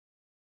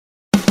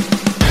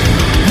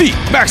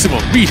the Maximum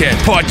Meathead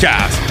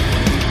Podcast.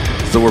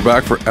 So we're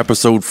back for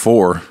episode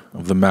 4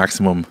 of the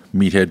Maximum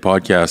Meathead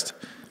Podcast.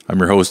 I'm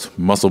your host,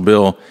 Muscle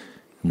Bill.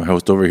 My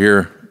host over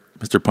here,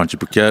 Mr. Punchy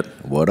Paquette.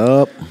 What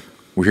up?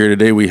 We're here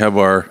today. We have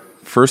our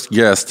first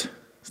guest.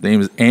 His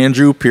name is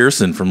Andrew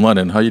Pearson from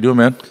London. How you doing,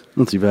 man?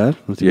 Not too bad.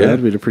 Not too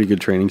bad. We had a pretty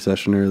good training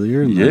session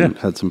earlier and then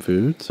had some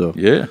food. So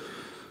Yeah.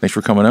 Thanks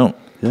for coming out.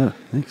 yeah,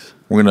 thanks.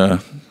 We're going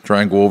to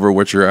try and go over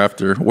what you're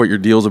after, what your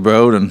deal's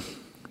about, and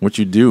what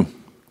you do.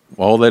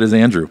 All that is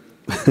Andrew.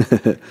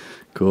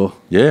 Cool.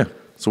 Yeah.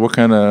 So what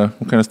kind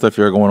of stuff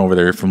you're going over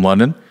there? You're from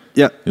London?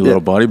 Yeah. You little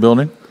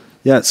bodybuilding?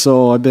 Yeah,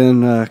 so I've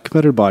been a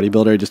competitive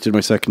bodybuilder. I just did my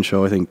second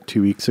show, I think,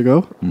 2 weeks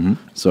ago. Mm-hmm.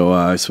 So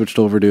I switched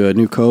over to a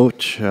new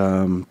coach,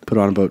 put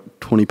on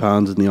about 20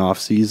 pounds in the off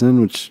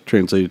season, which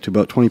translated to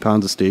about 20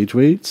 pounds of stage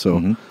weight.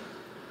 So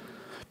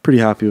pretty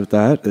happy with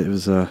that. It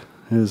was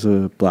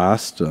a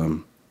blast.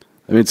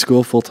 I'm in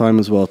school full time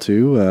as well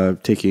too,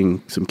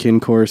 taking some kin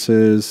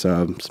courses,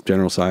 some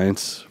general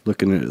science,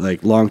 looking at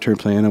like long-term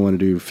plan. I want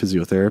to do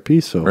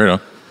physiotherapy. So Right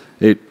on.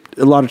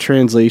 a lot of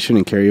translation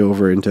and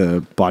carryover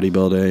into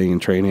bodybuilding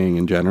and training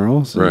in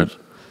general. So Right.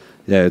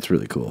 Yeah, it's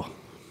really cool.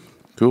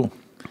 Cool.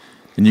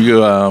 And you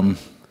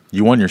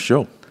won your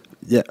show.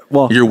 Yeah,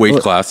 well, Your weight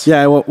class.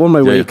 Yeah, I won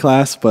my weight yeah.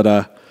 class, but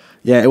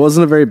yeah, it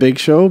wasn't a very big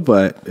show,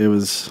 but it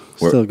was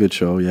still a good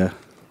show. Yeah,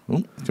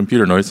 Oh,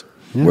 computer noise.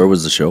 Yeah. Where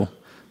was the show?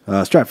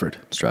 Stratford.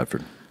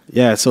 Stratford.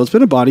 Yeah, so it's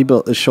been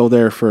a show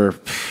there for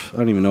I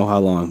don't even know how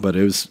long, but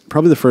it was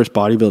probably the first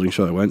bodybuilding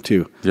show I went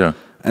to. Yeah.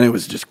 And it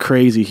was just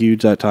crazy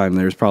huge that time.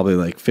 There was probably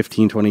like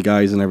 15, 20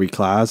 guys in every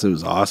class. It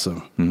was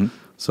awesome. Mm-hmm.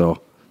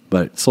 So,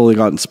 but it's slowly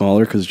gotten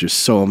smaller because just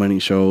so many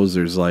shows.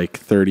 There's like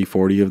 30,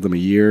 40 of them a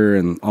year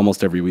and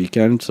almost every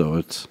weekend. So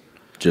it's...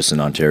 Just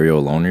in Ontario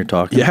alone you're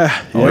talking?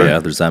 Yeah. Oh, yeah,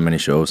 there's that many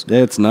shows.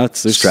 Yeah, it's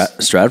nuts.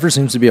 Stratford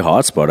seems to be a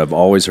hot spot. I've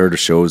always heard of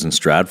shows in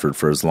Stratford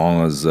for as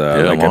long as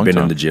I've been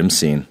in the gym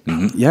scene.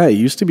 Mm-hmm. Yeah, it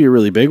used to be a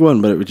really big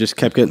one, but it just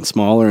kept getting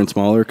smaller and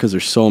smaller because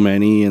there's so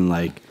many and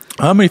like...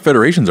 How many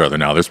federations are there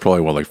now? There's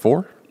probably, like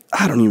 4?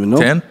 I don't even know.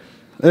 10?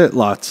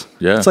 Lots.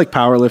 Yeah. It's like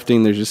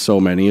powerlifting. There's just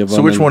so many of them.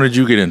 So which one did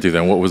you get into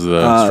then? What was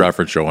the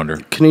Stratford show under?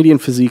 Canadian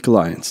Physique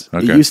Alliance.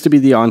 Okay. It used to be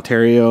the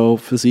Ontario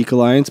Physique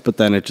Alliance, but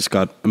then it just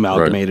got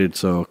amalgamated,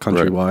 so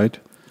countrywide.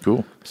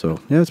 Cool. So,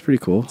 yeah, it's pretty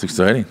cool. It's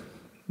exciting.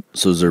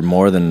 So is there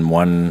more than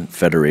one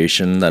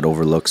federation that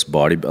overlooks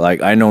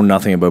Like, I know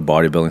nothing about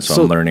bodybuilding,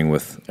 so I'm learning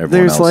with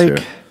everyone else here.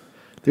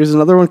 There's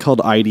another one called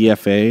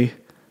IDFA.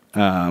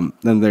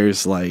 Then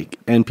there's like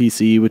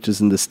NPC, which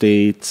is in the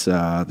States.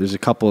 There's a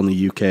couple in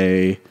the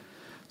UK.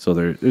 So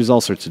there's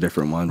all sorts of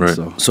different ones.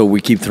 Right. So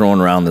we keep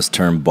throwing around this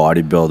term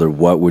bodybuilder.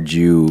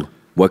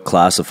 What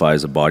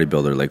classifies a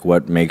bodybuilder? Like,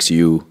 what makes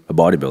you a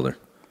bodybuilder?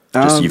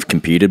 Just you've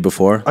competed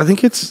before? I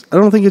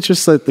don't think it's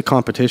just like the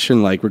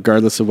competition, like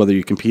regardless of whether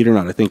you compete or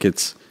not. I think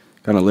it's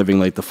kind of living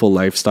like the full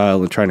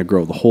lifestyle and trying to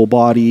grow the whole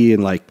body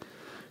and like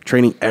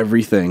training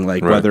everything,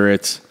 like whether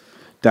it's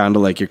down to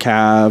like your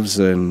calves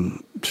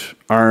and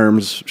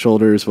arms,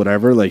 shoulders,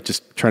 whatever, like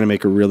just trying to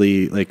make a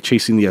really like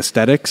chasing the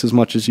aesthetics as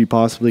much as you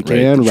possibly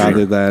can,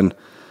 rather than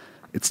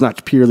it's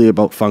not purely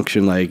about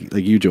function like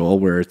you, Joel,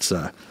 where it's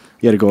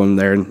you got to go in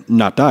there and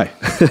not die.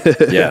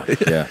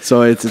 Yeah.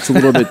 So it's a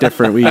little bit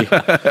different. We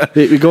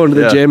go into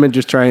the gym and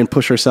just try and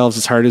push ourselves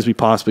as hard as we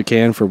possibly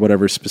can for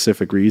whatever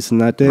specific reason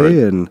that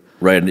day.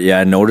 Right.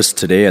 Yeah, I noticed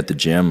today at the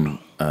gym,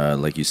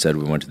 like you said,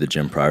 we went to the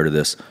gym prior to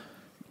this.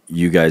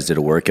 You guys did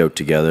a workout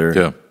together.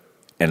 Yeah.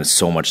 And it's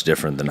so much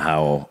different than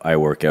how I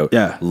work out.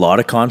 Yeah. A lot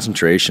of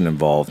concentration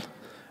involved.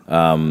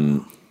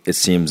 It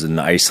seems in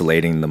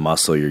isolating the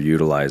muscle you're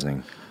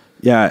utilizing.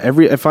 Yeah,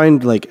 I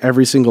find like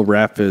every single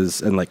rep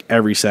and like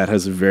every set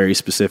has a very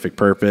specific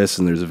purpose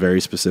and there's a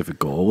very specific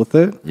goal with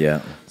it.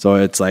 Yeah. So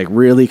it's like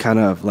really kind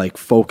of like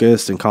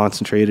focused and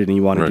concentrated, and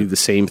you want to do the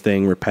same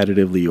thing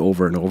repetitively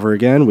over and over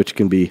again, which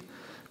can be,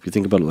 if you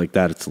think about it like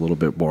that, it's a little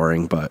bit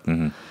boring, but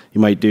you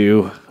might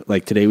do,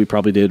 like today we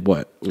probably did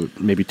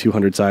maybe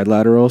 200 side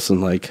laterals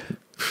and like...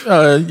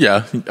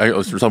 Yeah, I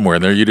was somewhere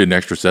in there. You did an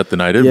extra set than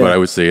I did, but I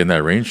would say in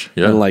that range.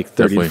 Yeah. And like 30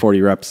 definitely. to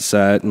 40 reps a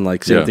set, and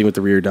like same thing with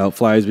the rear delt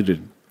flies. We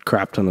did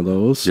crap ton of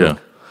those. So. Yeah.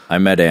 I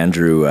met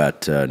Andrew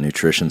at a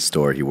nutrition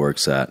store he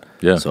works at.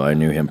 Yeah. So I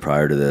knew him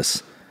prior to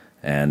this.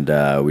 And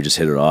we just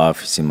hit it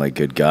off. He seemed like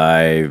a good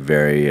guy,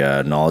 very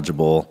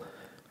knowledgeable.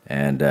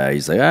 And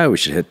he's like, we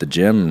should hit the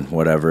gym,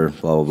 whatever,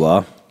 blah, blah,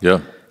 blah. Yeah.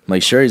 I'm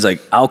like, sure. He's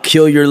like, I'll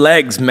kill your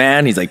legs,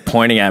 man. He's like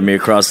pointing at me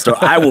across the store.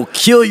 I will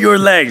kill your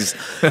legs.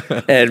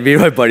 And me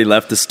and my buddy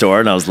left the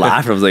store and I was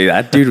laughing. I was like,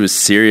 that dude was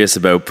serious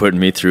about putting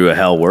me through a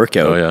hell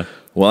workout. Oh, yeah.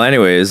 Well,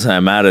 anyways,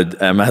 I'm at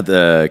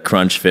the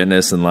Crunch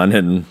Fitness in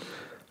London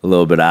a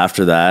little bit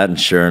after that, and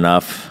sure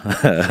enough,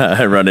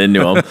 I run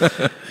into him.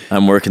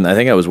 I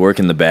think I was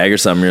working the bag or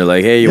something. You're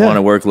like, hey, you want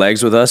to work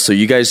legs with us? So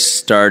you guys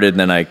started, and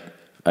then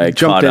I jumped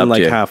caught in up like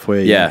to you.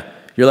 halfway. Yeah.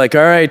 You're like,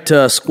 all right,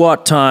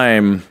 squat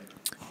time.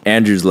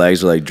 Andrew's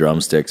legs are like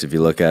drumsticks. If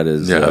you look at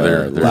his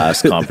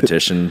last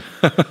competition,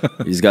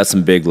 he's got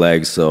some big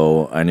legs.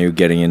 So I knew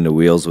getting into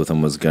wheels with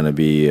him was going to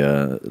be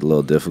a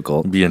little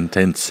difficult. Be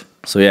intense.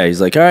 So yeah, he's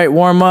like, all right,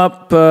 warm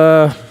up,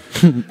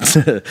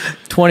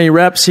 20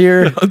 reps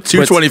here.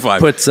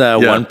 225. Puts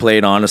one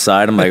plate on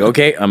aside. I'm like,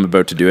 okay, I'm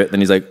about to do it. Then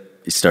he's like,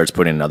 he starts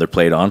putting another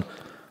plate on.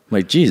 I'm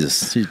like,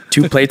 Jesus,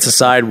 2 plates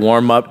aside,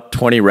 warm up,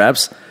 20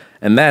 reps.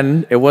 And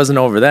then it wasn't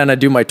over then. I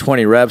do my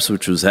 20 reps,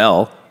 which was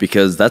hell,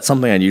 because that's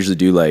something I usually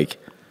do like,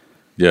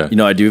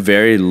 I do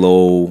very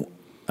low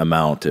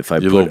amount. If I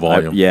put low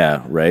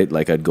volume. right.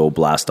 Like I'd go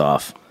blast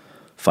off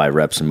 5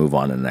 reps and move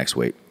on to the next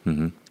weight.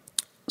 Mm-hmm.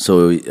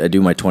 So I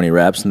do my 20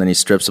 reps, and then he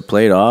strips a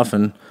plate off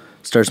and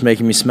starts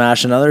making me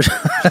smash another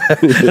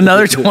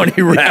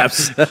 20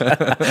 reps.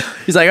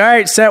 He's like, all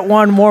right, set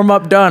 1, warm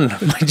up, done.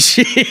 I'm like,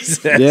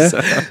 Jesus. Yeah.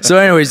 So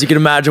anyways, you can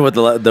imagine what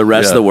the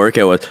rest of the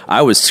workout was.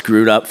 I was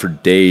screwed up for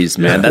days,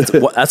 man.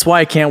 That's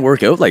why I can't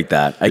work out like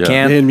that. I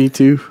can't. And me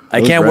too.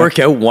 I can't work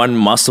out one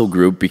muscle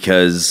group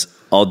because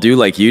I'll do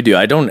like you do.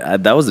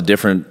 That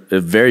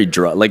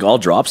was all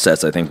drop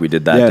sets I think we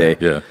did that day.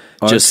 Yeah.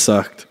 Just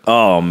sucked.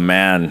 Oh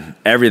man,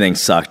 everything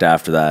sucked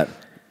after that.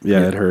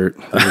 Yeah, it hurt.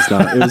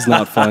 It was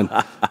not fun.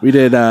 We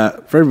did,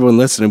 for everyone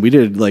listening, we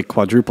did like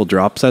quadruple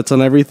drop sets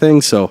on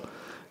everything. So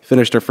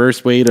finished our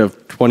first weight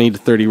of 20 to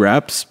 30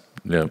 reps,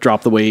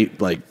 drop the weight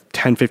like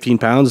 10, 15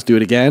 pounds, do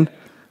it again,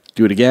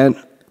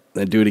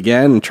 then do it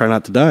again, and try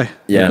not to die.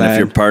 Yeah, and if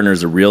your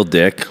partner's a real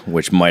dick,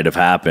 which might have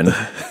happened,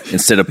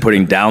 instead of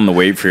putting down the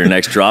weight for your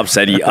next drop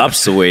set, he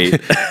ups the weight.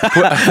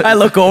 I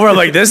look over, I'm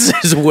like, this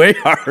is way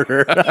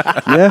harder.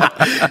 Yeah.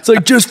 It's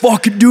like, just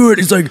fucking do it.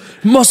 He's like,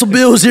 Muscle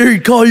Bill's here,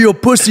 he'd call you a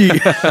pussy.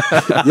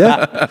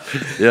 Yeah.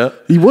 Yeah.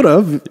 He would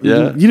have.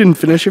 Yeah. You didn't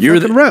finish your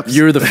fucking reps.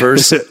 You're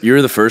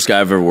the first guy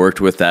I've ever worked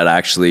with that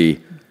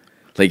actually,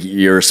 like,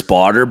 you're a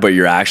spotter, but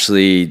you're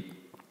actually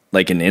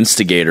like an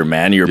instigator,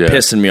 man. You're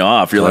pissing me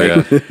off.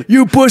 You're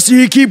you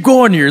pussy, keep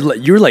going.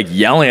 You're like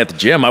yelling at the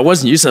gym. I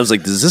wasn't used to it. I was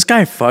like, does this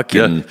guy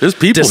fucking there's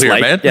people here,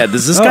 man. Yeah,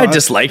 does this guy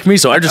dislike me?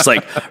 So I just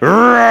like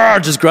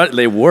just grunt.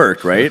 They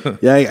work, right?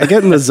 Yeah, I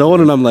get in the zone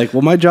and I'm like,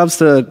 well, my job's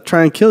to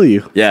try and kill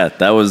you. Yeah,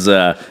 that was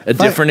a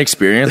different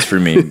experience for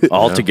me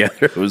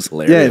altogether. It was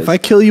hilarious. Yeah, if I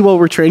kill you while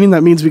we're training,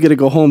 that means we get to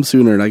go home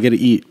sooner and I get to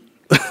eat.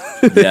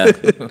 Yeah,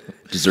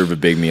 deserve a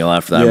big meal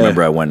after that. I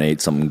remember I went and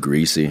ate something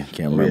greasy.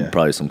 Can't remember,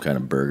 probably some kind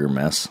of burger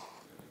mess.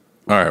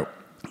 All right.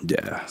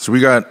 Yeah. So we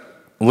got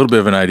a little bit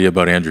of an idea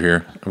about Andrew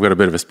here. I've got a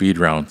bit of a speed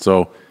round.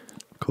 So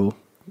cool.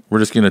 We're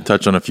just going to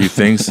touch on a few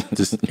things.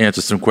 Just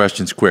answer some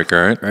questions quick,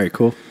 all right? All right,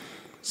 cool.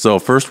 So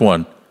first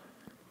one,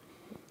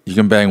 you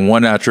can bang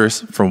one actress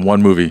from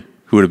one movie.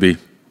 Who would it be?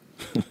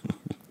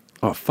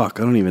 Oh, fuck.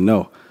 I don't even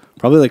know.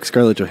 Probably like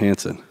Scarlett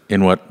Johansson.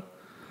 In what?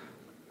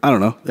 I don't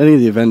know. Any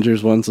of the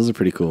Avengers ones. Those are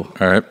pretty cool.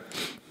 All right.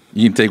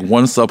 You can take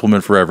one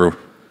supplement forever.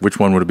 Which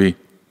one would it be?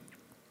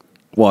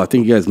 Well, I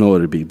think you guys know what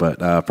it'd be, but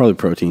probably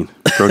protein.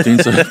 Protein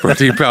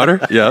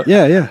powder? Yeah.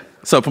 Yeah.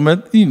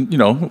 Supplement, you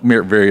know,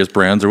 various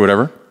brands or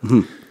whatever.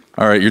 Mm-hmm.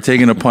 All right, you're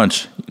taking a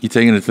punch. You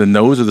taking it to the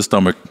nose or the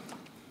stomach?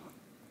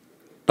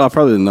 Oh,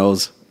 probably the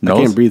nose. I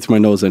can't breathe through my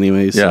nose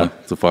anyways. Yeah,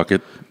 so fuck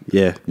it.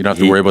 Yeah. You don't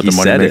have to worry about the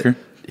moneymaker.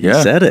 He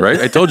said it. Right?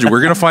 I told you,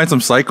 we're going to find some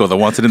psycho that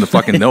wants it in the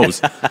fucking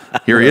nose.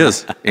 Here he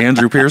is.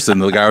 Andrew Pearson,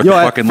 the guy with the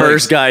fucking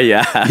first legs.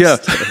 guy, Yeah.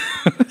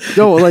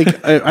 No,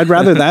 like, I'd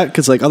rather that,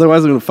 because, like,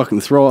 otherwise I'm going to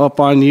fucking throw up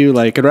on you.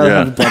 Like, I'd rather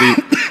have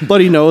a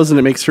bloody nose, and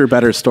it makes for a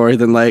better story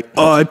than, like,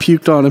 oh, I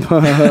puked on him.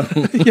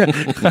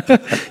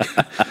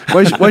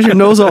 Why's your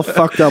nose all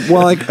fucked up?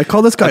 Well, I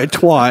called this guy a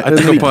twat, and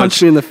then he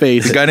punched me in the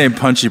face. The guy named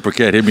Punchy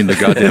Paquette hit me in the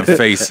goddamn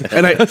face.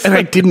 and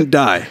I didn't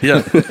die.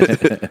 Yeah.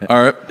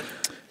 All right.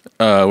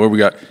 What we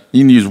got?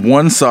 You can use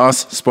one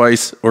sauce,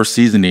 spice, or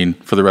seasoning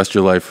for the rest of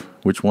your life.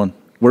 Which one?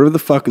 Whatever the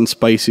fucking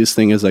spiciest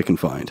thing is I can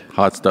find.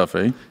 Hot stuff,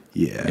 eh?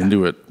 Yeah.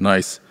 Into it.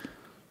 Nice.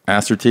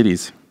 Ass or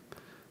titties?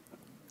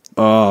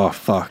 Oh,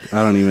 fuck.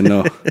 I don't even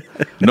know.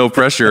 No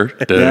pressure.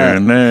 I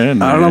don't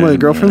know. My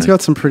girlfriend's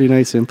got some pretty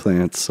nice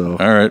implants, so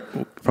all right.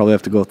 Probably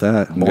have to go with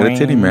that. Got a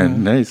titty,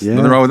 man. Nice. Yeah.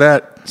 Nothing wrong with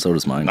that. So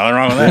does mine. Nothing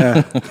wrong with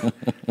that.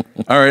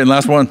 All right, and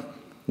last one.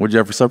 What'd you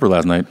have for supper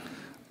last night?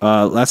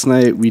 Last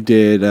night we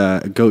did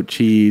goat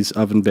cheese,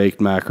 oven-baked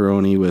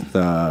macaroni with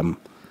a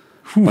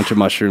bunch of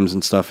mushrooms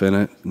and stuff in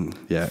it. And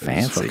yeah, it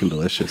was fucking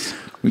delicious.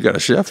 We got a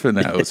chef in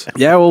the house.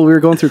 Yeah, well, we were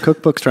going through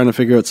cookbooks trying to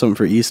figure out something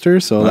for Easter,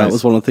 so that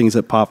was one of the things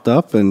that popped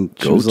up, and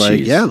she was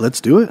like, yeah,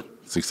 let's do it.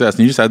 Success.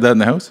 And you just had that in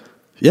the house?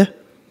 Yeah.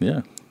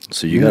 Yeah.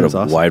 So you got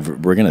a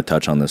wide, we're going to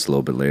touch on this a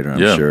little bit later,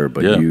 I'm sure,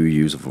 but you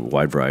use a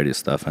wide variety of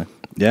stuff, eh?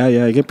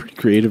 Yeah, I get pretty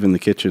creative in the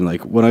kitchen.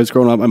 Like, when I was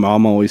growing up, my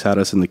mom always had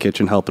us in the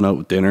kitchen helping out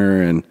with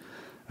dinner and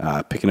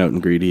picking out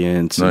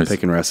ingredients and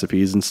picking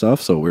recipes and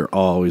stuff. So we're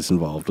always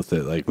involved with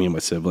it, like me and my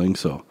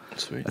siblings. So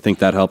I think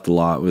that helped a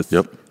lot with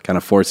kind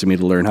of forcing me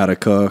to learn how to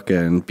cook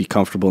and be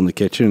comfortable in the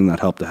kitchen. And that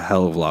helped a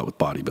hell of a lot with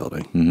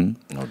bodybuilding.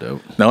 Mm-hmm. No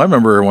doubt. Now, I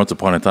remember once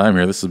upon a time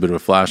here, this is a bit of a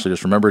flash. I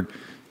just remembered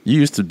you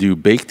used to do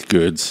baked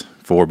goods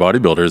for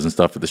bodybuilders and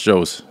stuff at the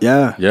shows.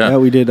 Yeah,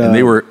 we did. And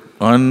they were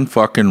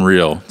unfucking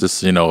real.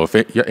 Just, you know, if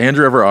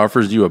Andrew ever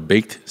offers you a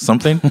baked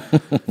something,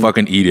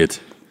 fucking eat it.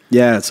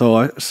 Yeah,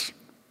 so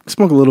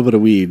smoke a little bit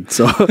of weed.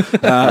 So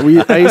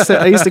I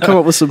used to come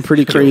up with some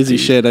pretty crazy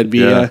shit. I'd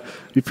be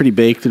pretty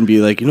baked and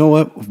be like, you know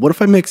what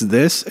if I mix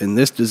this and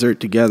this dessert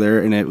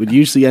together? And it would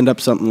usually end up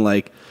something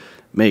like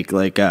make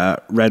like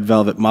red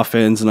velvet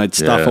muffins, and I'd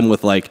stuff them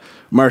with like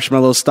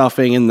marshmallow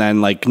stuffing and then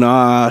like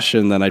ganache,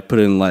 and then I'd put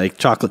in like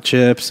chocolate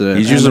chips. And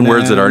he's using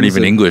words that aren't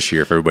even English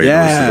here for everybody.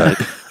 Yeah.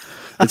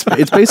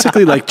 It's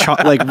basically like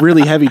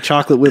really heavy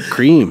chocolate whipped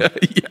cream.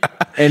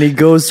 And he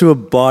goes to a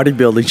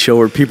bodybuilding show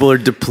where people are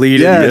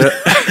depleted. Yeah.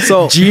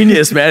 So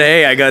genius, man.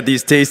 Hey, I got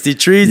these tasty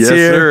treats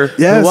here. Sir.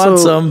 Yeah, I want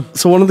some.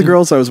 So one of the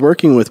girls I was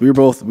working with, we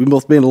both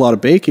made a lot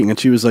of baking, and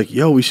she was like,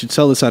 "Yo, we should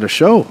sell this at a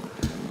show."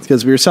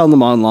 Because we were selling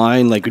them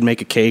online. Like we'd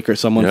make a cake or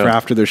someone for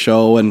after their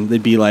show, and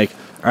they'd be like,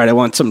 "All right, I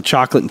want some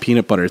chocolate and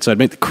peanut butter." So I'd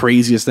make the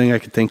craziest thing I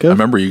could think of. I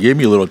remember you gave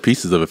me little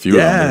pieces of a few of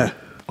them.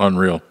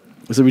 Unreal.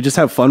 So we just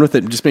have fun with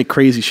it and just make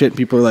crazy shit. And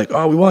people are like,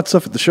 "Oh, we want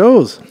stuff at the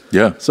shows."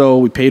 Yeah. So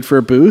we paid for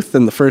a booth,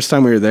 and the first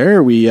time we were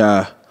there, we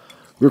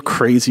were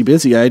crazy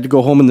busy. I had to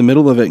go home in the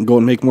middle of it and go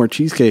and make more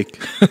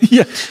cheesecake.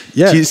 Yeah.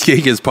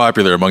 Cheesecake is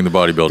popular among the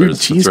bodybuilders. Dude,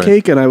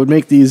 cheesecake, and I would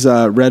make these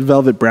red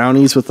velvet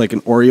brownies with like an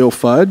Oreo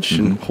fudge,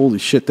 and holy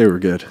shit, they were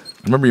good.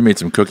 I remember you made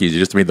some cookies. You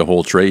just made the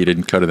whole tray. You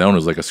didn't cut it down. It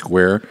was like a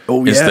square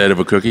instead of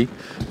a cookie.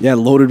 Yeah,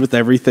 loaded with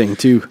everything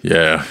too.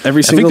 Yeah.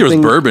 Every single I think there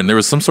thing. was bourbon. There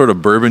was some sort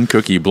of bourbon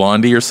cookie,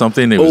 blondie or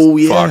something. It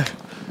was fuck.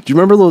 Do you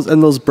remember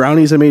those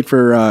brownies I made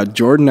for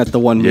Jordan at the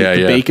one week,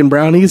 the bacon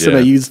brownies? And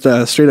I used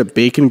straight up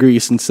bacon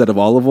grease instead of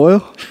olive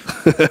oil.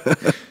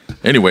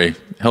 Anyway,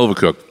 hell of a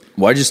cook.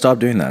 Why'd you stop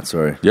doing that?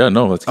 Sorry. Yeah,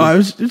 no, that's good. I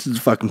was just a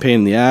fucking pain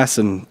in the ass,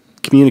 and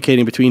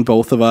communicating between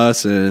both of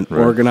us and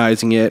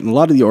organizing it. And a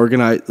lot of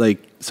the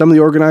some of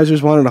the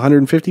organizers wanted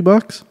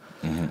 $150.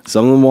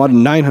 Some of them wanted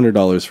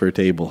 $900 for a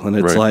table, and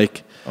it's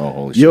like, oh,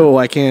 holy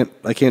yo, shit.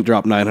 I can't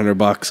drop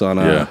 $900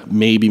 on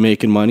maybe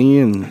making money,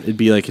 and it'd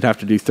be like you'd have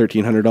to do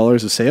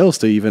 $1,300 of sales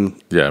to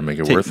even make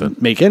it worth it.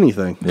 Make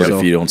anything. But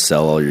if you don't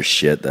sell all your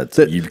shit,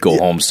 you'd go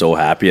home so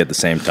happy at the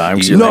same time.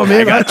 Man,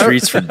 I got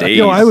treats for days.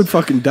 Yo, I would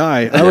fucking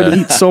die. I would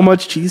eat so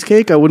much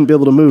cheesecake, I wouldn't be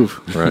able to move.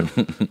 Right.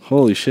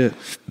 Holy shit.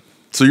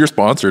 So you're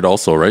sponsored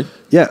also, right?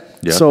 Yeah.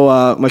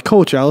 So my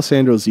coach,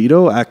 Alessandro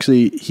Zito,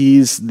 actually,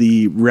 he's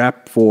the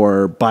rep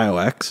for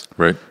BioX.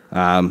 Right.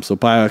 So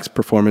BioX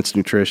Performance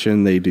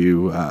Nutrition, they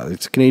do,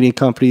 it's a Canadian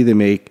company. They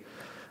make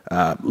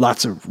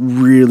lots of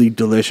really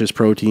delicious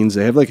proteins.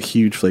 They have like a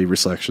huge flavor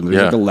selection.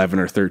 There's like 11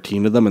 or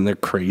 13 of them, and they're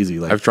crazy.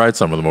 Like I've tried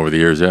some of them over the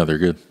years. Yeah, they're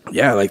good.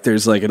 Yeah, like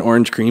there's like an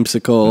orange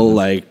creamsicle,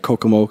 like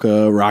Cocoa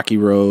Mocha, Rocky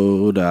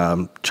Road,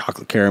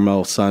 chocolate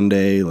caramel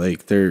sundae.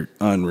 Like they're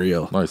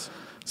unreal. Nice.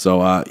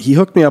 So he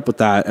hooked me up with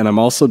that, and I'm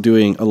also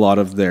doing a lot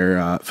of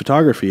their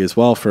photography as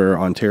well for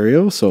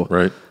Ontario.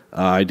 So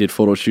I did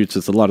photo shoots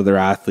with a lot of their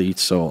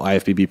athletes. So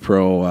IFBB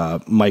Pro,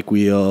 Mike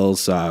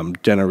Wheels,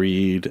 Jenna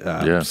Reed,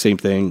 same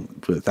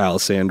thing with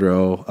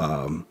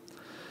Alessandro.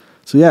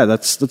 So yeah,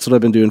 that's what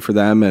I've been doing for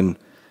them, and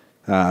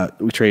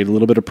we trade a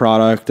little bit of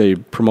product. They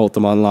promote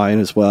them online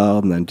as well,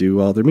 and then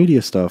do all their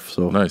media stuff.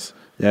 So nice.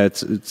 Yeah,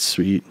 it's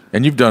sweet.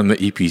 And you've done the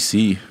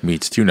EPC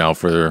meets too now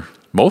for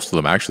most of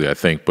them, actually, I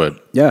think, but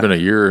it's been a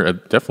year,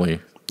 definitely.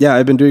 Yeah,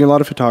 I've been doing a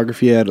lot of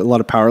photography. I had a lot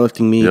of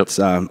powerlifting meets,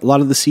 a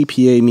lot of the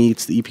CPA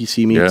meets, the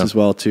EPC meets as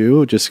well,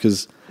 too, just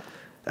because,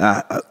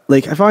 I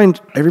find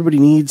everybody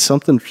needs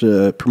something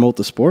to promote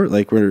the sport.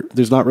 Like,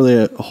 there's not really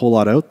a whole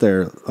lot out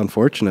there,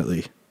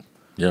 unfortunately.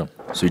 Yeah.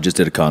 So you just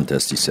did a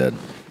contest, you said?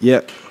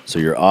 Yeah. So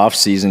your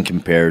off-season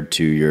compared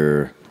to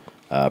your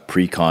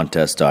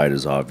pre-contest diet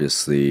is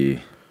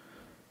obviously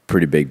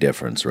pretty big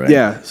difference, right?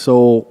 Yeah,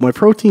 so my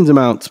proteins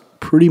amounts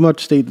pretty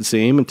much stayed the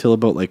same until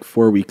about like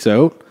 4 weeks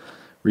out.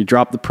 We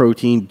dropped the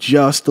protein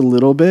just a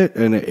little bit,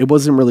 and it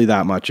wasn't really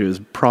that much. It was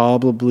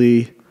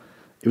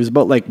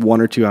about like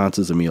 1 or 2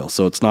 ounces a meal,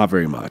 so it's not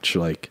very much.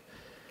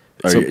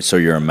 So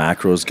you're a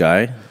macros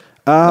guy?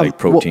 Like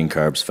protein,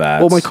 carbs,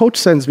 fats? Well, my coach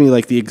sends me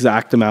like the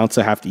exact amounts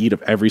I have to eat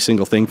of every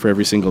single thing for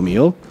every single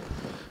meal.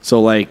 So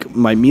like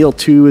my meal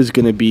 2 is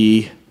going to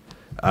be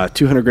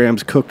 200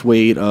 grams cooked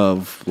weight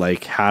of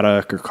like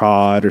haddock or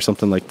cod or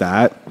something like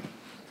that.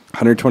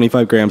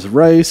 125 grams of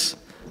rice,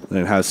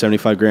 then it has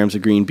 75 grams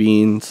of green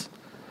beans.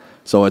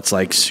 So it's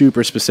like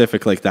super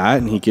specific like that,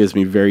 and he gives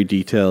me very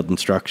detailed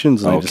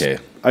instructions. And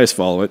I just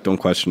follow it, don't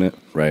question it.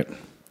 Right.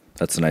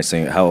 That's the nice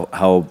thing.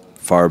 How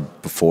far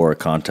before a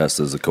contest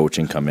does the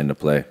coaching come into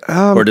play?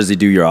 Or does he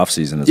do your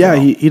off-season as well?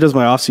 Yeah, he does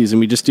my off-season.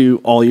 We just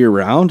do all year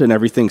round, and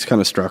everything's kind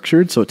of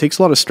structured, so it takes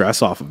a lot of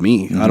stress off of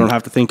me. I don't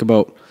have to think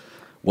about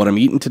what I'm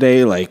eating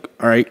today. Like,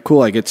 all right,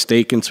 cool, I get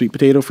steak and sweet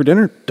potato for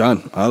dinner.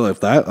 Done. I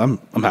love that. I'm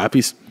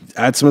happy.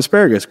 Add some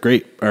asparagus.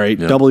 Great. All right,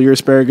 double your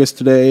asparagus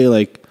today.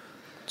 Like,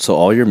 so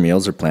all your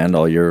meals are planned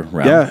all year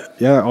round?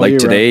 Yeah. Like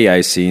today,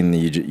 I seen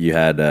you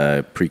had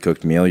a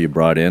pre-cooked meal you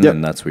brought in,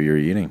 and that's what you're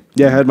eating.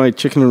 Yeah, I had my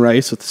chicken and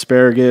rice with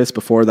asparagus.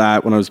 Before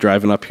that, when I was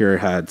driving up here,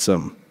 I had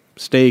some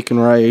steak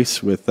and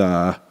rice with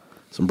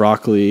some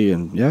broccoli,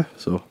 and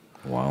so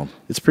wow,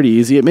 it's pretty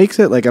easy. It makes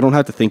it like I don't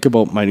have to think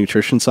about my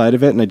nutrition side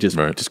of it, and I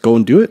just go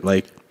and do it.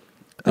 Like,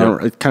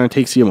 it kind of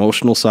takes the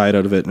emotional side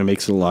out of it, and it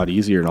makes it a lot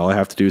easier. And all I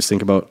have to do is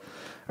think about,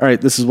 all right,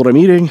 this is what I'm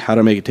eating. How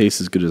to make it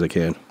taste as good as I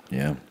can.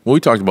 Yeah. Well, we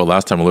talked about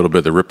last time a little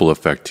bit the ripple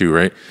effect too,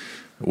 right?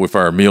 If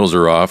our meals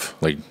are off,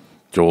 like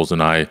Joel's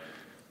and I, it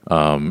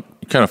kind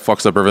of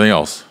fucks up everything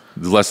else.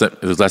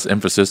 There's less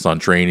emphasis on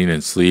training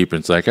and sleep. And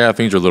it's like,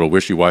 things are a little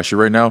wishy-washy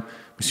right now.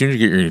 As soon as you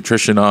get your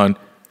nutrition on,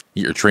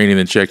 get your training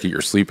in check, get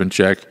your sleep in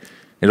check,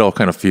 it all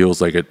kind of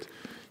feels like it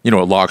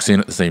locks in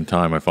at the same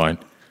time, I find.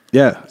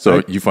 Yeah.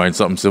 So you find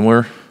something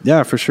similar?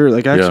 Yeah, for sure.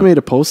 Like I actually made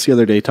a post the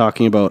other day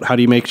talking about how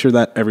do you make sure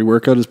that every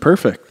workout is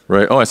perfect.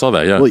 Right. Oh, I saw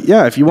that. Yeah. Well,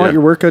 yeah. If you want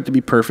your workout to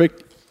be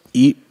perfect,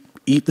 eat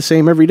the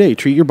same every day.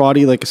 Treat your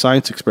body like a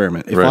science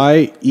experiment. If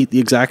I eat the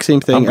exact same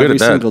thing every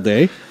single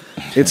day,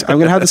 I'm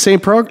going to have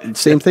the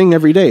same thing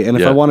every day. And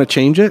if I want to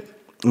change it,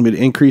 I'm going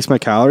to increase my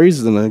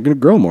calories, then I'm going to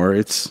grow more.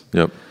 It's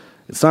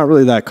not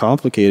really that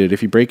complicated.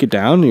 If you break it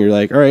down, you're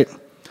like, all right,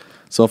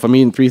 so if I'm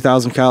eating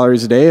 3,000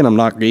 calories a day and I'm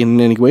not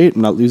gaining any weight,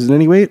 I'm not losing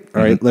any weight,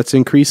 all right, let's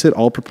increase it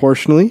all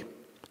proportionally.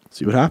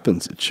 See what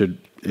happens. It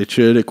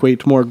should equate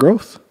to more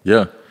growth.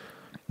 Yeah.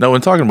 Now,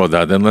 when talking about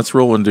that, then let's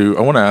roll into,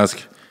 I want to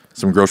ask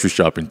some grocery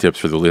shopping tips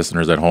for the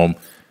listeners at home.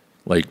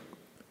 Like,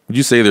 would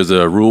you say there's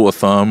a rule of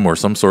thumb or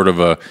some sort of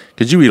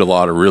because you eat a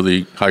lot of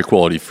really high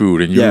quality food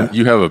and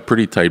you have a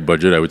pretty tight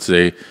budget, I would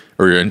say,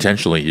 or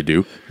intentionally you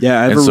do.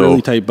 Yeah, I have a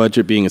really tight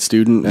budget being a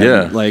student.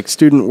 And like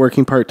student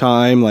working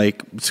part-time,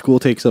 like school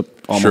takes up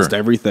almost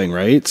everything,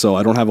 right? So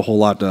I don't have a whole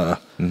lot to,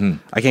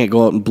 I can't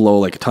go out and blow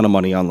like a ton of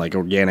money on like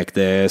organic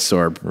this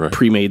or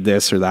pre-made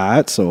this or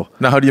that. So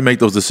now how do you make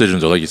those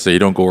decisions? Or like you say, you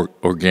don't go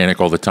organic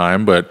all the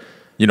time, but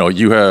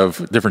you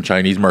have different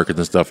Chinese markets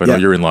and stuff. I know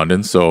you're in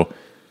London, so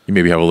you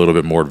maybe have a little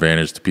bit more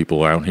advantage to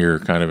people out here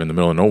kind of in the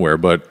middle of nowhere,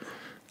 but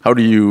how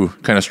do you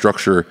kind of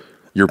structure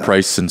your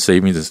price and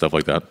savings and stuff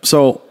like that?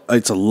 So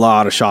it's a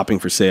lot of shopping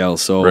for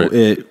sales. So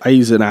I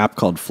use an app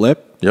called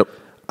Flip. Yep.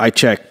 I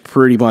check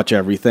pretty much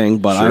everything,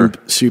 but I'm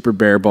super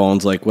bare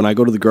bones. Like when I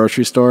go to the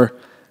grocery store,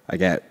 I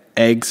get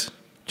eggs,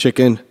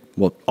 chicken,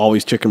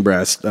 always chicken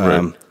breast,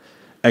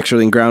 extra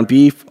lean ground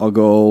beef. I'll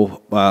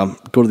go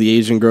to the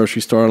Asian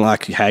grocery store and I'll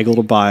actually haggle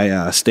to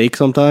buy steak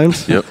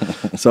sometimes. Yep.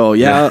 So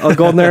I'll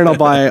go in there and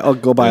I'll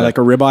go buy like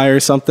a ribeye or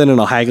something and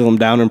I'll haggle them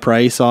down in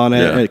price on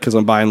it because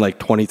I'm buying like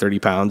 20, 30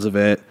 pounds of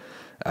it.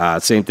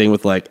 Same thing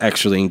with like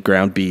extra lean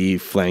ground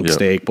beef, flank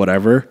steak,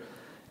 whatever.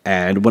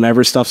 And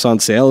whenever stuff's on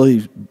sale,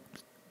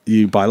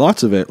 you buy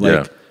lots of it.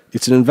 Like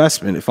it's an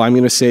investment. If I'm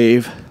going to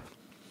save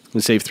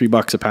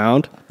 $3 a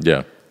pound.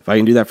 Yeah. If I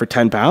can do that for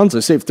 10 pounds, I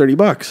save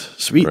 $30.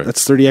 Sweet. Right.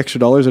 That's $30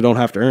 extra I don't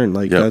have to earn.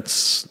 Like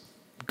that's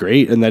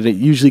great. And then it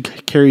usually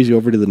carries you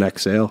over to the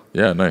next sale.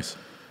 Yeah. Nice.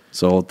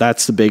 So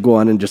that's the big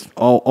one. And just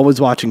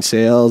always watching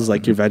sales,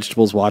 like your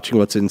vegetables, watching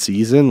what's in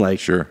season.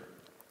 Like I'm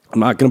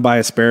not going to buy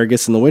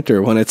asparagus in the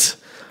winter when it's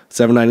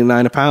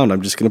 $7.99 a pound.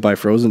 I'm just going to buy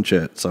frozen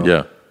shit. So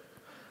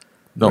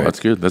no, that's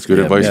good. That's good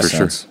advice for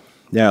sure.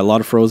 Yeah. A lot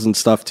of frozen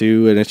stuff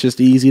too. And it's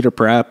just easy to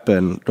prep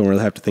and don't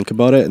really have to think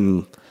about it.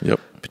 And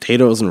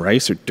potatoes and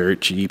rice are dirt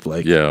cheap.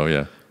 Like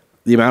the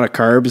amount of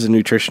carbs and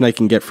nutrition I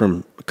can get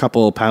from a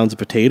couple of pounds of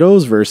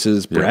potatoes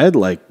versus bread,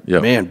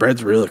 man,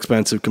 bread's real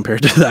expensive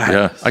compared to that.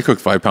 Yeah, I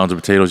cooked 5 pounds of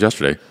potatoes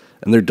yesterday.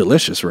 And they're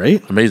delicious,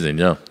 right? Amazing,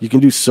 yeah. You can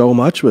do so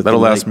much with them.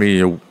 That'll last me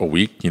a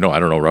week, I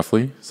don't know,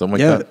 roughly, something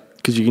like that. Yeah,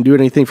 because you can do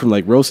anything from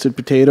like roasted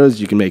potatoes,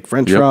 you can make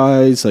french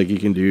fries, like you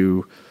can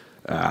do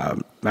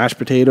mashed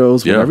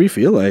potatoes, whatever you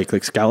feel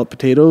like scallop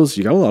potatoes.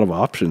 You got a lot of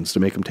options to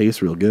make them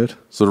taste real good.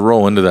 So to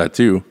roll into that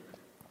too,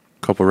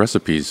 couple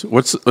recipes.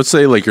 Let's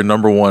say like your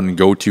number one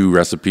go-to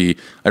recipe.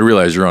 I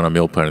realize you're on a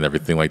meal plan and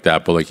everything like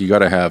that, but like you got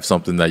to have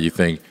something that you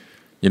think,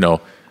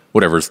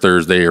 whatever it's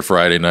Thursday or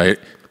Friday night,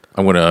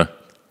 I'm going to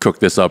cook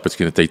this up. It's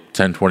going to take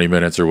 10, 20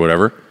 minutes or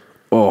whatever.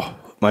 Oh,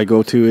 my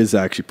go-to is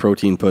actually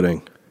protein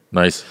pudding.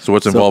 Nice. So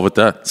what's involved with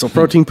that? So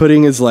protein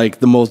pudding is like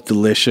the most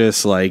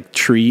delicious like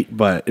treat,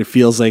 but it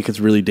feels like it's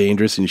really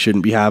dangerous and you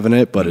shouldn't be having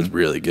it, but it's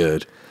really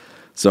good.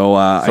 So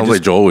sounds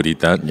like Joel would eat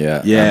that.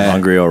 Yeah. I'm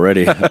hungry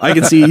already. I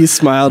can see he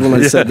smiled when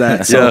I said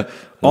that. So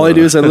all I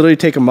do is I literally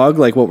take a mug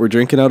like what we're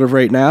drinking out of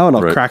right now, and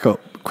I'll crack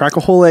a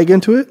whole egg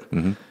into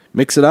it,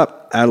 mix it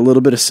up, add a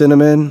little bit of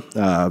cinnamon,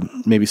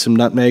 maybe some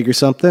nutmeg or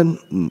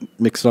something,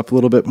 mix it up a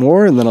little bit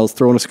more, and then I'll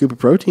throw in a scoop of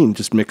protein,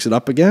 just mix it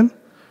up again.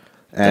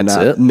 And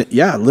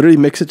literally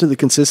mix it to the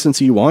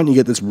consistency you want. You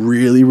get this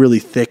really, really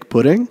thick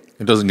pudding.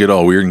 It doesn't get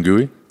all weird and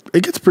gooey?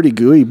 It gets pretty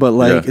gooey, but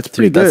it's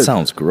pretty good. That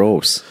sounds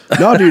gross.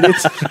 No, dude,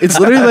 it's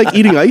literally like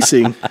eating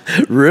icing.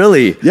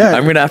 Really? Yeah.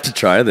 I'm gonna have to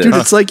try this. Dude,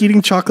 it's like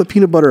eating chocolate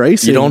peanut butter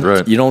icing.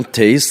 You don't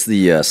taste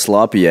the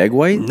sloppy egg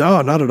white?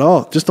 No, not at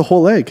all. Just a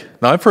whole egg.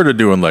 Now I've heard of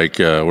doing like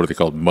what are they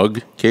called?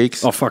 Mug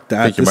cakes? Oh fuck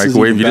that! Take your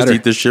microwave. You just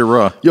eat this shit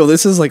raw. Yo,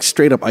 this is like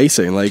straight up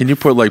icing. Like, can you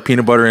put like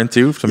peanut butter in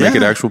too to make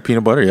it actual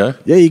peanut butter? Yeah.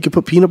 Yeah, you can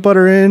put peanut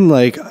butter in.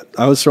 Like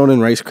I was throwing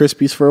in Rice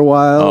Krispies for a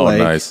while. Oh,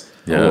 nice.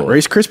 Yeah.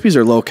 Rice Krispies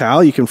are low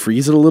cal. You can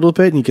freeze it a little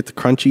bit and you get the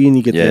crunchy and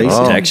you get the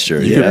icing.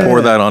 Texture. You could pour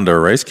that onto a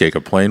rice cake,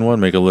 a plain one,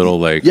 make a little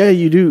like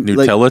you do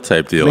Nutella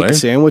type deal. Make a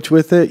sandwich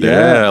with it.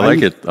 Yeah, I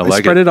like it. I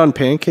spread it on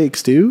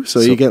pancakes too. So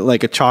you get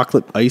like a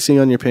chocolate icing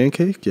on your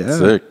pancake. Yeah.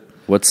 Sick.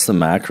 What's the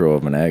macro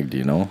of an egg? Do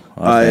you know?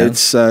 It's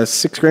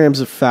 6 grams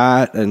of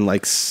fat and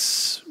like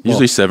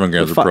usually 7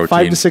 grams of protein.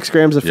 5 to 6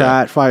 grams of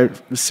fat,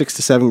 6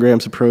 to 7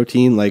 grams of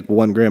protein, like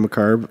 1 gram of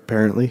carb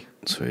apparently.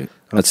 Sweet.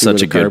 That's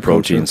such a good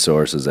protein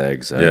source as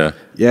eggs. Yeah.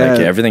 Yeah.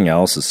 Like everything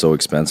else is so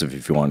expensive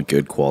if you want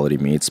good quality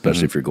meat,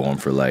 especially if you're going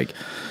for like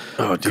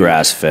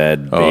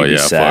grass-fed, baby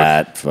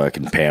sat,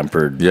 fucking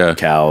pampered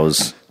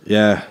cows.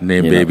 Yeah.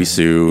 Name Baby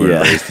Sue.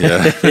 Yeah.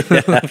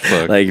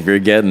 Yeah. Like if you're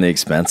getting the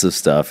expensive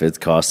stuff, it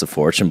costs a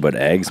fortune. But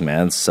eggs,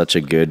 man, it's such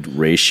a good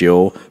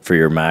ratio for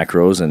your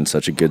macros and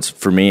such a good,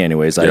 for me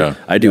anyways,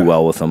 I do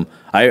well with them.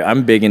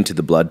 I'm big into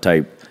the blood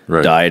type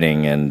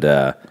dieting, and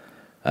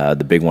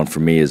the big one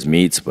for me is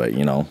meats, but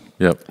you know,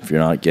 if you're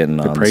not getting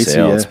on pricey,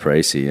 sale, it's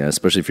pricey,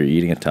 especially if you're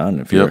eating a ton.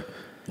 If you're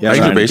eggs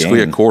are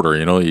basically a quarter,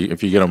 you know,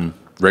 if you get them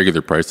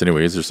regular price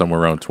anyways, they're somewhere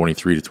around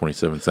 23 to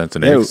 27 cents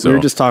an egg. We were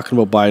just talking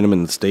about buying them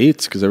in the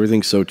States because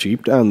everything's so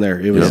cheap down there.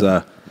 It was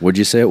would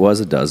you say it was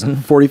a dozen?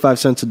 45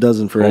 cents a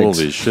dozen for eggs.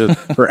 Holy shit.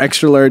 For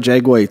extra large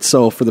egg whites,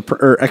 so for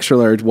the extra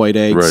large white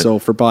eggs. Right. So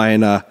for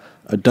buying a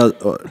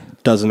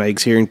dozen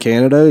eggs here in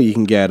Canada, you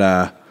can get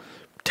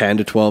 10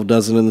 to 12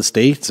 dozen in the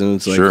States, and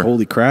it's like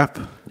holy crap.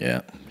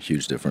 Yeah,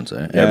 huge difference.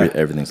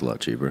 Everything's a lot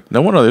cheaper.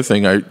 Now, one other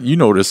thing I've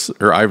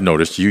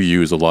noticed you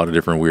use a lot of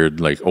different weird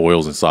like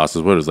oils and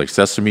sauces. What is like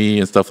sesame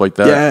and stuff like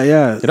that?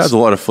 Yeah. It has a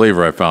lot of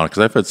flavor, I found,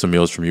 because I've had some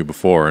meals from you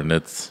before, and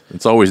it's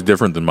always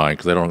different than mine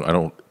because I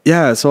don't.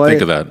 Yeah, so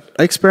think of that.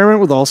 I experiment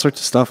with all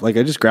sorts of stuff. Like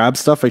I just grab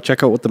stuff, I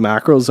check out what the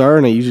macros are,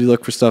 and I usually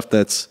look for stuff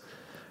that's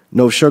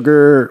no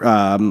sugar,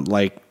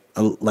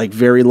 like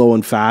very low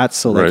in fats.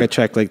 So like I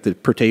check like the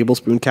per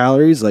tablespoon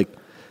calories. Like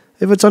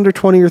if it's under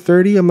 20 or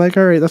 30, I'm like,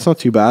 all right, that's not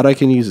too bad. I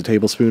can use a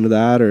tablespoon of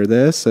that or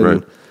this.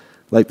 And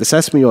like the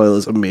sesame oil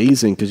is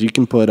amazing because you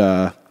can put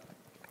a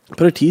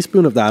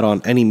teaspoon of that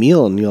on any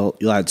meal and you'll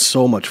add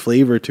so much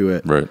flavor to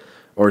it. Right.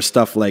 Or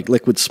stuff like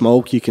liquid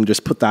smoke, you can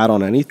just put that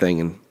on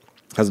anything and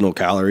has no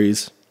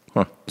calories.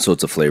 Huh. So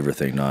it's a flavor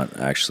thing, not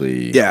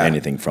actually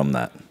anything from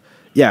that.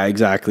 Yeah,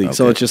 exactly. Okay.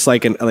 So it's just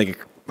like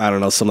I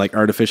don't know, some like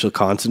artificial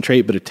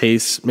concentrate, but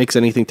it makes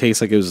anything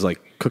taste like it was like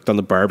cooked on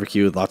the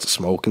barbecue with lots of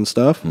smoke and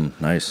stuff.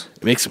 Nice.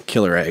 It makes some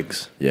killer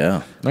eggs.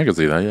 Yeah. I can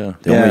see that, yeah.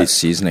 The only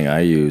seasoning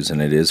I use,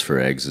 and it is for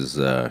eggs, is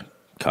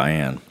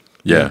cayenne.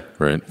 Yeah,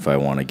 right. If I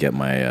want to get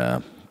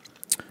my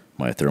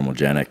my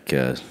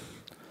thermogenic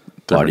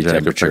body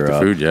temperature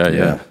up. Food,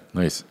 yeah.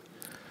 Nice.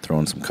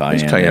 Throwing some cayenne.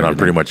 There's cayenne on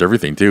pretty much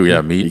everything too.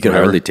 Yeah, meat. You can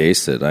hardly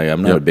taste it.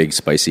 I'm not a big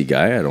spicy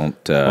guy. I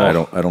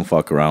don't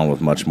fuck around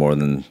with much more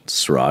than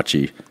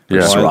sriracha.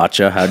 Yeah.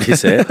 Sriracha. How do you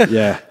say it?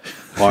 Yeah.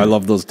 Oh, I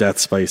love those death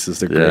spices.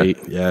 They're great.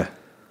 Yeah.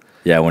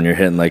 Yeah, when you're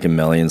hitting like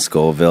 1,000,000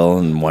 Scoville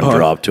and one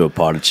drop to a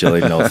pot of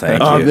chili, no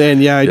thank you. Oh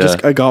man, yeah,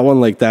 I got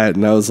one like that,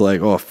 and I was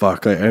like, oh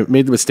fuck, I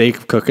made the mistake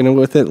of cooking it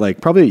with it like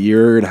probably a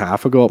year and a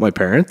half ago at my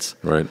parents'.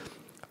 Right.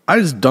 I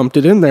just dumped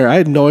it in there. I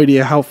had no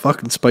idea how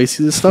fucking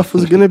spicy this stuff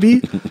was going to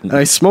be. And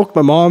I smoked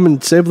my mom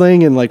and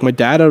sibling and like my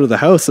dad out of the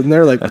house. And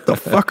they're like, what the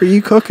fuck are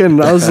you cooking?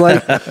 And I was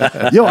like,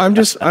 yo, I'm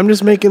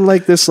just making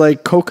like this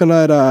like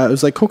coconut, it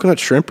was like coconut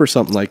shrimp or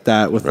something like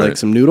that with like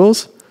some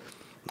noodles.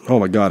 Oh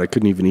my God, I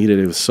couldn't even eat it.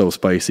 It was so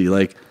spicy.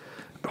 Like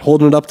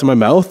holding it up to my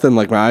mouth and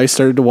like my eyes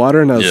started to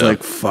water and I was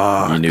like,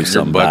 fuck. You knew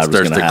something Your butt bad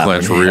was starts to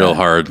clench real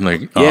hard.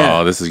 Like,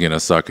 oh, this is going to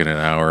suck in an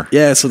hour.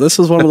 Yeah, so this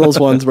was one of those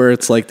ones where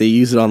it's like they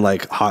use it on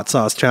like hot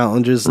sauce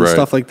challenges and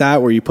stuff like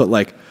that where you put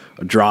like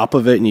a drop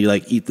of it and you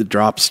like eat the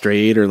drop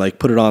straight or like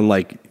put it on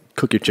like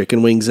cook your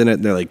chicken wings in it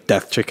and they're like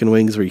death chicken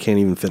wings where you can't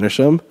even finish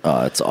them.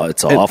 It's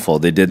awful.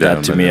 They did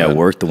that to me at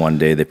work the one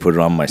day. They put it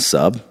on my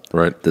sub.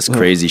 Right. This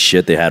crazy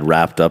shit they had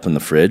wrapped up in the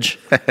fridge.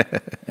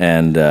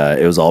 And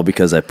it was all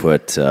because I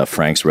put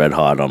Frank's Red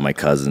Hot on my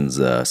cousin's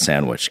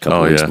sandwich a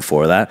couple weeks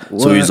before that.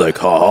 What? So he's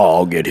like,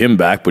 I'll get him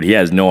back. But he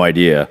has no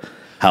idea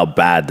how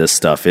bad this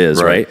stuff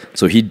is, right?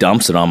 So he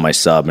dumps it on my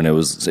sub and it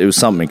was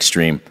something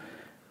extreme.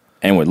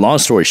 Anyway, long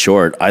story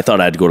short, I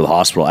thought I had to go to the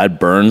hospital. I had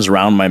burns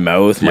around my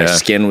mouth. My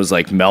skin was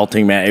like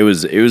melting, man. It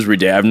was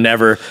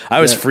ridiculous.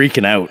 I was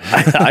freaking out.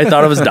 I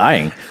thought I was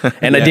dying.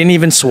 And I didn't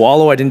even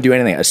swallow. I didn't do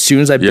anything. As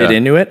soon as I bit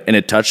into it and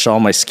it touched all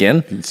my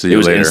skin, it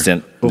was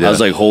instant. I was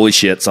like, holy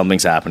shit,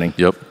 something's happening.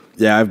 Yep.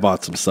 Yeah, I've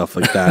bought some stuff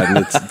like that and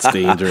it's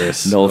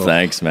dangerous. No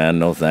thanks, man.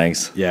 No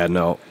thanks. Yeah,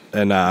 no.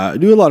 And I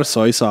do a lot of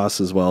soy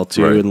sauce as well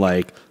too and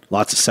like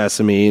lots of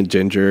sesame and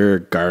ginger,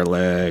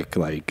 garlic,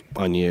 like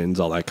onions,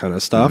 all that kind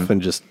of stuff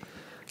and just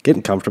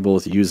getting comfortable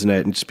with using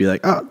it and just be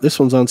like, this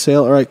one's on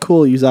sale. All right,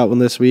 cool. Use that one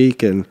this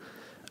week. And,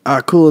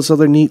 cool. This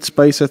other neat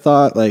spice I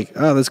thought, like,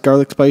 this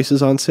garlic spice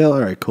is on sale.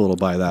 All right, cool. I'll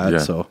buy that. Yeah.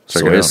 So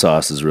soy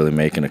sauce is really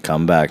making a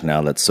comeback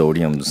now that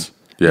sodium's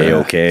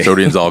A-okay.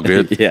 Sodium's all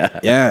good. Yeah.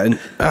 And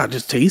it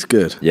just tastes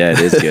good. Yeah, it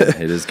is good.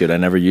 It is good. I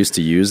never used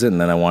to use it.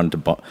 And then I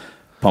wanted to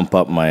pump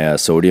up my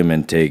sodium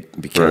intake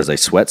because I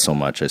sweat so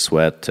much. I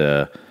sweat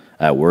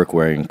at work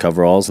wearing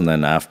coveralls. And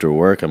then after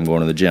work, I'm going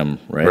to the gym,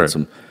 right?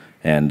 So,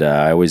 and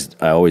I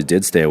always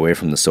did stay away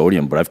from the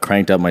sodium, but I've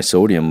cranked up my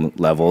sodium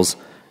levels,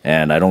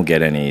 and I don't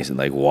get any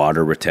like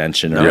water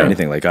retention or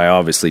anything. Like I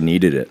obviously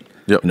needed it.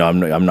 Yep.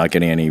 I'm not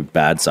getting any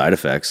bad side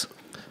effects.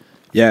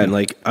 Yeah, and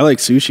like I like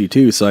sushi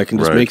too, so I can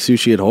just Right. make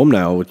sushi at home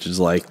now, which is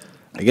like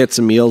I get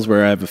some meals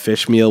where I have a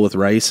fish meal with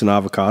rice and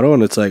avocado,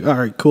 and it's like, all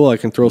right, cool. I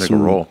can throw Make a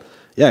some roll.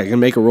 Yeah, I can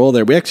make a roll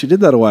there. We actually did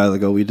that a while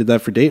ago. We did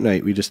that for date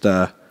night. We just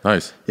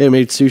Nice.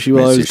 made sushi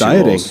while I was sushi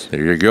dieting. rolls.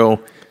 There you go.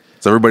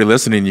 So everybody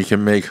listening, you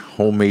can make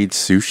homemade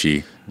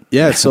sushi.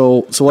 Yeah,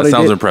 so what That I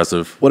sounds did,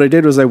 impressive. what I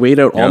did was I weighed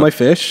out Yeah. all my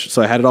fish.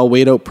 So I had it all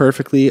weighed out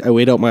perfectly. I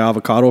weighed out my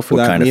avocado for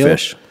What that kind meal. of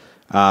fish?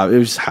 It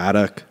was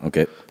haddock.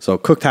 Okay. So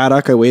cooked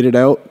haddock, I weighed it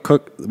out,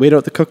 weighed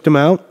out the cooked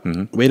amount,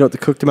 weighed out the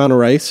cooked amount of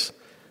rice,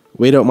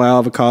 weighed out my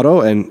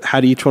avocado, and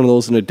had each one of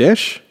those in a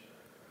dish.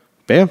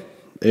 Bam.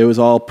 It was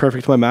all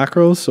perfect to my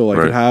macros, so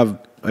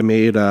I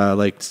made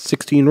like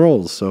 16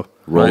 rolls. So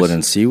Roll Nice. it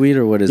in seaweed,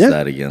 or what is Yeah.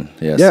 that again?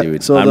 Yeah, Yeah,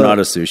 seaweed. so I'm the- not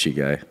a sushi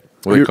guy.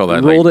 What do you call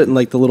that? rolled Like it in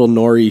like the little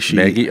nori sheet.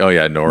 Maggie? Oh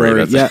yeah, nori.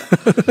 Nori, That's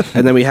yeah.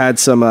 And then we had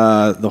some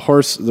the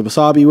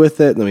wasabi with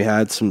it, and then we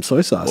had some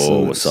soy sauce. Oh,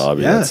 So it was-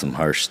 wasabi. yeah. That's some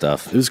harsh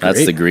stuff. It was That's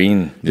great. the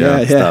green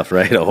Yeah, stuff,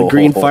 right? The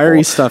green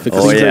fiery stuff. It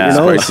Oh, cleans out yeah.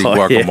 your nose. spicy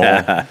guacamole.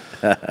 yeah.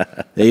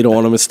 Yeah, you don't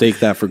want to mistake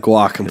that for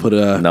guac and put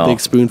a No. big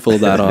spoonful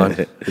of that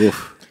on.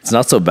 Oof. It's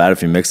not so bad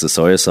if you mix the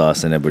soy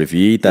sauce in it, but if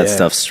you eat that Yeah.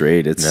 stuff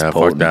straight, it's Yeah, fuck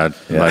potent. that.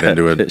 I'm not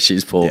into it.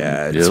 She's potent.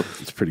 Yeah, Yep.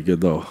 it's pretty good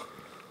though.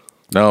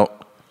 Now,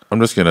 I'm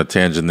just going to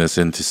tangent this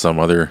into some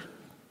other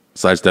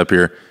sidestep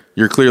here.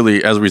 You're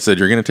clearly, as we said,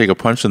 you're going to take a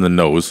punch in the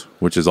nose,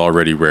 which is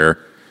already rare.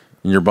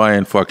 And you're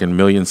buying fucking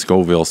million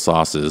Scoville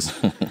sauces.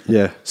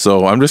 Yeah.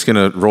 So I'm just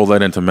going to roll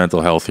that into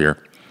mental health here.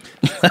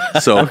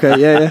 So Okay.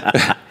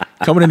 Yeah.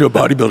 coming into a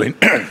bodybuilding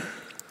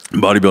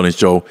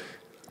show,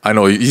 I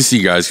know you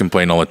see guys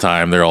complain all the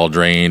time. They're all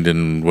drained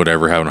and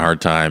whatever, having a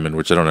hard time, and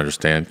which I don't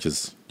understand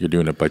because you're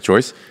doing it by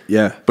choice.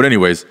 Yeah. But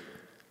anyways,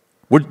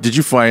 what did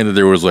you find that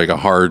there was like a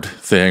hard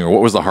thing, or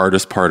what was the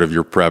hardest part of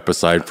your prep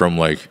aside from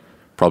like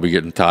probably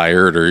getting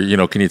tired, or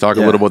can you talk a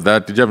Yeah. little about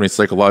that? Did you have any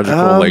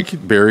psychological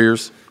like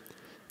barriers?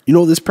 You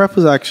know, this prep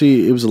was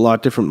actually, it was a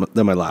lot different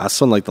than my last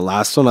one. Like the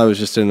last one, I was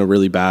just in a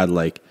really bad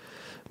like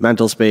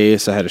mental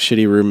space. I had a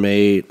shitty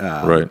roommate.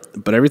 Right.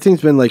 But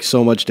everything's been like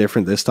so much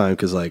different this time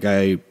because like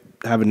I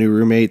have a new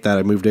roommate that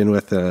I moved in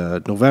with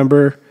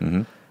November.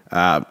 And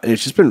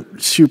it's just been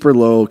super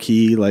low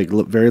key, like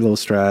very low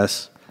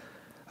stress.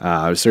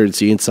 I started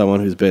seeing someone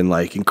who's been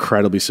like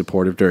incredibly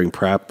supportive during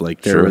prep.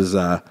 Like there Sure. was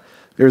a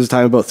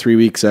time about 3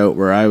 weeks out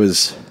where I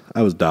was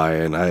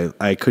dying.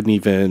 I couldn't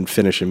even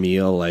finish a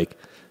meal. Like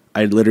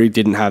I literally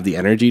didn't have the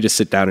energy to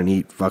sit down and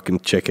eat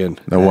fucking chicken.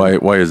 Now,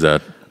 why is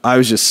that? I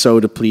was just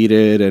so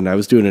depleted, and I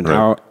was doing an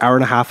Right. hour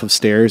and a half of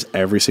stairs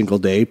every single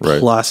day,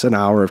 Right. plus an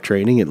hour of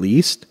training at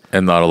least.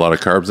 And not a lot of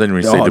carbs. Then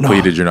when you say Oh, no.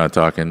 depleted, you're not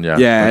talking. Yeah.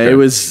 Yeah, Okay. it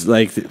was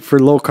like for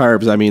low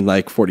carbs. I mean,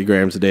 like 40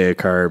 grams a day of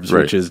carbs,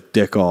 Right. which is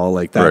dick all.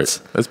 Like that's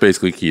right. That's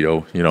basically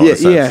keto. In a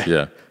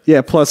sense.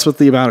 yeah. Plus, with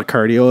the amount of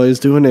cardio I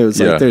was doing, it was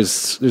Yeah. like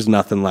there's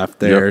nothing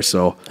left there. Yep.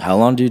 So How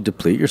long do you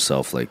deplete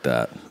yourself like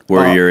that?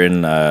 Where Oh. you're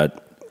in a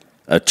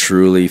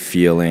truly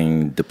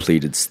feeling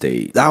depleted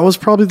state? that was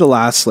probably the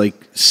last like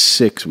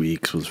 6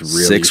 weeks. Was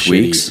really 6 shitty.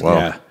 weeks? Wow.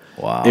 Yeah.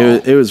 Wow.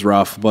 It was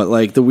rough, but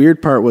like the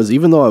weird part was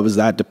even though I was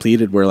that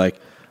depleted, where like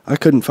I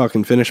couldn't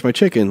fucking finish my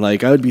chicken.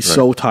 Like I would be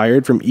so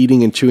tired from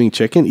eating and chewing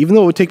chicken, even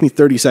though it would take me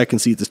 30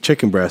 seconds to eat this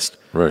chicken breast.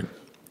 Right.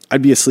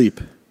 I'd be asleep.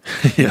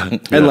 Yeah.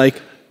 And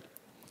like,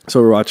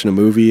 so we're watching a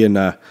movie,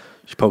 and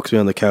she pokes me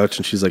on the couch,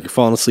 and she's like, "You're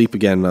falling asleep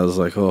again." And I was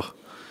like, "Oh,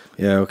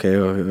 yeah, okay,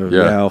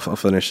 yeah, I'll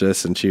finish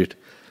this." And she'd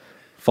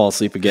fall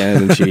asleep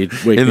again, and she'd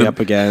wake me up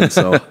again.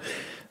 So,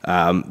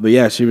 but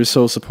yeah, she was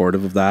so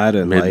supportive of that,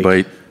 and Mid like,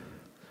 bite.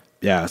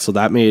 yeah, so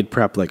that made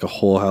prep like a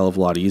whole hell of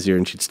a lot easier.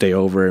 And she'd stay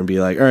over and be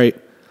like, "All right,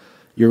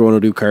 you're going to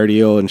do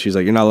cardio," and she's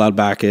like, "You're not allowed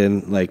back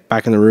in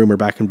the room or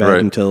back in bed Right.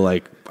 until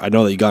like I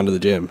know that you gone to the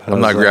gym." And I I'm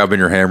was not like, grabbing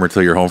your hammer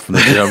till you're home from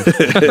the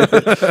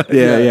gym.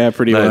 Yeah,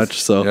 pretty Nice.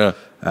 much. So Yeah.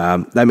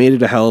 that made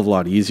it a hell of a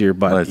lot easier.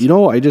 But Nice.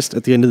 I just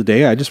at the end of the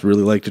day, I just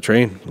really like to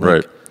train. Like,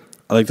 Right.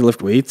 I like to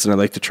lift weights and I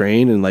like to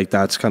train, and like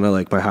that's kind of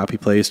like my happy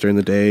place during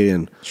the day.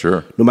 And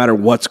Sure. no matter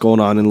what's going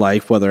on in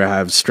life, whether I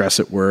have stress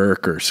at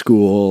work or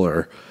school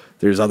or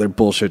there's other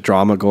bullshit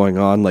drama going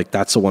on, like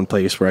that's the one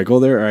place where I go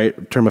there. All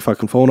right, turn my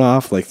fucking phone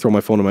off, like throw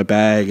my phone in my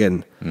bag,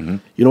 and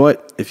you know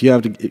what? If you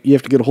have to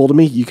get a hold of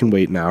me, you can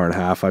wait an hour and a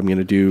half. I'm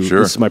gonna do Sure.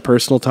 this is my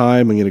personal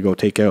time. I'm gonna go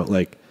take out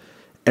like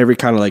every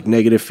kind of like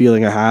negative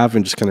feeling I have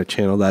and just kind of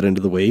channel that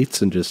into the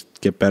weights and just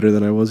get better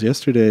than I was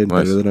yesterday and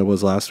Nice. better than I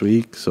was last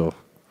week. So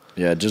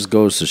Yeah, it just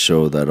goes to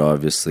show that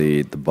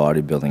obviously the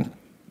bodybuilding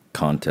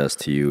contest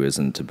to you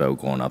isn't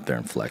about going up there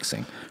and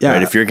flexing. Yeah.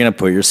 Right? If you're going to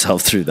put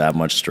yourself through that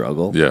much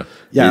struggle, Yeah.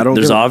 Yeah, I don't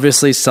there's give a-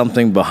 obviously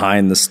something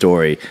behind the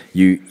story.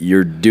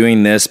 You're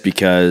doing this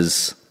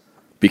because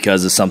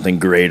of something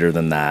greater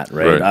than that,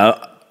 right? Right.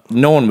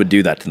 No one would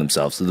do that to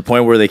themselves to the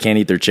point where they can't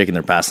eat their chicken,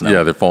 they're passing out.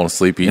 Yeah, they're falling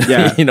asleep.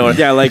 Yeah. You know,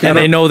 Yeah, like, I and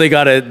they don't- know they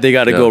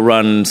gotta go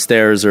run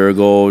stairs or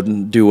go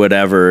do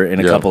whatever in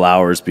a Yeah. couple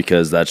hours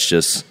because that's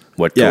just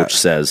what Yeah. coach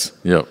says.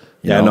 Yep.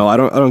 yeah, know? no,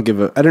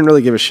 I didn't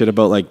really give a shit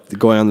about like the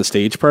going on the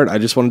stage part. I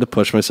just wanted to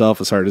push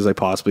myself as hard as I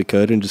possibly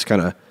could and just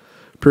kind of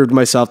prove to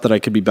myself that I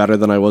could be better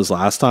than I was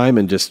last time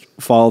and just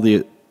follow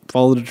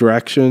follow the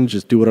directions,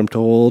 just do what I'm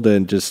told,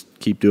 and just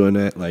keep doing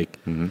it. Like,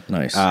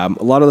 Nice. a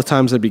lot of the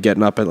times I'd be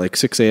getting up at like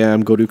 6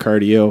 a.m., go do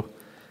cardio,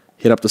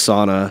 hit up the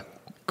sauna,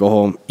 go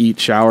home, eat,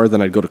 shower,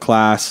 then I'd go to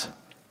class.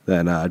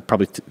 Then I'd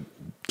probably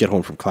get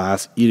home from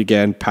class, eat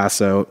again,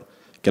 pass out,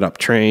 get up,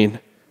 train,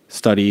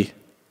 study.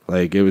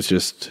 Like, it was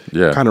just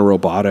kind of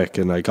robotic.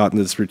 And I got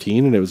into this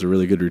routine, and it was a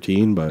really good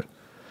routine, but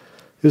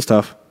it was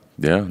tough.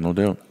 Yeah, no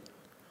doubt.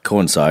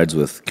 Coincides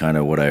with kind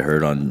of what I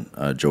heard on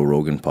Joe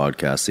Rogan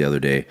podcast the other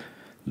day,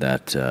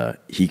 that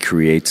he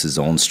creates his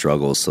own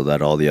struggles so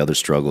that all the other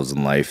struggles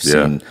in life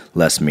seem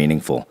less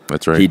meaningful.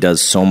 That's right. He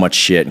does so much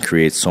shit and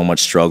creates so much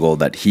struggle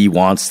that he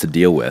wants to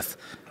deal with.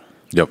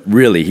 Yep.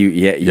 Really,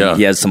 he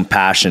has some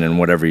passion in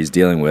whatever he's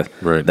dealing with,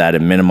 right, that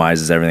it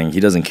minimizes everything. He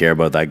doesn't care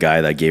about that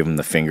guy that gave him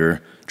the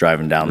finger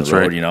driving down the road,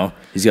 right. You know?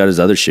 He's got his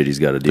other shit he's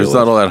got to deal with. There's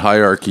not all that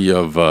hierarchy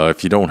of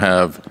if you don't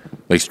have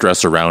like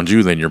stress around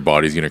you, then your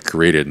body's going to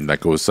create it, and that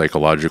goes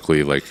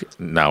psychologically. Like,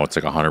 now it's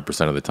like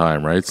 100% of the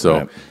time, right? So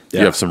Right. if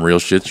you have some real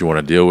shit you want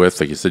to deal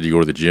with, like you said, you go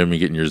to the gym, you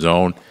get in your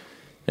zone,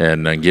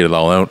 and then get it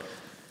all out.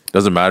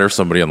 Doesn't matter if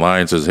somebody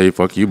online says, "Hey,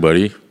 fuck you,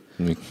 buddy."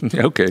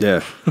 Okay.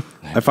 Yeah.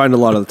 I find a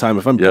lot of the time,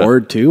 if I'm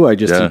bored too, I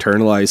just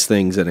internalize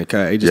things, and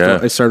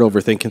I start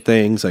overthinking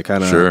things. I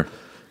kind of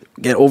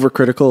get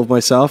overcritical of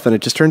myself, and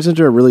it just turns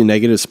into a really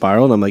negative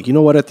spiral. And I'm like, you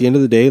know what? At the end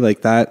of the day,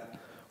 like, that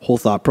whole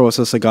thought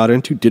process I got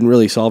into didn't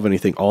really solve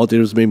anything. All it did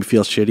was make me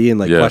feel shitty and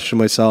like question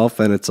myself.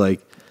 And it's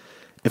like,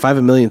 if I have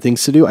a million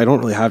things to do, I don't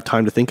really have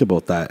time to think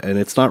about that. And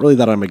it's not really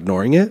that I'm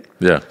ignoring it.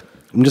 Yeah.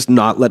 I'm just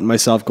not letting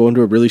myself go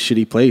into a really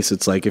shitty place.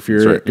 It's like, if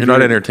you're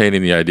not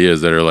entertaining the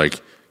ideas that are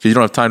like, you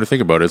don't have time to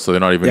think about it, so they're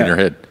not even in your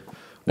head.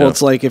 Well,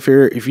 it's like, if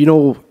you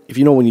know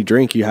when you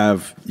drink, you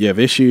have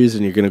issues,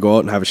 and you're going to go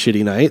out and have a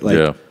shitty night.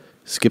 Like,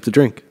 skip the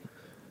drink.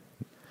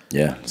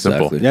 Yeah,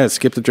 simple. exactly. Yeah,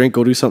 skip the drink,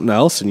 go do something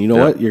else, and you know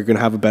what? You're going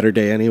to have a better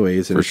day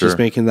anyways. And it's just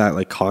making that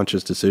like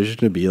conscious decision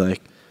to be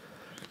like,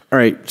 all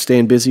right,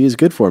 staying busy is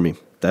good for me.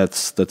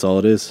 That's all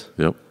it is.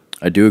 Yep.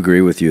 I do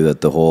agree with you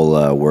that the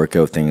whole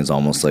workout thing is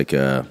almost like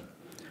I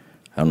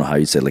don't know how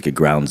you say it, like a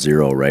ground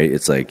zero, right?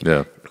 It's like,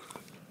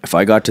 if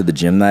I got to the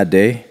gym that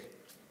day,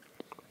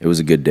 it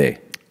was a good day.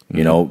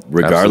 You know,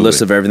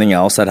 regardless of everything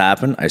else that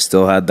happened, I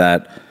still had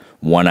that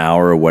 1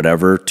 hour or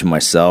whatever to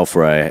myself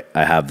where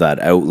I have that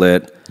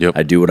outlet.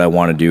 I do what I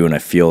want to do, and I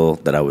feel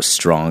that I was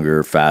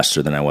stronger,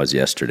 faster than I was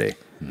yesterday.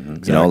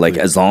 Exactly. You know, like,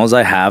 as long as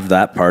I have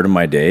that part of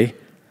my day.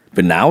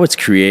 But now it's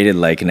created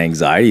like an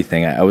anxiety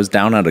thing. I was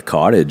down at a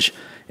cottage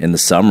in the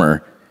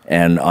summer,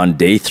 and on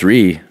day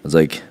 3, I was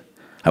like,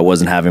 I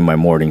wasn't having my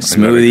morning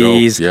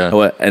smoothies.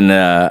 And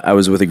I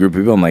was with a group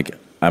of people. I'm like,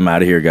 I'm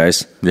out of here,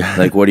 guys. Yeah.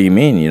 Like, what do you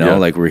mean? You know,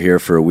 like, we're here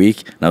for a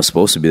week, and I was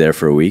supposed to be there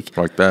for a week.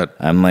 Fuck that.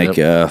 I'm like,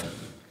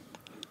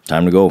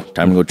 time to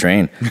go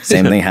train.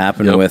 Same thing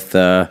happened with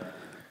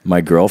my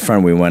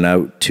girlfriend. We went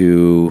out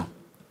to,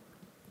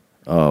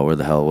 where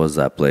the hell was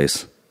that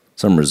place?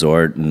 Some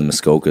resort in the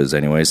Muskokas,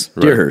 anyways.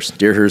 Right.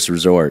 Deerhurst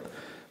Resort.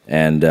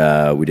 And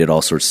we did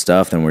all sorts of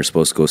stuff. Then we were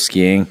supposed to go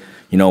skiing.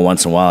 You know,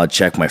 once in a while I'd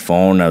check my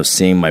phone. I was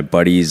seeing my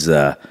buddies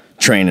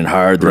training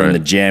hard. They're in the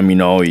gym, you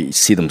know, you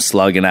see them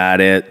slugging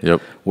at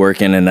it,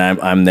 working, and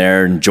I'm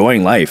there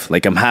enjoying life.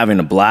 Like, I'm having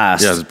a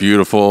blast. Yeah, it's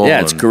beautiful. Yeah,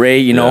 it's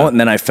great, you know. And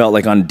then I felt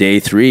like on day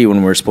 3, when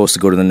we were supposed to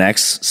go to the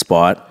next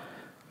spot,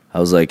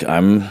 I was like,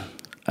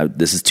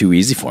 this is too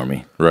easy for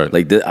me. Right.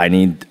 Like, I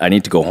need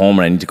to go home,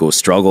 and I need to go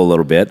struggle a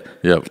little bit.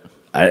 Yep.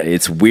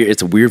 It's weird.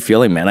 It's a weird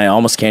feeling, man. I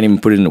almost can't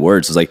even put it into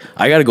words. It's like,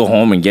 I got to go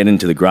home and get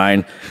into the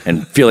grind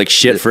and feel like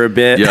shit for a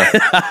bit.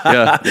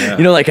 Yeah.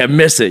 You know, like, I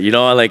miss it. You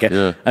know,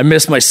 I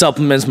miss my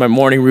supplements, my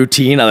morning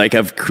routine.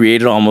 I've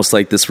created almost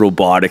like this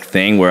robotic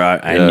thing where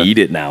I need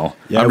it now.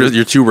 Yeah,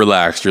 you're too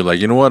relaxed. You're like,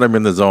 you know what? I'm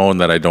in the zone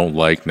that I don't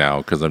like now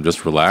because I'm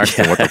just relaxed.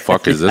 And what the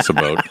fuck is this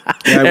about?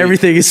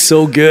 Everything is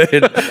so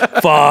good.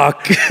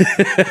 Fuck.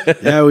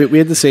 Yeah, we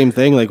had the same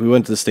thing. Like, we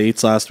went to the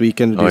States last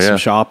weekend to do some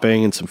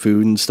shopping and some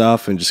food and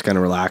stuff, and just kind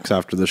of relax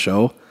after the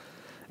show.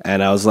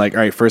 And I was like, all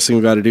right, first thing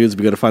we got to do is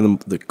we got to find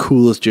the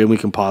coolest gym we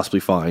can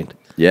possibly find.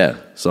 Yeah.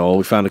 So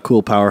we found a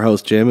cool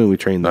powerhouse gym, and we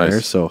trained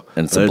there. So,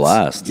 and it's a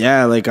blast.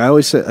 Yeah, like, I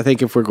always say, I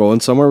think if we're going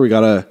somewhere, we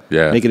got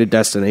to make it a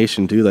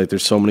destination too. Like,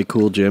 there's so many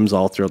cool gyms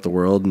all throughout the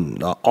world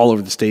and all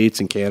over the States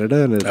and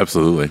Canada. And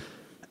absolutely.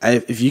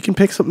 If you can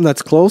pick something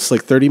that's close,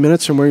 like 30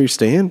 minutes from where you're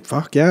staying,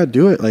 fuck yeah,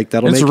 do it. Like,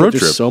 that'll make it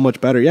just so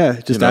much better. Yeah,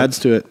 it just adds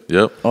to it.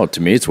 Yep. Oh,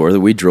 to me, it's worth it.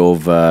 We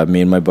drove,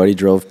 me and my buddy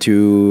drove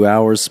 2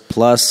 hours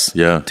plus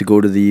to go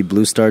to the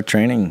Blue Star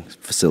training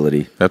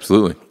facility.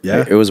 Absolutely.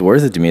 Yeah. It was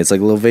worth it to me. It's like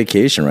a little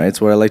vacation, right?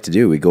 It's what I like to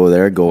do. We go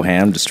there, go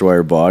ham, destroy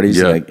our bodies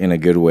in a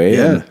good way.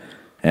 Yeah.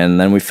 And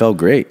then we felt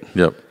great.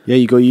 Yep. Yeah,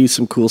 you go use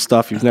some cool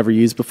stuff you've never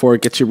used before.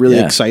 It gets you really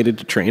excited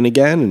to train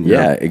again. And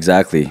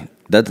exactly.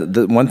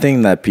 The one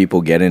thing that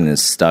people get in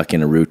is stuck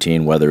in a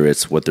routine, whether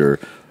it's what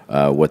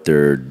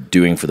they're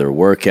doing for their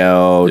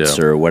workouts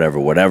or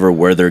whatever,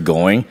 where they're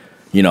going.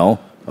 You know,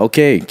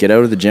 okay, get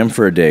out of the gym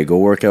for a day, go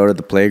work out at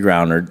the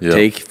playground, or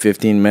take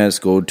 15 minutes,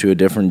 go to a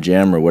different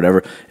gym or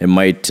whatever. It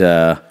might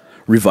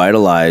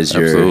revitalize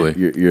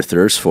your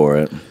thirst for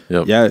it.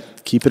 Yep. Yeah,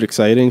 keep it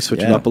exciting,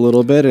 switch it up a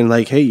little bit, and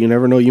like, hey, you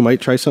never know, you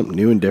might try something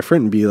new and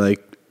different and be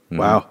like,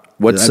 wow, I've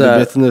been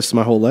missing this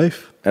my whole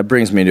life. That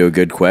brings me to a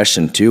good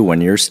question too. When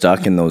you're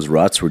stuck in those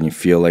ruts, when you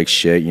feel like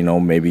shit, you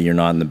know, maybe you're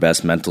not in the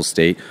best mental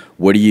state,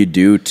 what do you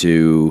do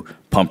to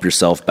pump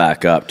yourself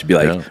back up, to be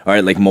like, all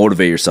right, like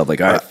motivate yourself,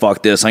 like, all right,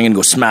 fuck this, I'm gonna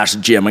go smash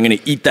the gym, I'm gonna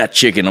eat that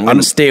chicken, I'm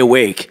gonna stay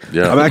awake?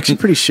 I'm actually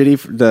pretty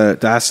shitty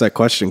to ask that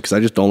question, because I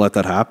just don't let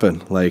that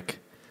happen. Like,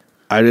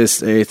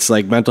 it's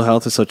like mental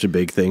health is such a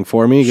big thing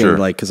for me, and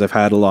like, because I've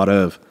had a lot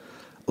of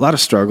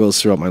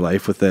struggles throughout my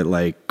life with it.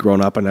 Like,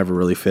 growing up, I never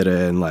really fit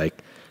in,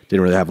 like,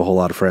 didn't really have a whole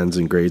lot of friends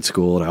in grade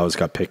school, and I always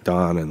got picked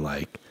on, and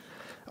like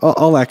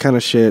all that kind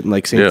of shit, and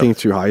like same thing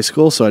through high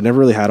school. So I never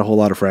really had a whole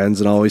lot of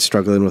friends, and always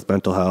struggling with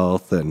mental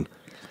health, and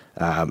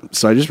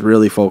so I just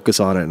really focus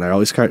on it, and I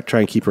always try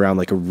and keep around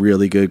like a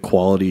really good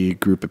quality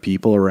group of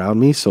people around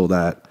me, so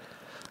that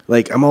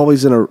like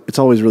it's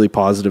always really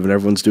positive, and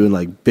everyone's doing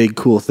like big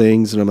cool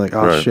things, and I'm like,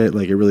 oh shit,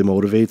 like it really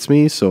motivates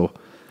me. So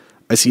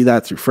I see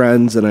that through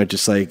friends, and I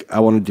just like,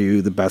 I want to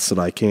do the best that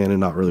I can and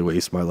not really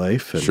waste my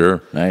life.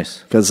 And,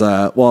 Nice. Because,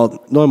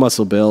 knowing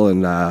Muscle Bill,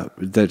 and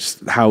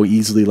that's how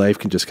easily life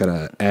can just kind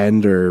of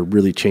end or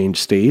really change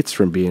states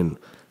from being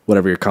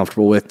whatever you're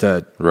comfortable with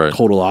to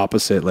total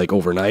opposite, like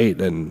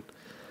overnight, and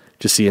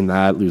just seeing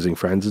that, losing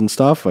friends and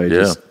stuff. I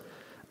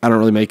don't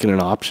really make it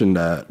an option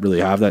to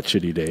really have that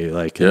shitty day.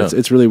 Like,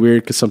 it's really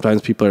weird, because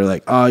sometimes people are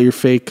like, oh, you're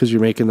fake because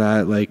you're making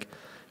that, like,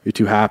 you're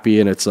too happy.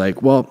 And it's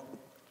like, well,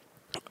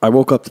 I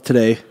woke up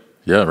today.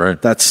 Yeah,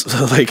 right.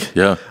 That's like,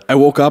 I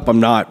woke up, I'm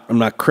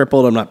not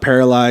crippled, I'm not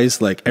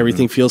paralyzed, like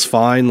everything feels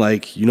fine.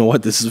 Like, you know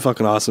what, this is a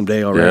fucking awesome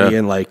day already.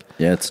 And like,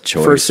 it's a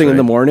choice. First thing in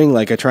the morning,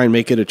 like I try and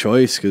make it a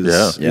choice,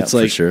 because it's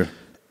like,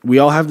 we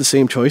all have the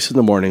same choice in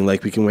the morning.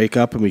 Like, we can wake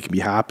up and we can be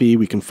happy,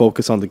 we can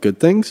focus on the good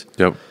things.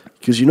 Yep.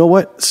 Because you know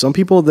what? Some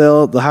people,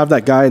 they'll have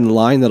that guy in the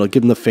line that'll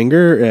give them the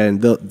finger,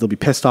 and they'll be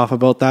pissed off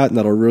about that, and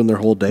that'll ruin their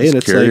whole day. Just and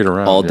it's carry like it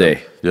around all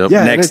day. Yep.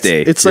 Yeah, next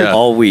day. It's like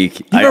all week.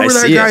 You remember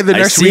that guy the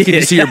next week, and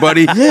you see your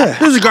buddy?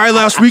 There's a guy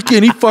last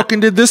weekend, he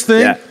fucking did this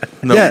thing.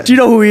 No. Do you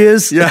know who he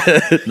is?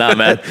 Nah,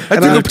 man. I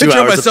took a picture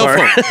of my cell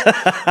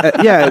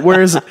phone.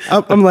 Whereas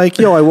I'm like,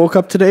 yo, I woke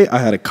up today, I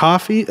had a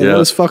coffee, and it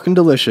was fucking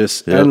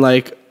delicious. And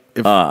like,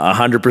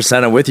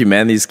 100% I'm with you,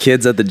 man. These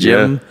kids at the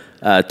gym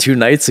 2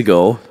 nights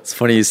ago, it's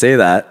funny you say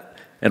that,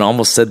 and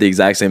almost said the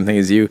exact same thing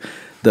as you.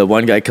 The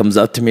one guy comes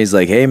up to me, he's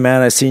like, hey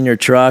man, I seen your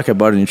truck, I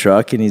bought a new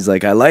truck, and he's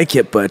like, I like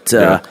it, but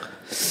you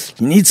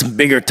need some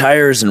bigger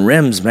tires and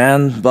rims,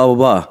 man, blah, blah,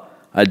 blah.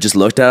 I just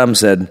looked at him and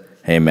said,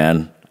 hey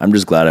man, I'm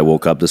just glad I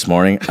woke up this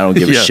morning. I don't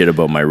give a shit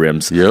about my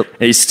rims. And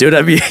he stood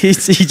at me, he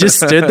just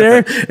stood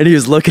there, and he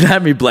was looking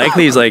at me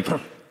blankly. He's like,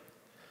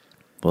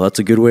 well, that's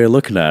a good way of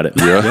looking at it.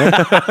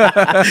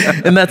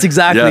 And that's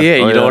exactly it.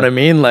 You know what I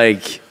mean?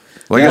 Like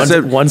I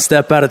said, one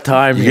step at a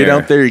time. You get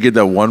out there, you get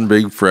that one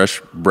big fresh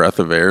breath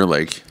of air.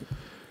 Like,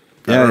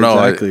 I don't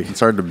know. Exactly. It's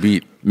hard to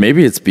beat.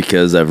 Maybe it's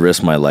because I've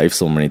risked my life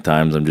so many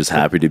times. I'm just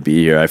happy to be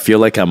here. I feel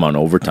like I'm on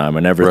overtime.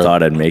 I never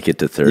thought I'd make it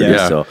to 30.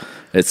 So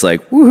it's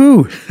like,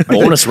 woohoo,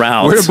 bonus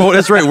rounds.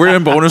 That's right. We're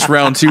in bonus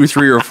round 2,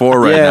 3, or 4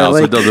 right now. Like,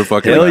 so it doesn't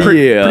fucking matter.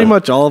 Pretty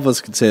much all of us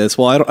could say this.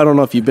 Well, I don't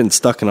know if you've been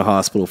stuck in a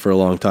hospital for a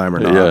long time or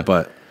not,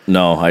 but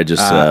no, I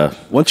just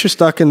once you're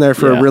stuck in there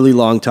for a really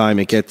long time,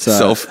 it gets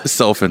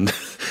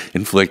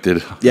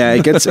self-inflicted. Yeah,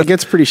 it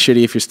gets pretty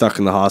shitty if you're stuck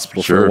in the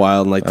hospital for a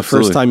while. And like the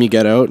first time you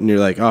get out, and you're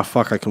like, oh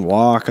fuck, I can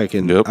walk, I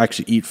can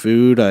actually eat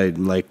food. I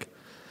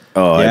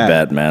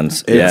bet, man.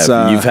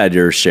 You've had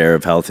your share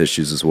of health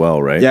issues as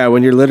well, right? Yeah,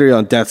 when you're literally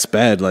on death's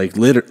bed, like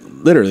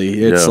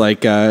literally, it's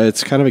like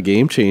it's kind of a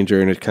game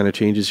changer, and it kind of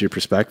changes your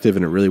perspective,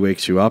 and it really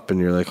wakes you up, and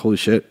you're like, holy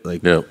shit,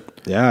 like I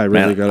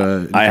really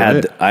gotta.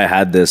 I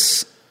had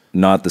this.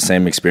 Not the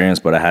same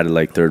experience, but I had it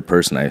like third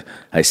person.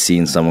 I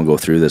seen someone go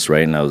through this,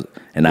 right? And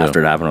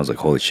after it happened, I was like,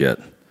 holy shit.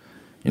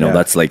 You know,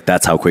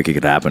 that's how quick it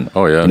could happen.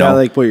 Oh yeah. You know,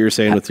 like what you were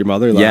saying with your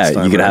mother last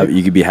time.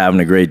 You could be having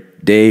a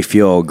great day,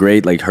 feel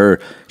great, like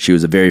she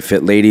was a very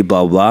fit lady,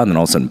 blah blah, and then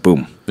all of a sudden,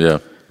 boom. Yeah.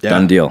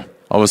 Done deal.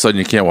 All of a sudden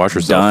you can't watch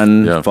yourself.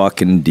 Done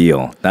fucking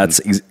deal. That's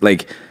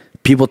like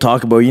people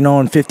talk about, you know,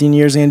 in 15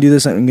 years I'm gonna do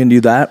this, I'm gonna do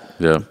that.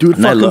 Yeah. Do it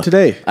fucking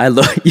today.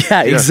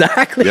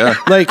 Exactly. Yeah.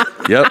 Like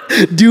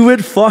do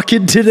it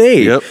fucking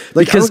today. Yep.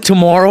 Like, because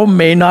tomorrow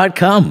may not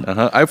come.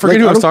 I forget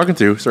who I was talking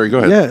to. Sorry, go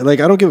ahead. Yeah, like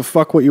I don't give a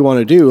fuck what you want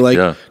to do.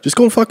 Like just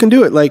go and fucking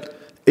do it. Like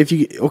if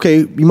you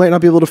might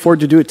not be able to afford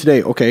to do it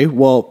today. Okay,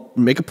 well,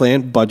 make a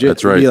plan, budget.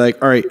 That's right. Be like,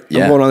 all right,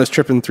 I'm going on this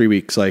trip in 3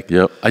 weeks. Like,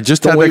 I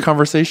just had that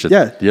conversation.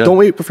 Yeah. Don't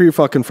wait for your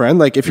fucking friend.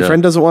 Like, if your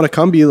friend doesn't want to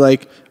come, be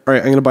like, all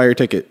right, I'm gonna buy your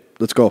ticket.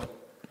 Let's go.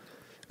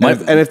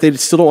 And if they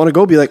still don't want to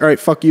go, be like, all right,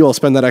 fuck you. I'll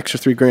spend that extra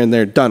 $3,000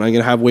 there. Done. I'm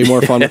gonna have way more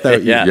fun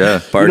without you.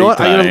 Party you know what?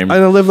 time. I'm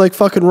gonna live like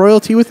fucking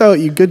royalty without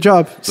you. Good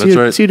job. See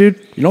you, dude.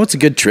 You know what's a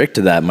good trick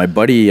to that? My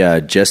buddy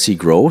Jesse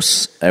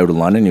Gross out of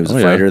London. He was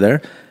a fighter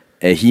there.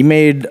 He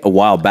made a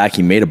while back.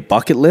 He made a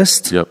bucket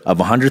list of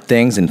 100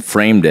 things and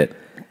framed it.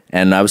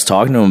 And I was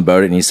talking to him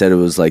about it, and he said it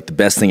was like the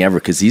best thing ever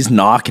because he's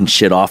knocking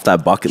shit off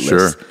that bucket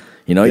list.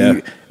 You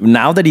know,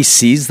 now that he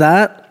sees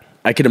that,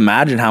 I could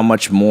imagine how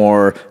much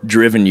more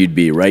driven you'd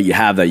be, right? You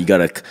have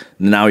that.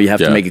 Now you have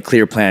to make a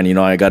clear plan. You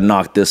know, I got to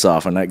knock this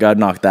off and I got to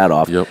knock that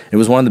off. Yep. It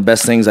was one of the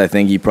best things I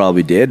think he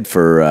probably did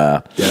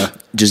for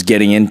just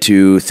getting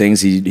into things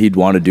he'd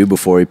want to do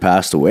before he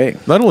passed away.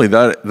 Not only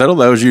that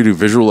allows you to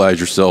visualize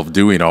yourself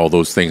doing all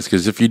those things.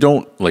 Because if you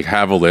don't like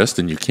have a list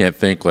and you can't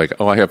think like,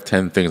 oh, I have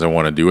 10 things I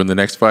want to do in the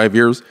next 5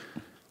 years,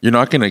 you're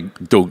not going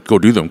to go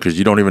do them because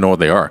you don't even know what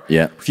they are.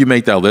 Yeah. If you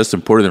make that list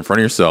and put it in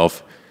front of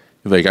yourself,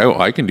 like,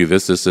 I can do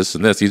this,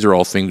 and this. These are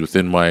all things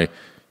within my,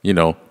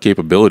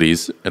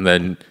 capabilities. And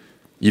then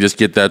you just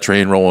get that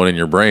train rolling in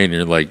your brain. And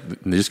you're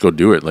like, just go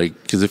do it. Like,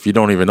 because if you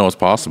don't even know it's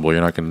possible,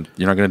 you're not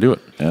gonna do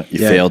it. Yeah. You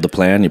failed to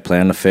plan. You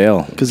plan to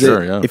fail. Because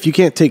if you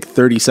can't take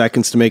 30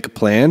 seconds to make a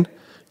plan,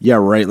 yeah,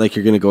 right. Like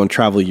you're going to go and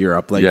travel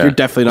Europe. Like you're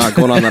definitely not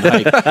going on that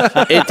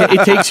hike.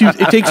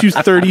 It takes you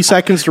 30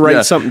 seconds to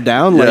write something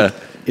down. Like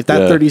if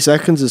that 30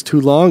 seconds is too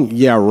long,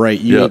 yeah, right.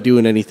 You ain't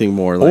doing anything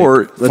more. Like,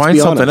 or find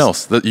something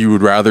else that you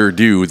would rather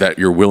do that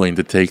you're willing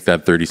to take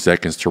that 30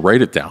 seconds to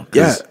write it down.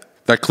 Yeah.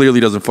 That clearly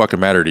doesn't fucking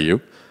matter to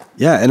you.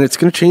 Yeah, and it's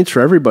going to change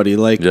for everybody.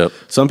 Like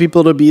some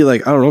people to be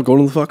like, I don't know,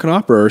 going to the fucking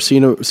opera or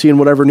seeing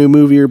whatever new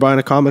movie or buying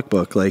a comic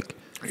book. Like,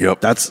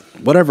 that's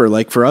whatever.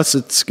 Like for us,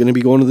 it's going to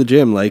be going to the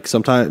gym. Like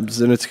sometimes,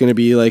 then it's going to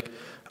be like,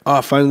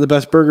 finding the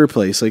best burger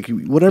place. Like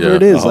whatever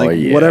it is,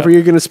 whatever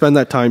you're going to spend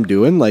that time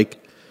doing,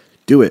 like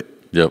do it.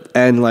 Yep.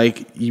 And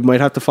like you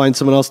might have to find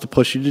someone else to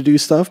push you to do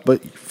stuff,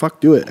 but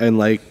fuck, do it. And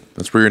like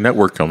that's where your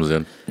network comes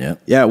in. Yeah.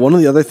 Yeah. One of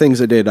the other things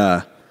I did,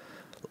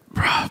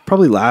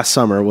 probably last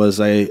summer was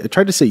I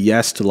tried to say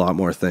yes to a lot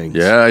more things.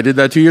 Yeah, I did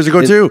that 2 years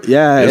ago too.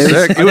 Yeah,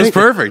 it was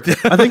perfect.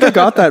 I think I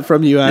got that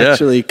from you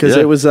actually because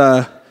it was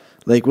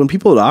like when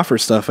people would offer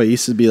stuff, I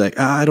used to be like,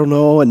 I don't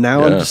know, and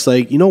now I'm just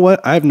like, you know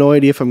what? I have no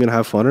idea if I'm gonna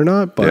have fun or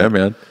not. But yeah,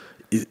 man.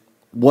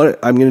 What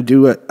I'm gonna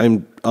do,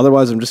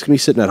 otherwise I'm just gonna be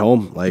sitting at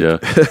home. Like,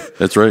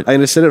 that's right. I'm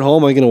gonna sit at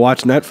home. I'm gonna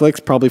watch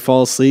Netflix, probably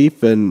fall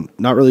asleep, and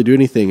not really do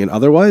anything. And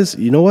otherwise,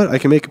 you know what? I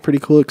can make a pretty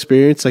cool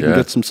experience. I can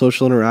get some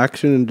social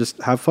interaction and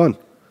just have fun.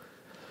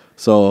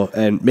 So,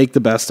 and make the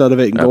best out of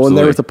it and go in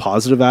there with a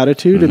positive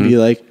attitude and be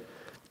like,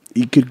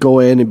 you could go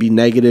in and be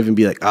negative and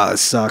be like,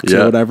 this sucks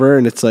or whatever.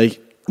 And it's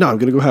like, no, I'm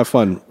going to go have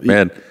fun.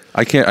 Man,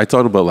 I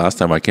talked about last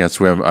time I can't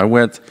swim. I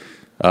went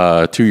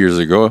 2 years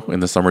ago in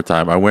the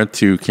summertime. I went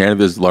to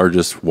Canada's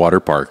largest water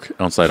park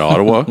outside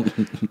Ottawa.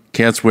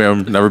 Can't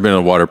swim, never been in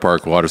a water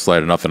park, water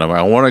slide or nothing.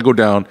 I want to go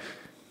down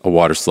a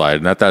water slide.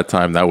 And at that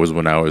time, that was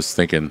when I was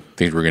thinking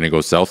things were going to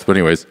go south. But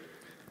anyways,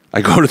 I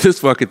go to this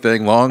fucking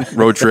thing, long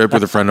road trip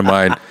with a friend of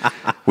mine.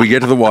 We get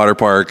to the water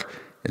park,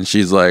 and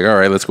she's like, all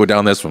right, let's go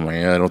down this one. I'm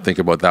like, I don't think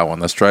about that one.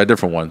 Let's try a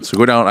different one. So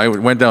go down. I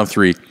went down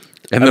 3.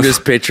 And I'm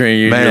just picturing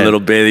you in your little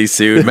bathing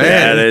suit.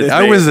 Man,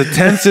 I was the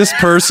tensest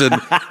person.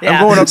 I'm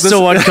going up this,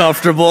 so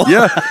uncomfortable.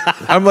 Yeah.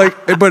 I'm like,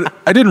 but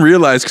I didn't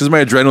realize because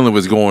my adrenaline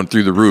was going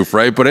through the roof,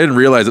 right? But I didn't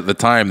realize at the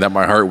time that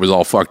my heart was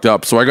all fucked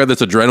up. So I got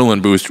this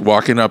adrenaline boost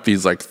walking up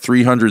these like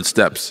 300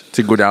 steps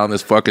to go down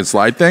this fucking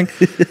slide thing.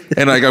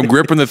 And like I'm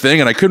gripping the thing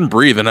and I couldn't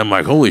breathe. And I'm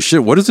like, holy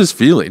shit, what is this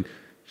feeling?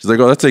 She's like,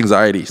 oh, that's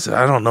anxiety. I said,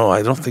 I don't know.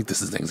 I don't think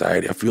this is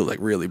anxiety. I feel like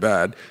really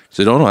bad. She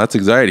said, oh, no, that's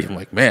anxiety. I'm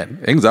like,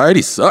 man,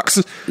 anxiety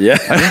sucks. Yeah.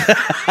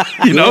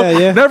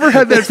 Never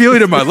had that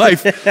feeling in my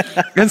life.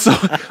 And so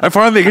I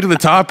finally get to the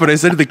top and I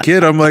said to the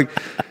kid, I'm like,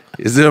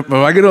 am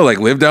I going to like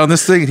live down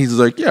this thing? And he's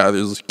like, yeah,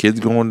 there's kids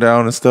going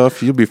down and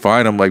stuff. You'll be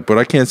fine. I'm like, but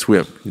I can't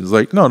swim. He's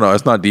like, no,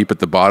 it's not deep at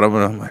the bottom.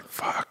 And I'm like,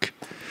 fuck.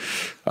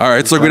 All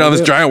right. So I go down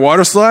this giant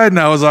water slide and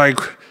I was like,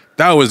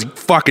 that was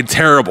fucking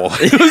terrible.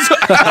 It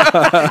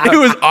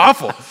was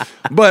awful.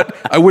 But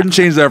I wouldn't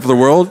change that for the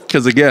world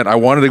because, again, I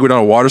wanted to go down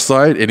a water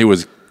slide and it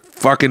was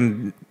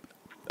fucking,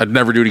 I'd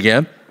never do it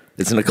again.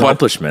 It's an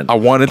accomplishment. But I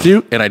wanted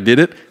to, and I did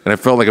it, and I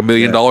felt like $1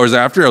 million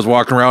after. I was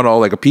walking around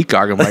all like a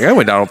peacock. I'm like, I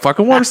went down a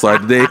fucking water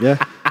slide today.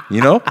 Yeah. You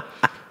know?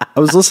 I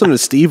was listening to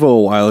Steve-O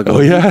a while ago.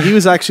 Oh, yeah? He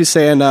was actually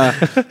saying,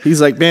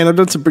 he's like, man, I've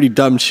done some pretty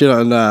dumb shit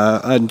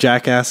on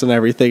Jackass and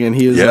everything. And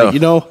he was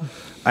like,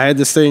 I had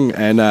this thing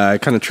and I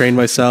kind of trained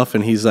myself.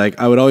 And he's like,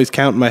 I would always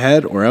count in my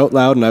head or out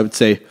loud. And I would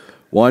say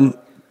 1,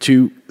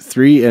 2,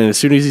 3. And as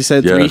soon as he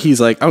said 3,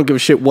 he's like, I don't give a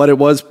shit what it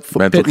was.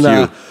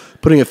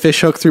 Putting a fish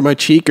hook through my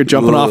cheek or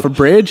jumping off a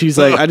bridge. He's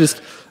like,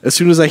 as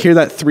soon as I hear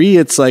that 3,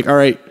 it's like, all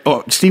right,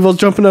 Steve-O's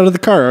jumping out of the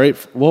car. All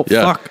right. Well,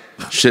 fuck.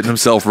 Shitting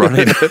himself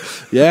running.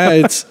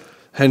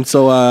 And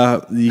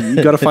so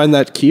you got to find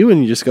that cue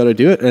and you just got to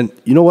do it. And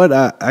you know what?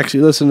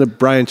 Actually, listen to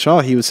Brian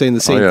Shaw. He was saying the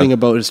same thing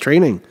about his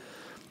training.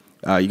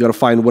 You got to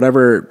find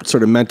whatever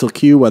sort of mental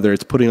cue, whether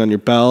it's putting on your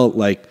belt,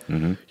 like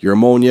your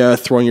ammonia,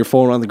 throwing your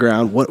phone on the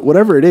ground,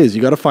 whatever it is.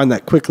 You got to find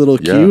that quick little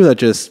cue that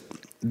just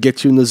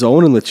gets you in the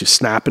zone and lets you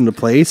snap into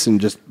place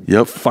and just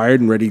fired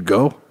and ready to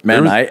go.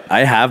 Man, I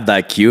have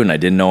that cue and I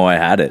didn't know I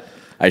had it.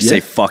 I say,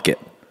 fuck it.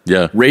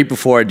 Yeah. Right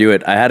before I do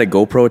it, I had a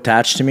GoPro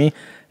attached to me.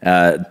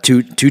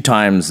 Two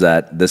times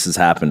that this has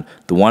happened.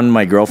 The one,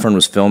 my girlfriend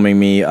was filming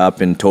me up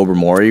in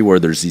Tobermory where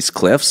there's these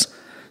cliffs.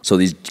 So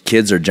these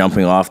kids are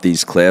jumping off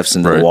these cliffs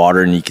into the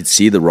water and you can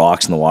see the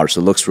rocks in the water. So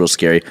it looks real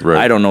scary. Right.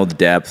 I don't know the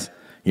depth.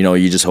 you know,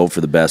 you just hope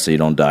for the best so you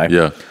don't die.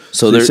 Yeah.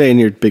 So they're saying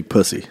you're a big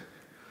pussy.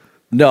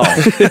 No.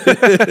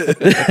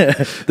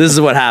 This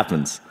is what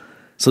happens.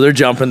 So they're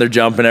jumping,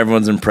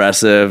 everyone's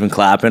impressive and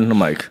clapping. I'm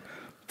like,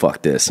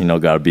 fuck this, you know,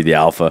 gotta be the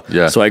alpha.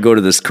 Yeah. So I go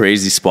to this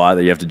crazy spot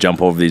that you have to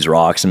jump over these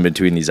rocks in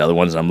between these other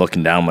ones, and I'm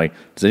looking down, I'm like,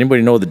 does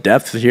anybody know the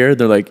depth here?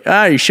 They're like,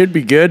 you should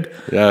be good.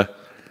 Yeah.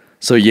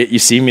 So you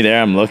see me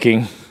there, I'm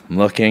looking,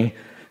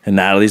 and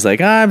Natalie's like,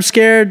 I'm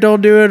scared,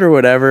 don't do it, or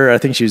whatever. I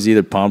think she was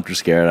either pumped or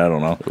scared, I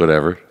don't know.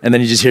 Whatever. And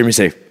then you just hear me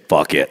say,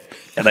 fuck it.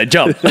 And I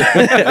jump.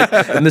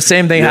 And the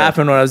same thing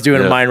happened when I was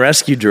doing a mine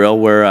rescue drill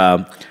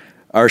where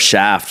our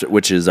shaft,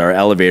 which is our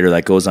elevator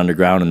that goes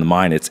underground in the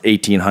mine, it's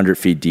 1,800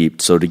 feet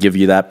deep. So to give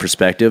you that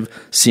perspective,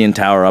 CN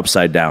Tower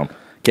upside down.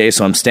 Okay,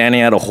 so I'm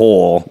standing at a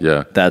hole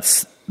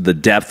that's the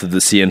depth of the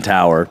CN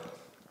Tower.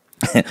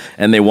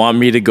 And they want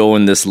me to go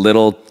in this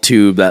little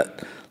tube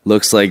that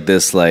looks like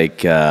this,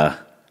 like a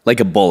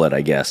bullet,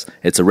 I guess.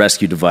 It's a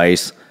rescue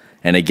device,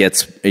 and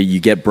you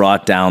get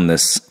brought down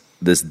this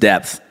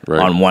depth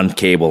on one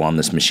cable on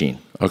this machine.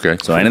 Okay.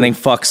 So anything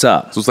fucks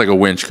up. So it's like a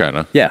winch kind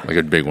of. Yeah. Like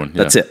a big one.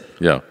 That's it.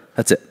 Yeah.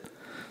 That's it.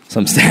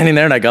 So I'm standing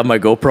there and I got my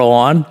GoPro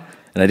on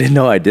and I didn't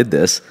know I did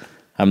this.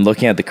 I'm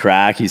looking at the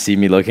crack. You see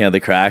me looking at the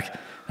crack.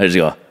 I just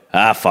go,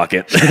 fuck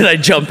it. And I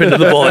jump into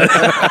the bullet.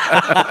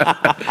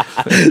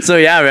 So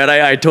yeah, man,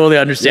 I totally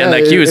understand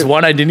that cue. It's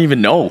one I didn't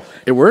even know.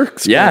 It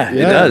works. Yeah, it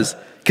does.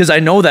 Because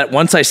I know that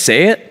once I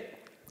say it,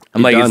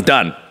 I'm like, it's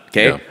done.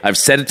 Okay, yeah. I've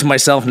said it to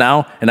myself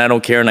now, and I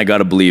don't care, and I got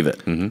to believe it.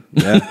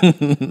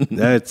 Mm-hmm.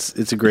 Yeah,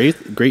 it's a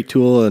great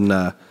tool,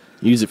 and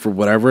use it for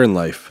whatever in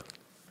life.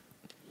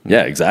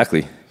 Yeah,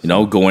 exactly. You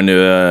know, going to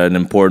an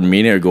important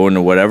meeting or going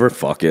to whatever,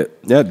 fuck it.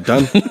 Yeah,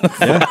 done.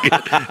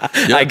 Yeah.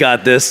 I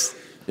got this.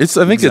 I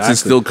think it's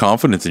instilled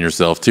confidence in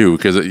yourself too,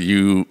 because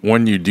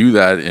when you do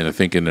that, and I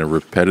think in a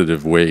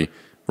repetitive way,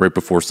 right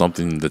before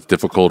something that's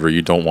difficult or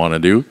you don't want to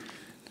do,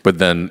 but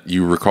then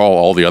you recall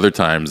all the other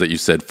times that you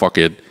said fuck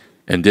it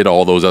and did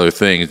all those other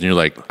things, and you're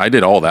like, I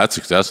did all that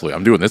successfully.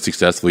 I'm doing this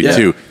successfully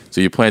too.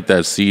 So you plant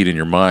that seed in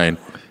your mind.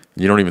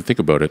 You don't even think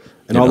about it.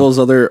 And all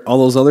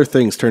those other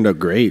things turned out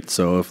great.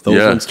 So if those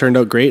ones turned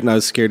out great and I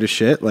was scared as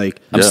shit,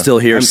 like I'm still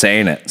here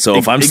saying it. So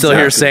if I'm still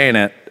here saying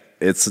it,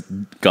 it's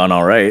gone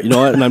all right. You know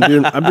what? And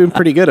I'm doing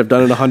pretty good. I've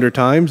done it 100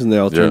 times and they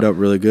all turned out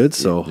really good.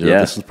 So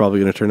this is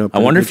probably going to turn out. I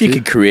wonder if you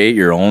could create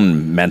your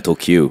own mental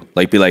cue.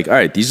 Like be like, all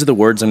right, these are the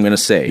words I'm going to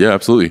say. Yeah,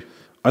 absolutely.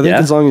 I think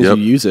as long as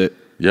you use it.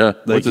 Yeah.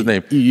 Like, what's his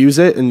name? You use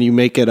it and you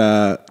make it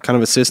a kind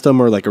of a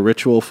system or like a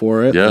ritual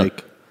for it. Yeah.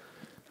 Like,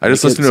 I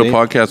just listened to a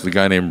podcast with a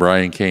guy named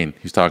Brian Kane.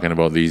 He's talking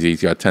about these.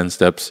 He's got 10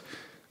 steps.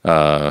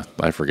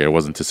 I forget. It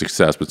wasn't to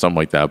success, but something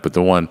like that. But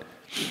the one,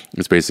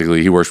 it's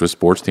basically he works with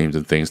sports teams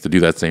and things to do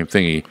that same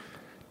thing. He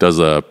does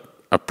a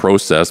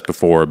process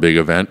before a big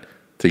event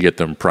to get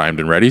them primed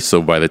and ready.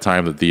 So by the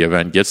time that the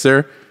event gets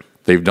there,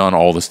 they've done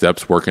all the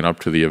steps working up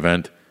to the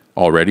event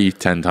already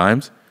 10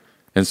 times.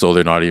 And so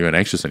they're not even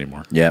anxious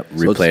anymore. Yeah,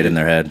 replayed in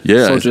their head.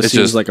 Yeah, so it just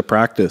seems like a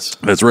practice.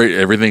 That's right.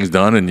 Everything's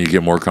done, and you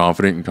get more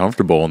confident and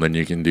comfortable, and then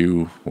you can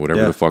do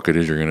whatever the fuck it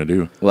is you're going to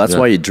do. Well, that's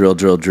why you drill,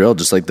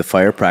 just like the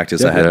fire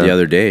practice I had the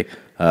other day.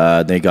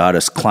 They got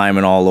us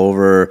climbing all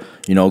over,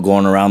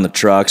 going around the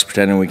trucks,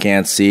 pretending we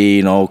can't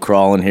see,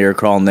 crawling here,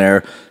 crawling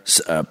there,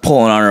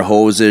 pulling on our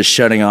hoses,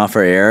 shutting off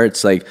our air.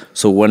 It's like,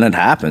 so when it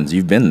happens,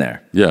 you've been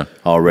there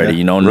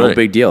already, no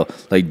big deal.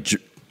 Like,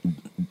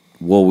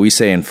 we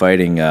say in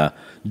fighting,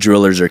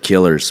 drillers are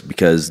killers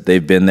because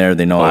they've been there,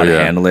 they know how to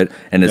handle it,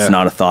 and it's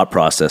not a thought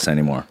process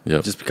anymore.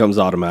 It just becomes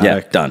automatic.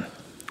 Yeah, done.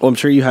 Well, I'm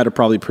sure you had a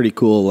probably pretty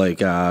cool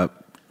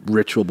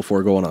ritual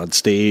before going on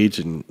stage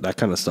and that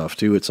kind of stuff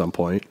too at some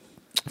point.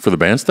 For the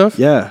band stuff?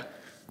 Yeah.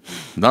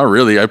 Not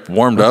really. I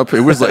warmed up. It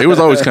was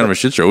always kind of a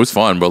shit show. It was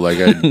fun, but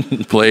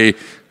I'd play,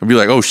 I'd be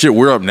like, oh shit,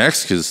 we're up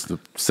next, because the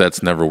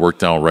sets never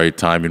worked out right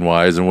timing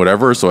wise and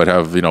whatever. So I'd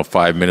have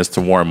 5 minutes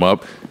to warm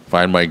up,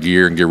 find my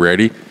gear and get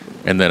ready.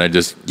 And then I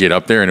just get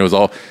up there, and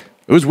it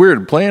was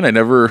weird playing.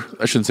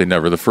 I shouldn't say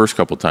never. The first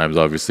couple times,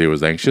 obviously, I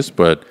was anxious,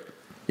 but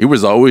it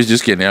was always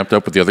just getting amped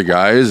up with the other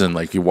guys. And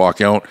you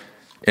walk out,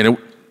 and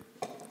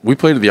we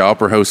played at the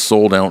Opera House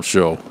sold out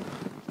show.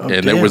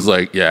 And it was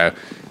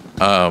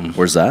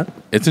where's that?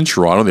 It's in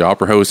Toronto. The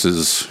Opera House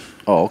is,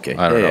 oh, okay.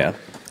 I don't know.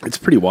 It's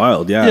pretty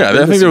wild. Yeah.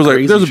 Yeah. I think there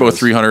was about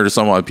 300 or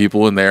some odd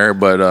people in there,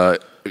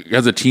 but,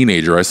 as a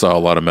teenager, I saw a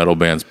lot of metal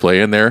bands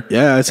play in there.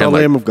 Yeah, I saw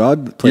Lamb of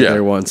God play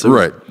there once. It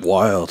was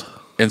wild.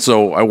 And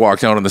so I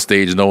walked out on the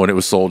stage knowing it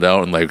was sold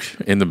out, and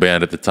in the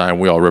band at the time,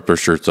 we all ripped our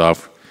shirts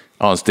off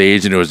on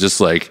stage, and it was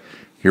just like,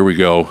 here we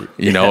go,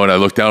 and I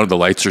looked down and the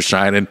lights are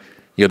shining.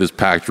 You had this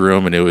packed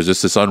room, and it was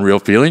just this unreal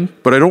feeling,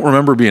 but I don't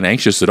remember being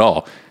anxious at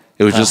all.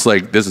 It was just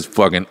like, this is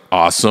fucking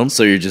awesome.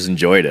 So you just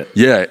enjoyed it.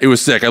 Yeah, it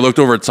was sick. I looked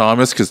over at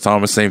Thomas, because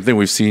Thomas, same thing.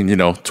 We've seen,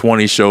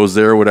 20 shows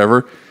there or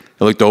whatever.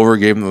 I looked over,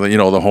 gave him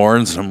the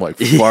horns, and I'm like,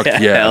 fuck yeah.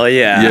 Hell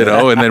yeah.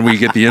 And then we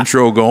get the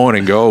intro going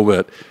and go,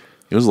 but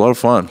it was a lot of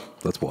fun.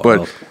 That's wild.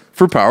 But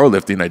for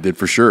powerlifting, I did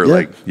for sure.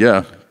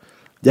 Yeah.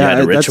 You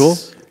had a ritual?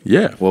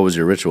 Yeah. What was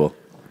your ritual?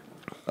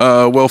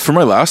 Well, for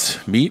my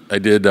last meet, I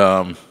did,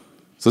 so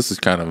this is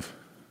kind of,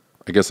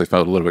 I guess I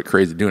felt a little bit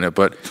crazy doing it,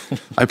 but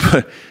I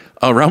put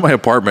around my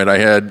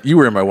apartment, you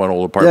were in my one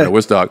old apartment at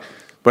Woodstock,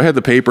 but I had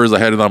the papers, I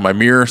had it on my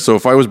mirror. So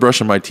if I was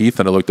brushing my teeth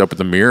and I looked up at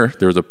the mirror,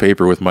 there was a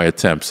paper with my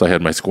attempts. I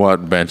had my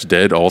squat, bench,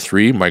 dead, all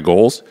three, my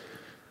goals.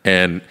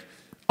 And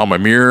on my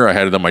mirror, I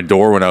had it on my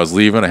door when I was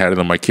leaving. I had it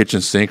on my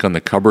kitchen sink, on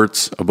the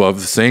cupboards, above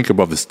the sink,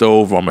 above the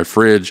stove, on my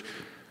fridge,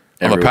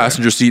 everywhere. On the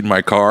passenger seat in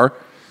my car.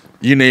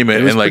 You name it.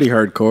 It was and pretty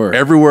hardcore.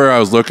 Everywhere I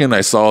was looking, I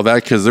saw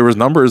that because there was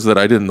numbers that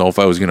I didn't know if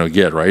I was going to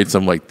get, right? So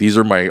I'm like, these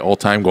are my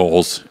all-time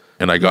goals,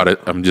 and I got it.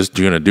 I'm just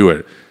going to do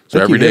it.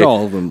 So every day,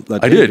 all of them.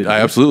 I did.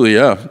 I absolutely,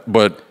 yeah.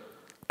 But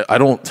I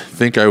don't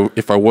think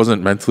if I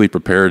wasn't mentally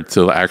prepared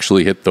to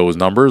actually hit those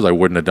numbers, I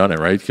wouldn't have done it,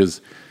 right?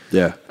 Because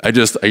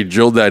I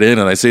drilled that in,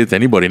 and I say it to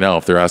anybody now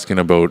if they're asking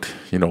about,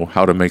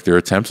 how to make their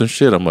attempts and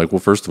shit. I'm like, well,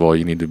 first of all,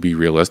 you need to be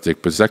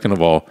realistic, but second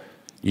of all,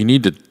 you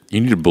need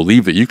to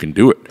believe that you can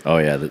do it. Oh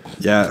yeah,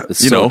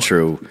 it's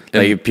true.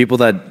 And people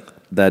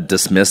that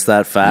dismiss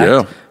that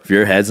fact, if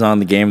your head's on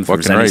the game, if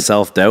there's any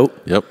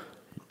self-doubt,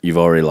 you've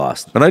already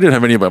lost. And I didn't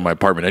have any about my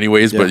apartment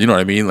anyways, but you know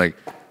what I mean? Like,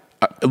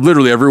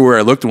 literally everywhere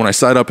I looked, when I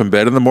sat up in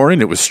bed in the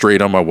morning, it was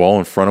straight on my wall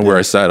in front of where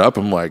I sat up.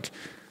 I'm like,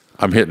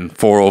 I'm hitting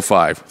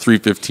 405,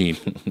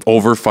 315,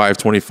 over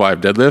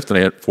 525 deadlift, and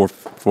I hit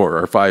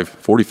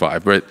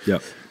 545. But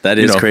that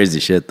is crazy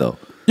shit, though.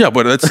 Yeah,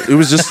 but it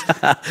was just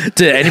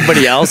to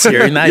anybody else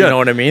hearing that, you know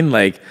what I mean?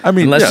 Like,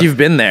 unless you've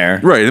been there,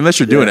 right? Unless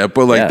you're doing it,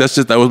 but like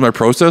that was my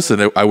process,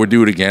 and I would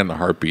do it again in a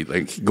heartbeat.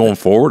 Like going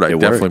forward, I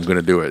definitely am going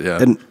to do it.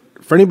 Yeah. And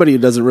for anybody who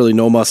doesn't really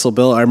know Muscle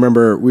Bill, I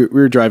remember we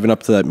were driving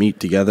up to that meet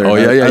together. Oh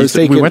yeah.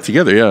 We went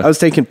together. Yeah, I was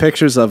taking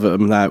pictures of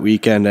him that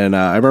weekend, and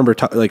I remember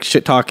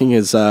shit talking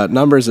his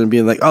numbers and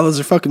being like, "Oh, those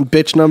are fucking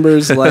bitch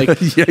numbers." Like,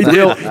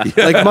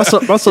 like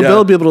Muscle Bill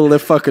would be able to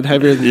lift fucking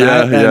heavier than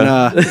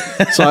that.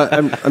 And so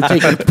I'm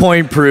taking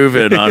point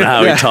proven on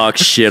how he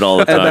talks shit all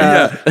the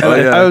time.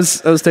 I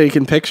was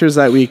taking pictures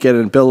that weekend,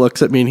 and Bill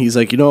looks at me and he's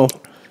like,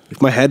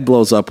 if my head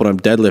blows up when I'm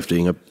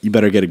deadlifting, you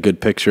better get a good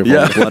picture of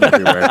all the blood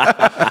everywhere.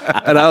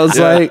 And I was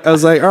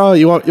like, oh,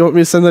 you want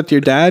me to send that to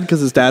your dad? Because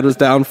his dad was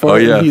down for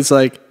it. And he's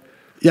like,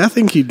 yeah, I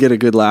think he'd get a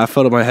good laugh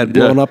out of my head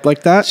blowing up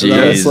like that. And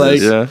I was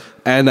like,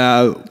 and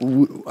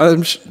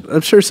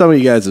I'm sure some of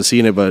you guys have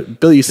seen it,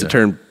 but Bill used to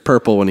turn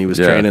purple when he was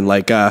training,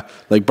 like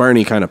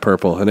Barney kind of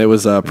purple, and it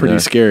was pretty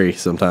scary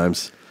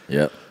sometimes.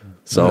 Yeah.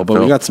 So, but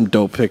we got some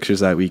dope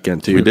pictures that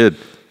weekend too. We did,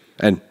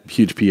 and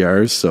huge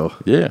PRs. So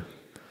yeah.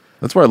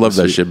 That's why I love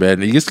that shit, man.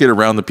 You just get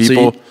around the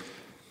people.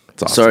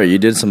 Awesome. Sorry, you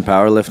did some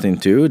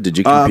powerlifting too? Did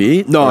you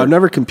compete? No, I've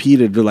never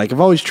competed, but I've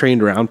always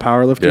trained around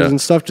powerlifters and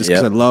stuff just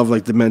because I love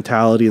the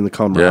mentality and the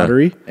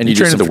camaraderie. Yeah. And you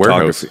train at the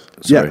warehouse.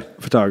 Yeah,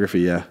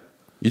 photography,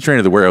 You train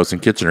at the warehouse in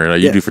Kitchener,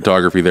 and you do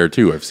photography there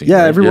too, I've seen.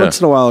 Yeah, every once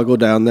in a while I'll go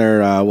down there.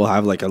 We'll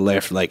have a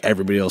lift,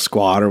 everybody will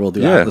squat, or we'll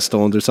do Atlas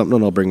stones or something,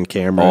 and I'll bring a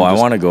camera. Oh, I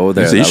want to go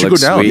there. So you should go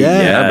down. Sweet.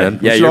 Yeah, man.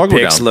 Yeah, your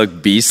pics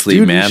look beastly,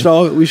 dude,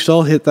 man. We should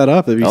all hit that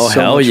up. That'd be so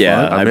hell much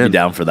yeah. fun. I'd be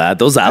down for that.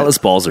 Those Atlas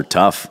balls are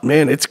tough.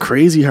 Man, it's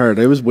crazy hard.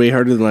 It was way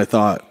harder than I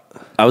thought.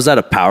 I was at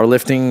a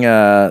powerlifting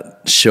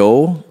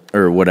show,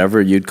 or whatever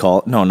you'd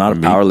call it. No, not a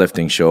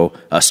powerlifting show.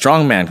 A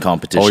strongman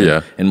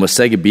competition in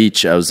Wasaga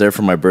Beach. I was there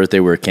for my birthday.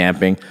 We were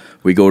camping.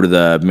 We go to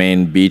the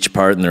main beach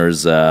part, and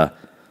there's a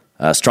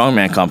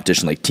strongman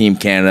competition, like Team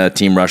Canada,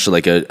 Team Russia,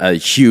 like a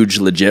huge,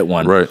 legit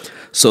one. Right.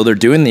 So they're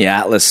doing the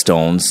Atlas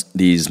stones,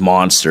 these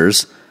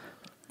monsters,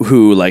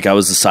 who, I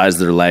was the size of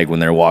their leg when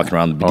they're walking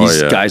around.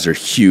 These guys are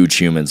huge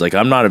humans.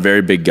 I'm not a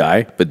very big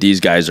guy, but these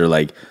guys are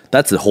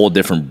that's a whole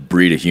different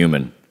breed of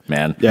human,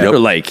 man. Yeah,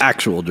 they're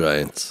actual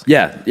giants.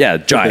 Yeah,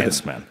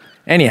 giants, man.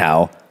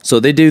 Anyhow, so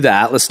they do the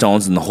Atlas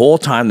stones, and the whole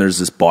time there's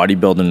this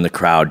bodybuilder in the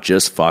crowd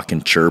just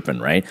fucking chirping,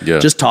 right? Yeah.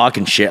 Just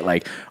talking shit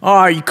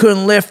oh, you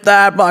couldn't lift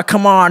that, but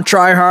come on,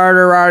 try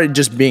harder,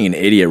 just being an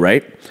idiot,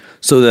 right?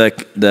 So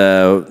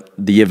the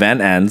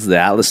event ends, the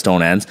Atlas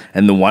stone ends,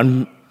 and the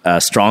one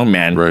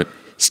strongman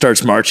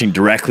starts marching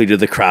directly to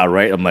the crowd,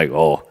 right? I'm like,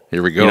 oh,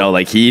 here we go.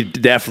 He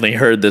definitely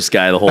heard this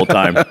guy the whole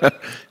time.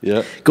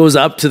 Yeah. Goes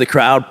up to the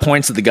crowd,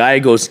 points at the guy,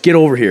 goes, get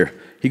over here.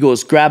 He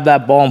goes, grab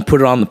that ball and put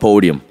it on the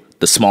podium.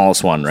 The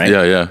smallest one, right?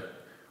 Yeah.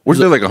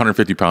 We're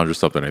 150 pounds or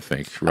something, I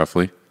think,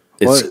 roughly.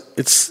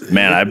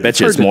 Man, I bet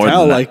you it's more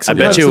than that. I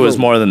bet you it was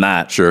more than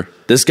that. Sure.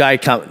 This guy's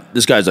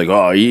like,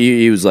 oh,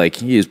 he was a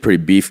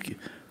pretty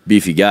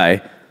beefy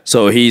guy.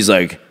 So he's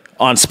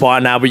on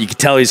spot now, but you can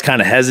tell he's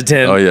kind of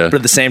hesitant. Oh, yeah. But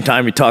at the same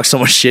time, he talks so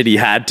much shit he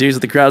had to. So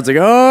the crowd's like,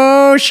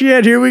 oh,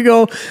 shit, here we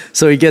go.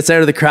 So he gets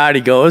out of the crowd,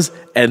 he goes,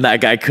 and that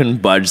guy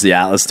couldn't budge the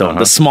Atlas stone.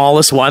 The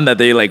smallest one that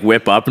they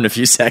whip up in a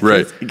few seconds.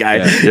 Right. The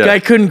guy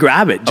couldn't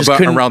grab it. Just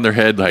couldn't. Around their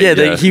head.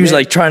 He was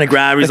trying to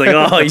grab it. He's like,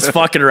 oh, he's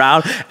fucking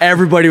around.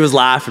 Everybody was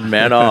laughing,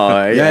 man.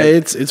 Oh, yeah.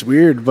 It's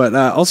weird. But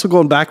also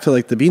going back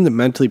to being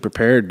mentally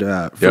prepared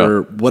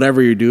for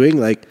whatever you're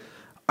doing,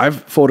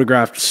 I've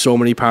photographed so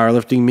many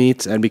powerlifting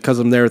meets, and because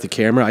I'm there with the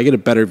camera, I get a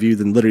better view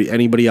than literally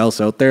anybody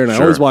else out there, and I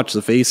always watch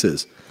the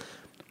faces.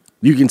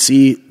 You can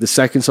see the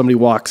second somebody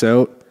walks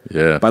out,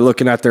 by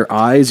looking at their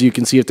eyes, you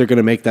can see if they're going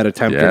to make that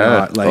attempt or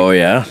not.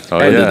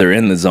 Whether they're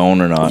in the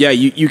zone or not. Yeah,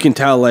 you can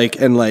tell,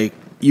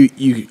 you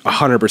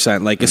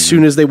 100%. Like as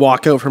soon as they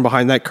walk out from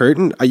behind that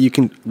curtain, you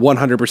can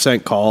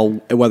 100% call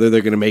whether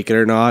they're going to make it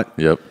or not.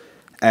 Yep.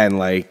 And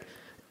like,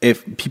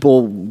 if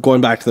people,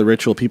 going back to the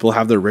ritual, people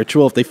have their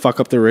ritual. If they fuck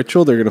up their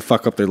ritual, they're going to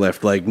fuck up their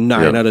lift like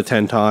 9 out of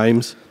 10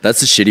 times.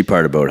 That's the shitty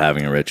part about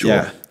having a ritual.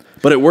 Yeah.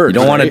 But it works. You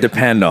don't want to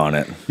depend on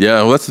it.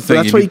 Yeah, well, that's the thing.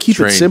 But that's why you keep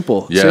it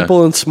simple. Yeah.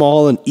 Simple and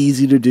small and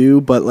easy to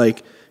do. But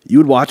like, you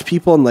would watch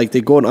people and like,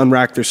 they go and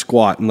unrack their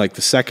squat. And like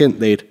the second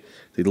they'd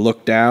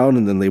look down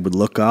and then they would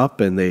look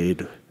up and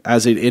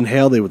as they'd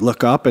inhale, they would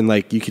look up and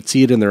like, you could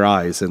see it in their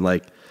eyes. And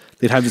like,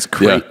 they'd have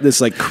this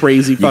like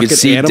crazy fucking animal. You could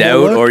see doubt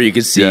look. or you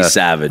could see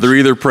savage. They're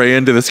either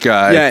praying to the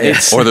sky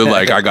or they're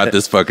like, I got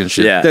this fucking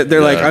shit. Yeah.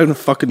 They're like, I'm going to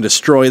fucking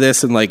destroy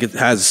this. And like,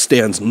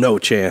 stands no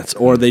chance.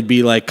 Or they'd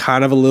be like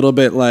kind of a little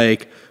bit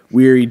like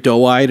weary,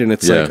 doe-eyed. And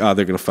it's like, oh,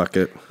 they're going to fuck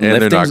it.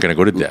 And they're not going to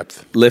go to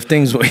depth.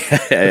 Liftings,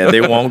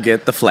 they won't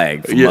get the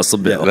flag from Muscle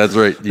Bill. That's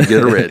right. You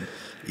get a red.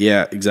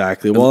 Yeah,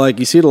 exactly. Well, like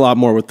you see it a lot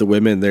more with the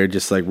women. They're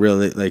just like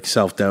really like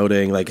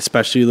self-doubting, like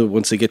especially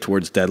once they get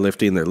towards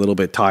deadlifting, they're a little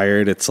bit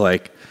tired. It's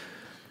like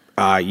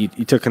you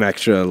took an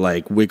extra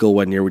like wiggle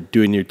when you're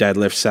doing your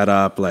deadlift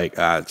setup, like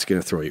it's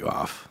going to throw you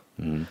off.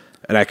 An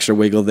extra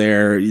wiggle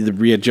there, either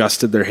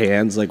readjusted their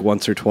hands like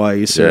once or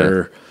twice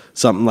or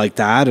something like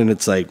that. And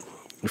it's like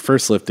the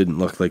first lift didn't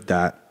look like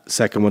that.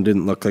 Second one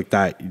didn't look like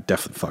that. You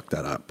definitely fucked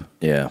that up.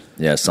 Yeah.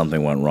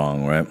 Something went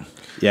wrong, right?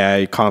 Yeah,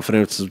 your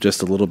confidence was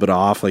just a little bit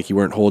off. Like you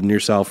weren't holding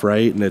yourself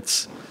right, and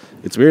it's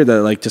weird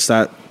that like just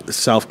that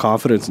self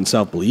confidence and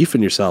self belief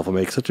in yourself will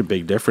make such a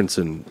big difference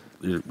in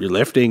your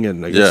lifting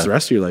and I guess the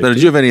rest of your life. Now,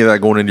 did you have any of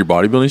that going into your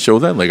bodybuilding show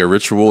then, like a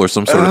ritual or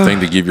some sort of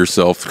thing to give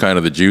yourself kind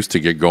of the juice to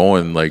get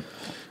going? Like,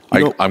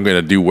 I'm going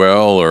to do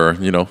well, or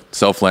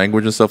self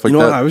language and stuff like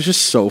that. I was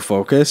just so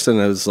focused, and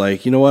I was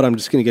like, you know what, I'm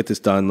just going to get this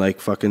done. Like,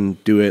 fucking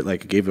do it.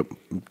 Like, I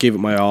gave it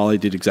my all. I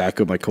did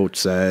exactly what my coach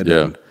said.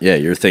 Yeah,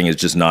 your thing is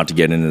just not to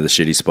get into the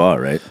shitty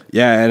spot, right?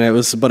 Yeah, and it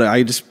was, but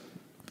I just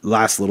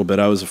last little bit,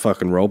 I was a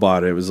fucking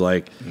robot. It was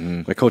like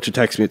my coach would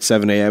text me at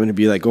 7 a.m. and he'd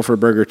be like, "Go for a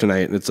burger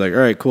tonight," and it's like, all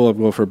right, cool, I'll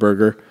go for a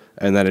burger,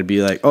 and then it'd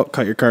be like, "Oh,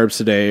 cut your carbs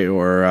today,"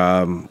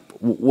 or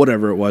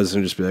whatever it was,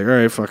 and just be like, all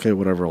right, fuck it,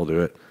 whatever, I'll do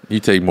it. You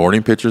take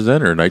morning pictures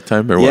then, or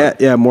nighttime, or what?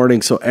 Yeah,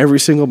 morning. So every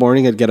single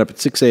morning, I'd get up at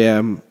 6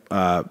 a.m.,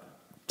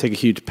 take a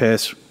huge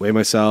piss, weigh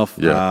myself.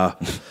 Yeah.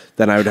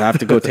 Then I would have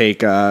to go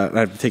take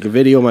a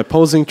video of my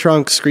posing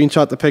trunk,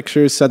 screenshot the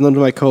pictures, send them to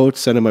my coach,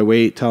 send him my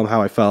weight, tell him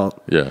how I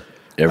felt. Yeah.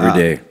 Every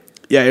day.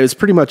 Yeah, it was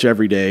pretty much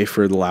every day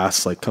for the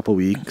last like couple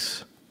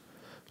weeks.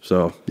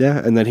 So yeah,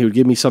 and then he would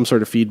give me some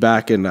sort of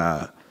feedback, and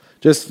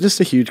just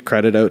a huge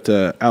credit out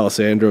to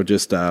Alessandro,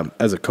 just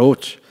as a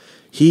coach.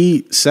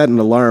 He set an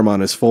alarm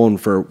on his phone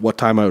for what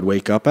time I would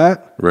wake up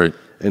at. Right.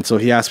 And so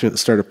he asked me at the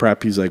start of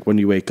prep, he's like, when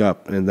do you wake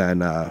up? And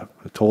then I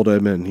told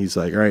him, and he's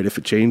like, all right, if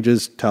it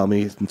changes, tell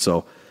me. And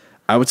so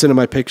I would send him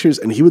my pictures,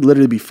 and he would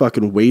literally be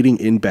fucking waiting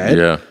in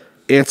bed,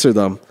 answer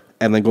them,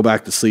 and then go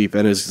back to sleep.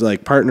 And his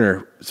like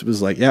partner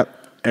was like,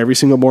 yep, every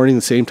single morning,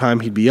 the same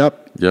time he'd be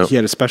up. Yep. He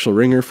had a special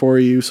ringer for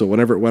you. So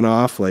whenever it went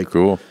off, like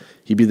cool,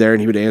 he'd be there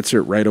and he would answer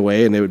it right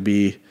away. And it would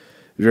be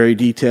very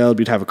detailed.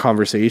 We'd have a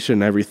conversation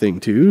and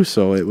everything too.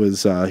 So it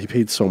was, he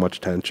paid so much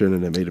attention,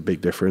 and it made a big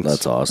difference.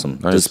 That's awesome.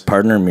 Nice. Does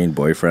partner mean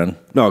boyfriend?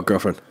 No,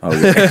 girlfriend. Oh,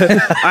 okay.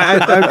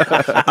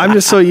 I'm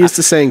just so used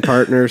to saying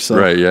partner. So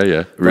right.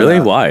 Yeah. Really?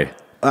 Why?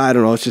 I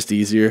don't know. It's just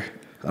easier.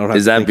 I don't have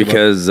Is to that think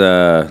because?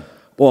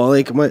 well,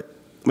 like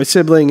my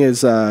sibling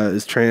is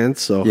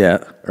trans, so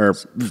or gender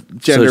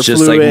so it's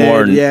just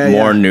fluid. like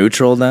more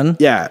neutral then.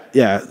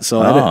 Yeah.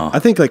 So I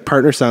think like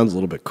partner sounds a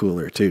little bit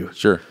cooler too.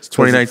 Sure. It's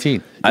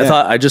 2019.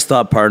 I just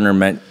thought partner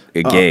meant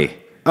a gay.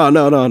 Oh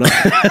no. No,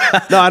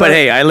 but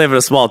hey, I live in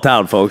a small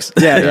town, folks.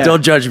 Yeah.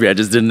 Don't judge me. I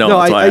just didn't know. No,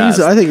 That's why I asked.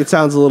 I think it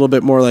sounds a little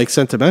bit more like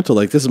sentimental.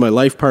 Like this is my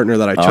life partner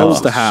that I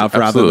chose to have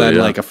rather than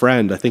like a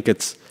friend. I think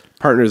it's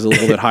partner's a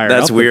little bit higher.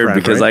 That's up weird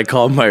friend, because right? I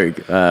call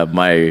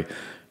my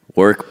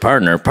work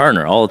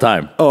partner all the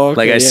time. Oh, okay,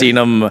 like I seen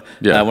him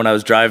when I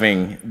was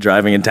driving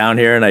in town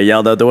here, and I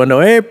yelled out the window,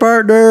 "Hey,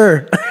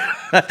 partner!"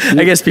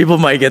 I guess people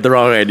might get the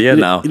wrong idea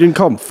now. You didn't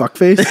call him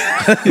fuckface?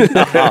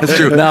 That's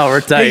true. No, we're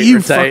tight. Hey, you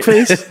we're tight.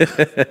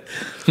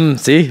 fuckface.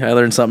 See, I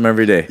learn something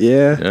every day.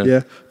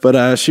 Yeah.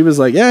 But she was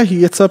like, yeah, he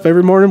gets up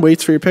every morning,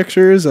 waits for your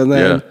pictures, and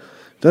then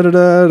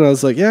da-da-da. And I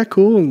was like, yeah,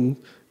 cool. And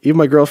even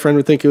my girlfriend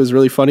would think it was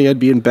really funny. I'd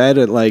be in bed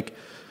at like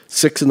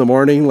 6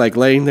 a.m, like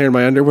laying there in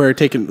my underwear,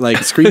 taking like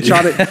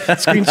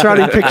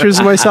screenshotting pictures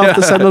of myself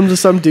to send them to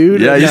some dude.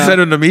 Yeah, you send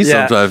them to me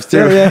sometimes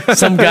too. Yeah.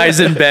 Some guy's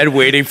in bed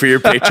waiting for your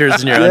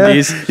pictures in your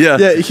undies.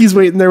 Yeah, he's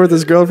waiting there with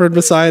his girlfriend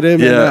beside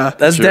him. Yeah, and,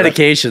 that's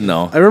dedication,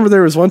 though. I remember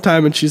there was one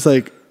time, and she's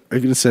like, "Are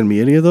you going to send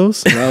me any of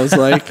those?" And I was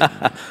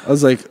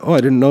like, "Oh,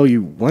 I didn't know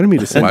you wanted me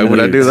to send." Why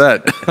would I do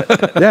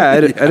that? Yeah, I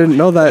didn't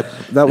know that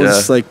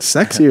was like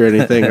sexy or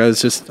anything. I'm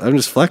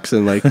just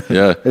flexing, like.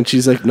 Yeah. And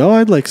she's like, "No,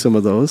 I'd like some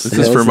of those."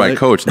 This is for my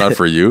coach, not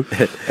for you.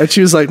 And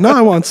she was like, "No,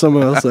 I want some."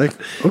 And I was like,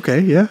 "Okay,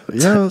 yeah,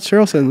 sure,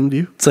 I'll send them to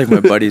you." It's like my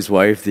buddy's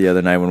wife the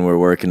other night when we were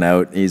working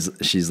out.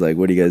 She's like,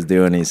 "What are you guys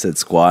doing?" He said,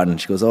 "Squatting."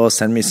 She goes, "Oh,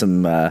 send me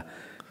some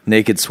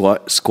naked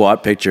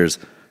squat pictures."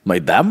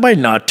 like, that might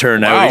not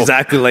turn out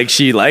exactly like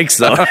she likes,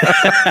 though.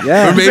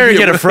 Yeah. You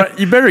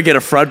better get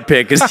a front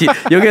pick, because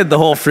you'll get the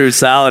whole fruit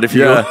salad if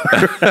you go.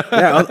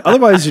 Yeah,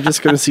 otherwise you're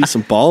just going to see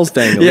some balls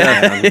dangling.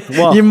 Yeah.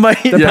 Well, You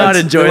might not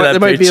enjoy that It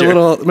might be picture.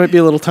 it might be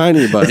a little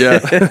tiny, but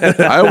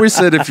I always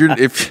said if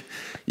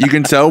you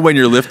can tell when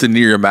you're lifting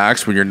near your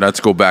max when your nuts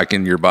go back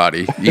in your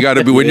body. You got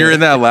to be when you're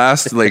in that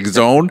last like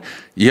zone.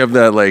 You have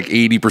that like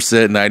 80%,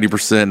 90%,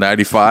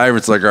 95%.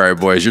 It's like, all right,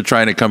 boys, you're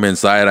trying to come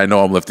inside. I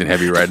know I'm lifting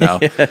heavy right now.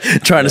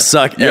 Trying to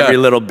suck every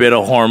little bit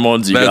of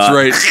hormones you got.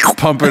 That's right.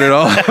 Pumping it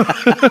all.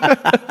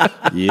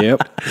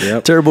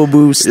 Yep. Turbo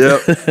boost.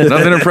 Yep.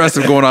 Nothing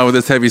impressive going on with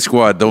this heavy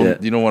squad.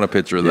 You don't want a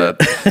picture of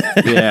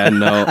that. Yeah,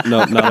 no,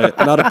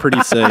 not a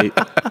pretty sight.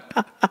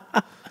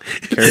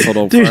 Careful,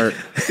 don't fart.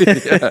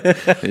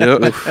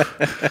 Yep.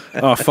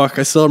 Oh fuck!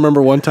 I still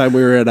remember one time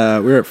we were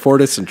at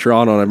Fortis in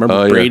Toronto, and I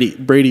remember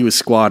Brady was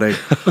squatting,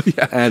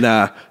 and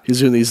he was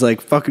doing these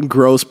like fucking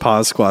gross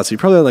pause squats. He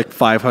probably had like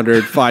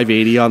 500,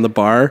 580 on the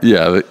bar.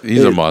 Yeah,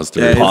 he's a monster.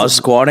 Yeah, Pause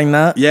squatting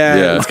that?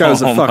 Yeah, this guy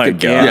was a fucking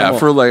God. Yeah,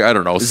 for like, I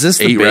don't know. Is this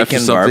the 8 reps or bacon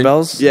something.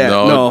 barbells? Yeah,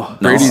 no.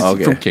 Brady's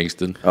Okay. from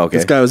Kingston. Okay.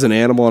 This guy was an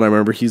animal, and I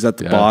remember he's at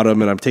the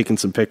bottom, and I'm taking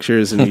some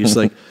pictures, and he's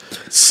like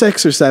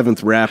 6th or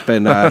 7th rep,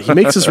 and he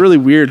makes this really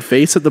weird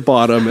face at the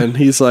bottom, and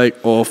he's like,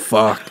 "Oh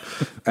fuck,"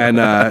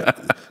 and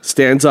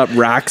stands up,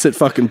 racks it,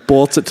 fucking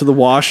bolts it to the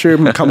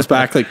washroom, and comes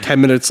back like 10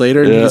 minutes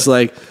later, and he's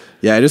like,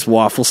 "Yeah, I just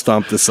waffle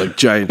stomped this like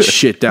giant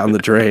shit down the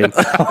drain," and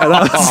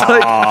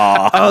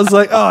I was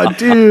like, "Oh,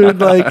 dude,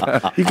 like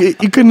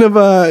you couldn't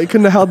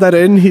have held that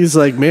in." He's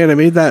like, "Man, I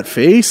made that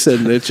face,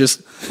 and it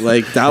just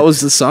like that was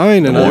the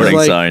sign." And I was Warning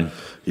like, sign.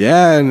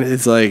 yeah, and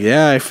it's like,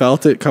 I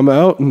felt it come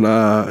out, and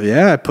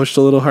I pushed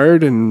a little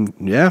hard, and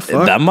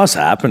fuck. That must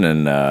happen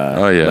in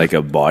like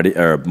a body,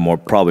 or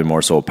probably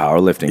more so a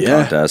powerlifting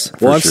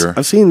contest. Well, sure.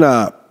 I've seen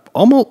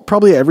almost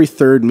probably every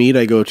third meet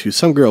I go to,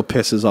 some girl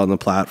pisses on the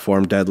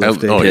platform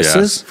deadlifting. Oh,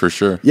 Pisses? yeah, for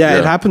sure. Yeah,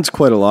 it happens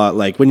quite a lot.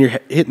 Like when you're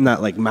hitting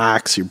that like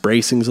max, your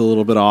bracing's a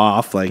little bit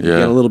off. Like you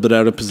get a little bit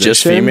out of position.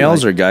 Just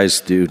females like, or guys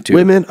do too?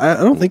 women?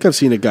 I don't think I've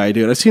seen a guy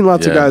do it. I've seen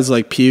lots of guys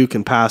like puke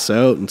and pass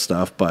out and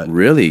stuff. But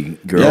Really?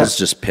 Girls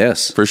just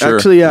piss? For sure.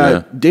 actually,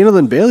 Dana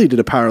Lynn Bailey did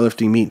a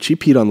powerlifting meet. She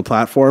peed on the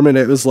platform, and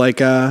it was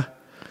like a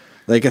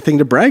thing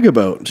to brag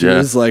about. She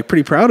was like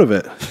pretty proud of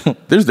it.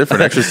 There's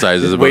different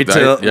exercises about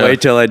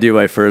Wait till I do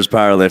my first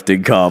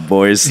powerlifting comp,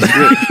 boys.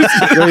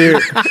 You're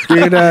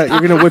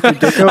gonna whip your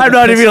dick out. I'm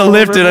not even gonna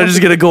lift it. I'm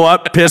just gonna go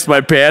up, piss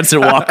my pants,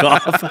 and walk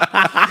off.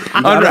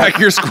 Unrack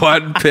your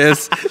squat and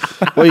piss.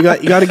 Well, you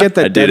got to get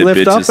that did it,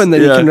 deadlift up, bitches. and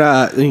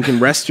then you can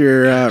rest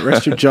your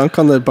rest your junk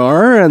on the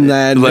bar, and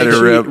then Let it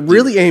rip.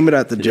 really aim it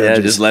at the judges.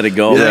 Yeah, just let it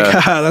go. Yeah.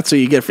 Like, that's what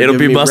you get for It'll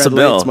giving be me Muscle red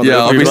Bill. lights, Yeah,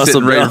 I'll be Muscle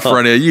sitting right in Bill.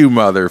 front of you,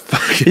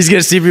 motherfucker. He's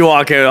gonna see me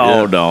walk out.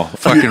 Oh no!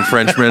 Fucking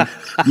Frenchman.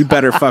 You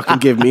better fucking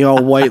give me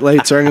all white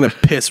lights, or I'm gonna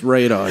piss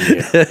right on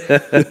you.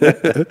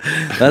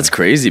 That's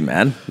crazy,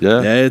 man.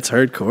 Yeah. Yeah, it's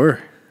hardcore.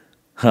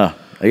 Huh?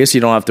 I guess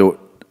you don't have to.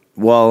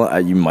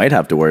 Well, you might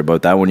have to worry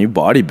about that when you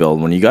bodybuild.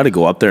 When you got to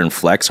go up there and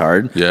flex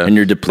hard, and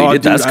you're depleted. Oh,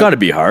 dude, that's got to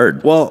be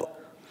hard. Well,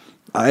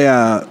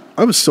 I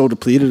was so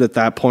depleted at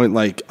that point,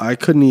 like I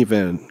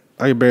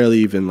barely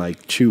even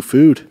like chew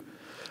food.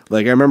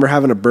 Like I remember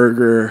having a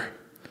burger.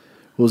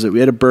 What was it? We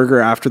had a burger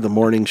after the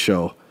morning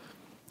show,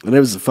 and it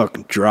was the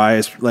fucking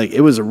driest. Like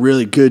it was a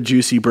really good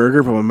juicy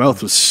burger, but my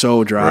mouth was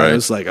so dry. I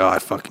was like, oh, I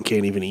fucking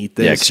can't even eat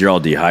this. Yeah, because you're all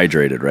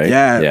dehydrated, right?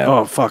 Yeah.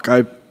 Oh fuck.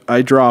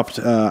 I dropped.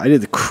 I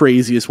did the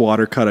craziest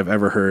water cut I've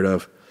ever heard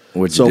of.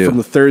 What'd you do? From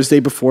the Thursday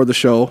before the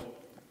show,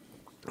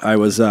 I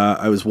was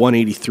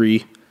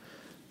 183.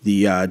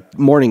 The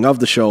morning of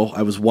the show,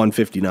 I was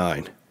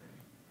 159.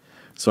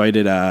 So I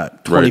did a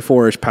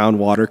 24-ish pound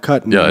water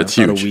cut in that's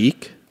about huge. a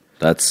week.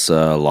 That's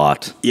a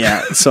lot.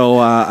 Yeah. So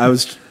I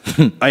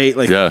ate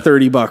like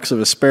 $30 of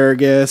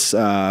asparagus.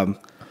 I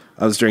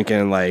was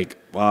drinking like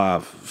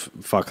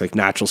like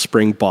natural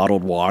spring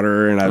bottled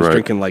water, and I was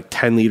drinking like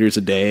 10 liters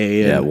a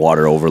day. Yeah, and,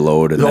 water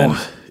overload, and then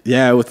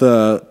yeah, with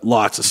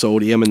lots of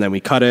sodium, and then we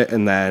cut it,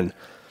 and then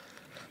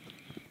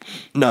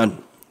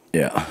none.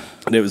 yeah.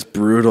 And it was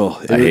brutal.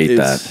 I hate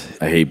that.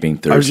 I hate being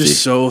thirsty. I was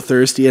just so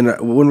thirsty, and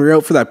when we were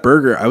out for that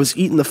burger, I was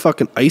eating the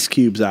fucking ice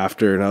cubes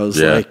after, and I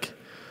was like,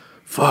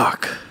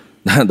 "Fuck."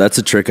 That's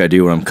a trick I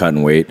do when I'm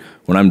cutting weight.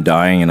 When I'm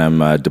dying and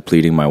I'm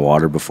depleting my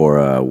water before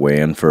a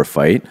weigh-in for a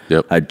fight,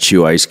 I'd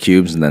chew ice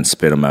cubes and then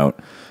spit them out.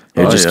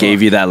 It just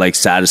gave you that like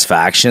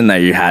satisfaction that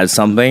you had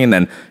something, and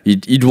then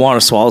you'd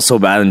want to swallow so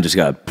bad, and just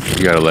You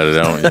gotta let it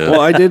out. Yeah. Well,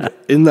 I did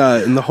in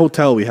the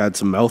hotel. We had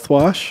some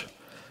mouthwash,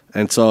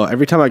 and so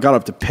every time I got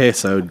up to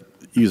piss, I would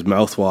use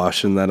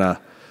mouthwash, and then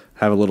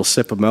have a little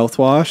sip of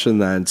mouthwash, and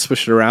then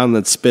swish it around, and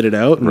then spit it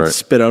out, and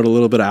spit out a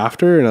little bit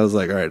after. And I was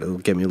like, all right, it'll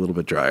get me a little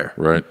bit drier.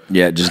 Right.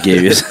 Yeah, it just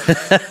gave you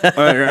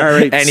all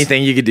right,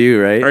 anything you could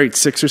do, right? All right,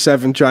 6 or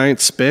 7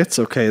 giant spits.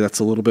 Okay, that's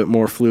a little bit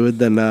more fluid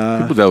than.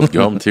 People that with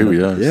gum too.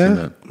 Yeah. I've seen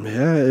that.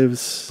 Yeah.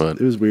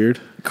 It was weird.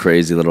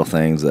 Crazy little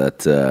things that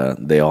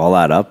they all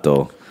add up,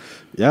 though.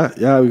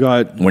 Yeah, we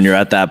got... When you're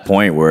at that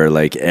point where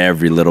like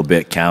every little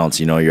bit counts,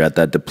 you know, you're at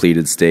that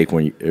depleted state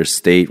when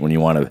you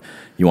want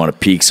to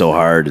peak so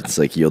hard, it's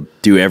like you'll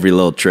do every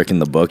little trick in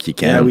the book you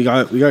can.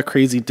 Yeah, we got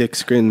crazy dick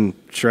skin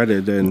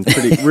shredded and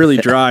really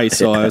dry,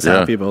 so I was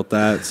happy about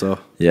that. So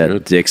yeah,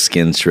 dick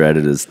skin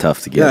shredded is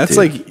tough to get. Yeah, it's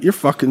like you're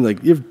fucking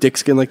like you have dick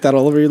skin like that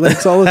all over your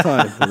legs all the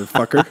time,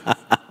 motherfucker.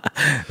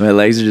 My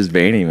legs are just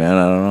veiny, man.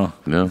 I don't know.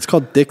 No. It's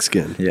called dick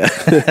skin. Yeah.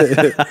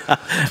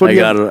 It's when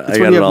you have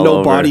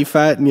no body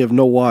fat and you have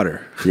no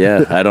water.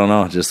 Yeah, I don't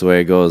know. Just the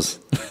way it goes.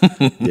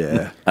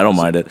 Yeah. I don't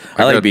mind it.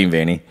 I like being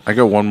veiny. I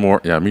got one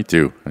more. Yeah, me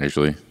too,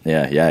 actually.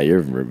 Yeah,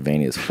 you're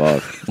veiny as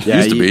fuck. Yeah,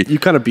 used to be. You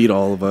kind of beat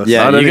all of us.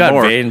 Yeah, you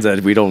got veins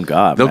that we don't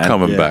got. They'll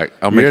come back.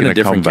 I'm You're making in a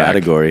different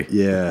category.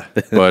 Yeah.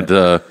 But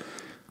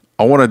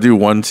I want to do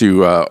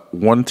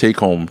one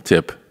take-home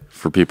tip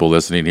for people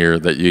listening here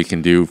that you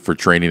can do for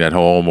training at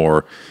home,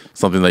 or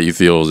something that you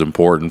feel is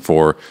important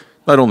for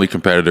not only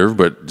competitive,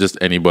 but just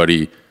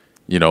anybody,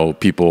 you know,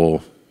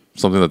 people,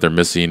 something that they're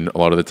missing a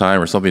lot of the time,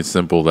 or something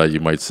simple that you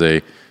might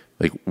say,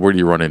 like, where do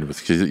you run into with?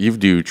 Because you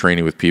do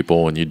training with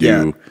people and you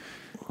do,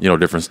 you know,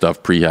 different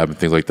stuff, prehab and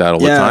things like that all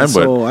the time.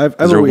 So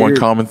but is there one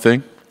common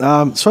thing? So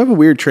I have a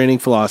weird training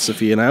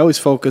philosophy, and I always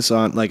focus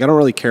on, like, I don't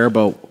really care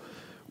about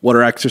what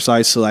our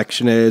exercise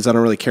selection is. I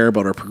don't really care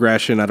about our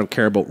progression. I don't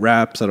care about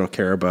reps. I don't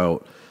care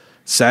about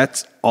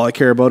sets. All I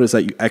care about is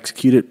that you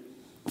execute it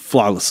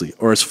flawlessly,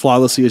 or as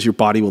flawlessly as your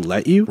body will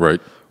let you,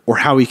 right? Or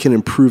how we can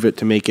improve it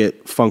to make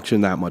it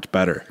function that much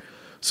better.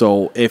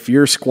 So if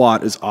your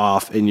squat is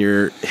off and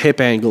your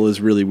hip angle is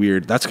really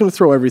weird, that's going to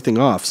throw everything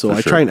off. So I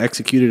try and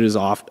execute it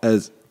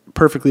as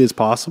perfectly as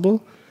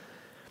possible.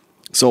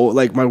 So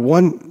like my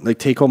one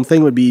take home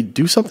thing would be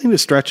do something to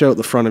stretch out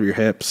the front of your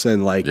hips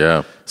and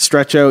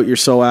stretch out your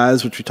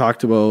psoas, which we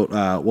talked about.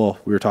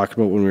 We were talking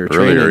about when we were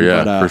earlier, training.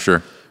 Yeah, for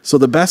sure. So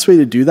the best way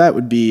to do that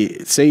would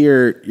be, say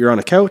you're on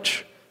a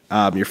couch,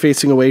 you're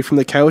facing away from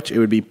the couch. It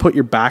would be put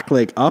your back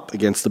leg up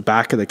against the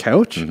back of the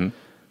couch,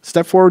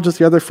 step forward with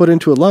the other foot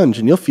into a lunge,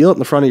 and you'll feel it in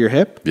the front of your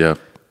hip. Yeah.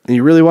 And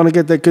you really want to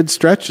get that good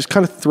stretch, just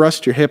kind of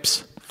thrust your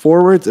hips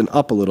forwards and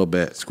up a little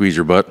bit. Squeeze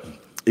your butt.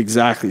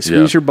 Exactly.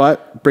 Squeeze your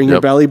butt, bring your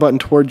belly button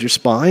towards your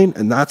spine,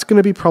 and that's going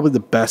to be probably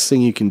the best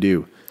thing you can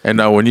do. And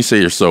now when you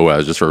say your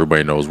psoas, just so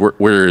everybody knows,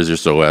 where is your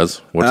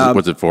psoas?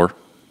 What's it for?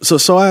 So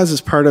psoas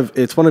is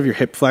it's one of your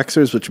hip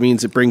flexors, which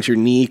means it brings your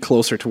knee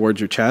closer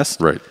towards your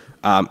chest. Right.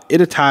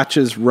 It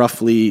attaches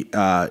roughly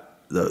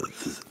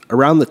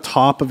around the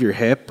top of your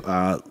hip,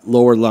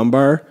 lower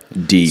lumbar.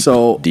 Deep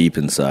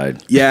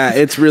inside. Yeah,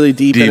 it's really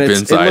deep. Deep and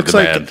inside it looks the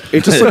like band.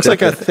 It just looks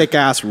like a thick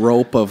ass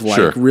rope of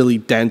really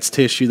dense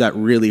tissue that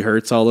really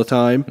hurts all the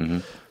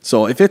time.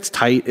 So if it's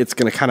tight, it's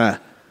going to kind of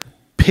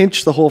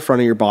pinch the whole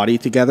front of your body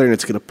together, and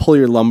it's going to pull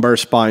your lumbar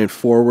spine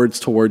forwards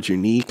towards your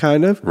knee,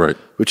 kind of. Right.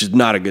 Which is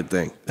not a good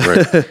thing.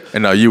 Right.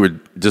 And now you would,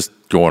 just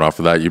going off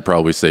of that, you'd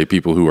probably say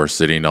people who are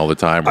sitting all the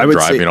time or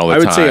driving all the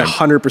time. I would say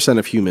 100%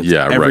 of humans.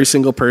 Yeah, every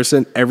single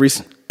person,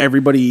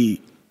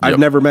 everybody. I've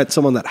never met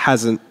someone that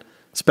hasn't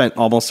spent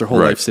almost their whole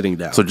life sitting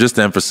down. So just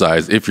to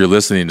emphasize, if you're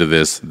listening to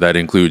this, that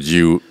includes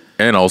you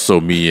and also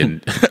me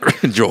and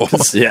Joel.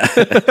 Yeah.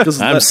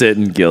 I'm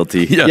sitting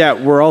guilty. Yeah,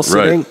 we're all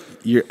sitting.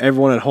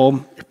 Everyone at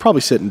home, you're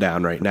probably sitting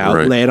down right now,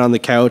 laying on the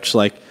couch.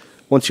 Like,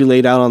 once you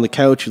lay down on the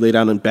couch, you lay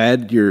down in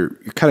bed, you're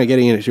kind of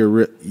getting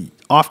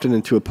often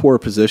into a poor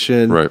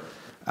position. Right.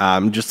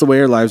 Just the way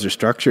our lives are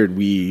structured,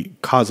 we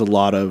cause a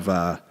lot of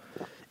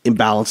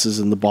imbalances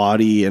in the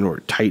body, and we're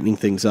tightening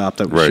things up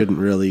that we shouldn't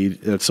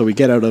really. So we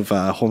get out of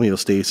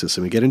homeostasis,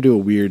 and we get into a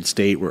weird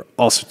state where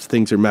all sorts of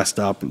things are messed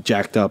up and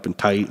jacked up and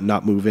tight and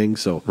not moving.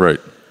 So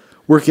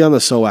working on the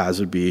psoas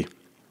would be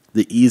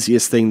the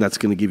easiest thing that's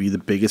going to give you the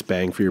biggest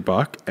bang for your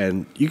buck,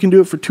 and you can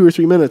do it for 2 or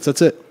 3 minutes. That's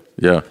it.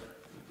 Yeah.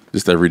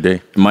 Just every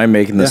day. Am I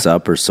making this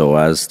up, or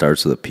psoas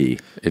starts with a P?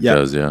 It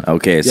does, yeah.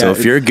 Okay, so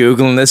if you're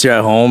Googling this, you're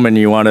at home and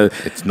you want to,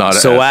 it's not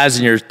psoas,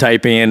 and you're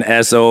typing in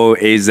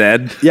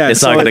SOAZ,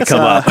 it's not going to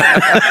come up.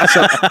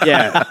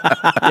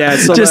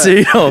 So just so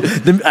you know,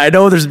 I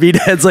know there's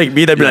meatheads like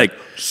me that be like,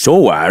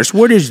 psoas,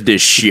 what is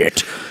this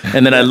shit?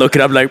 And then I look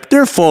it up like,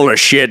 they're full of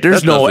shit.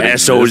 There's no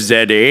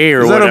SOZA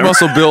or is whatever. Is that a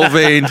muscle bill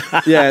vein?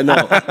 No.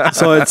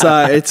 So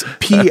it's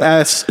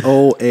PSOAS.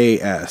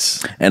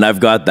 And I've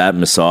got that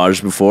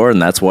massage before,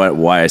 and that's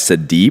why I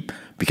said deep,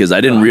 because I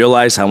didn't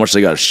realize how much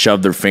they got to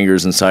shove their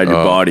fingers inside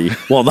your body.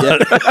 Well, that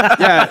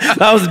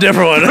was a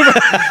different one.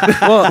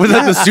 Was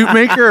that the suit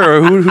maker,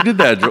 or who did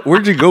that?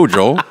 Where'd you go,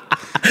 Joel?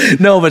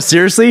 No, but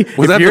seriously,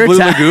 was that the Blue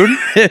Lagoon?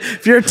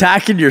 If you're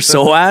attacking your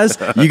psoas,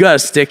 you got to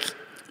stick.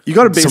 You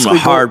got to basically some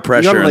hard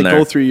pressure. You got to there.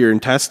 go through your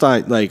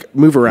intestine, like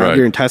move around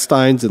your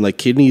intestines and like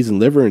kidneys and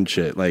liver and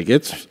shit. Like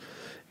it's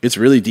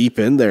really deep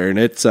in there, and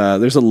it's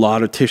there's a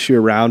lot of tissue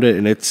around it,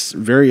 and it's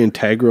very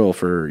integral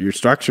for your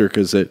structure,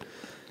 because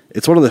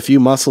it's one of the few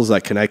muscles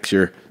that connects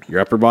your your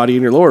upper body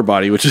and your lower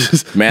body, which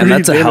is Man,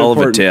 that's a hell of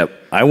a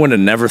tip. I would have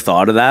never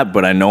thought of that,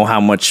 but I know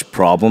how much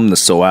problem the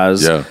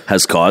psoas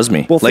has caused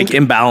me. Well, like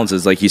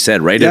imbalances, like you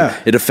said, right?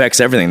 Yeah. It affects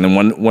everything.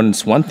 Then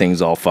once one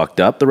thing's all fucked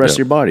up, the rest of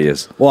your body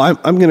is. Well,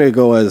 I'm going to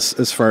go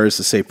as far as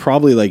to say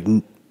probably like,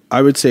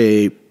 I would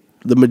say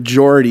the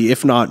majority,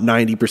 if not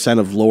 90%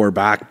 of lower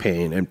back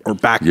pain or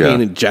back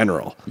pain in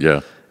general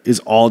is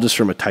all just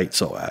from a tight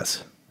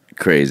psoas.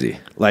 Crazy.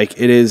 Like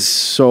it is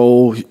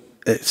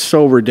it's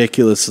so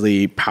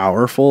ridiculously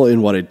powerful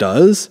in what it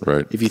does.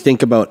 Right. If you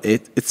think about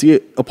it, it's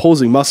the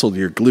opposing muscle to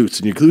your glutes,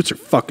 and your glutes are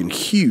fucking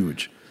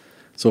huge.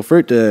 So for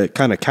it to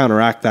kind of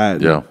counteract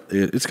that,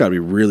 it's got to be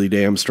really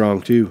damn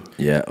strong too.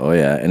 Yeah. Oh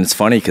yeah. And it's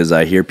funny because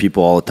I hear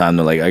people all the time.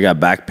 They're like, "I got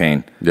back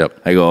pain."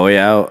 Yep. I go, "Oh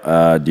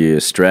yeah. Do you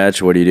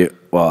stretch? What do you do?"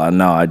 Well,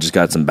 no, I just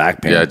got some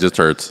back pain. Yeah, it just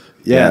hurts.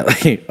 Yeah.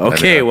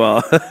 Okay.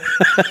 Well,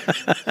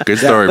 good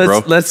story, bro.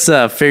 Let's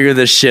figure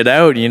this shit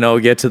out.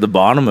 Get to the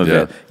bottom of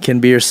it.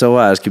 Can be your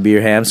psoas, could be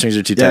your hamstrings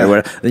are too tight. Or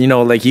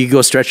whatever. Like you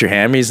go stretch your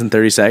hammies in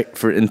 30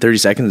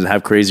 seconds and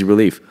have crazy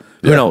relief.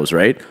 Who knows,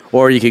 right?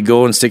 Or you could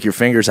go and stick your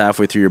fingers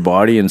halfway through your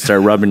body and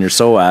start rubbing your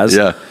psoas.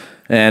 Yeah.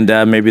 And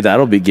maybe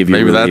that'll give you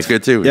relief. That's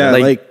good too. Yeah,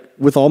 like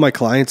with all my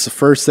clients, the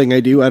first thing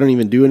I do, I don't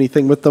even do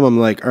anything with them. I'm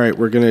like, all right,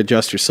 we're going to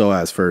adjust your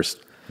psoas first.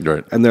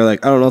 Right. And they're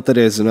like, I don't know what that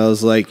is. And I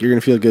was like, you're going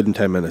to feel good in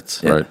 10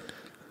 minutes. Right.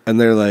 And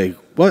they're like,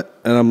 what?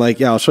 And I'm like,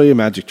 yeah, I'll show you a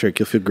magic trick.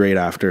 You'll feel great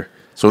after.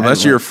 So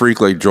unless you're a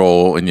freak like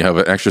Joel and you have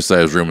an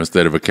exercise room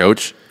instead of a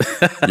couch,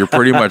 you're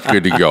pretty much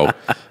good to go.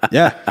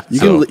 Yeah. You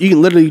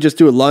can literally just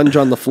do a lunge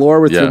on the floor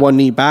with your one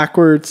knee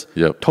backwards,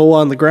 toe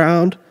on the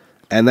ground.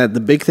 And that the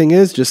big thing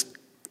is just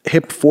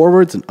hip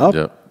forwards and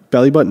up,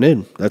 belly button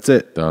in. That's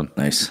it. Done.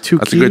 Nice.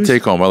 That's a good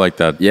take home. I like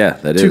that. Yeah,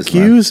 that is. 2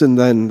 cues, and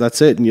then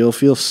that's it. And you'll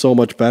feel so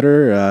much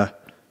better.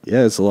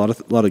 It's a lot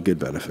of good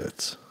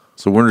benefits.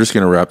 So we're just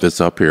going to wrap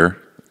this up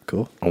here.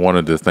 Cool. I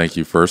wanted to thank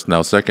you first.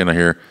 Now, second, I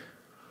hear,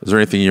 is there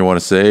anything you want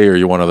to say or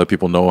you want other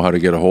people know how to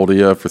get a hold of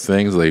you for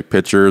things like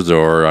pictures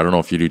or I don't know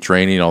if you do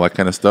training, all that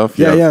kind of stuff?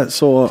 Yeah.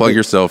 So plug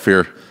yourself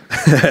here.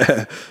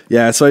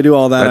 So I do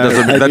all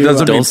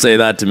that. Don't say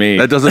that to me.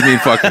 That doesn't mean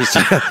fuck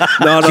yourself.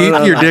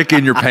 Keep your dick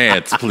in your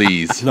pants,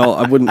 please. No,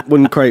 I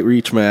wouldn't quite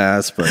reach my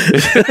ass, but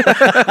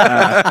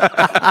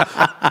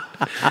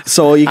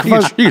so you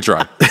can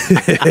try.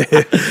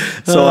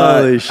 So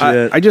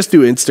I just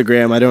do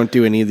Instagram. I don't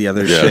do any of the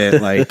other shit.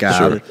 Like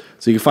so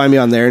you can find me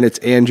on there, and it's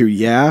Andrew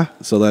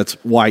So that's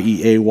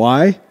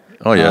YEAY.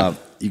 Oh yeah.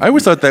 I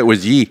always thought that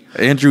was Yee.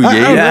 Andrew Yee.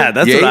 Yeah,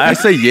 that's what I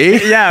say.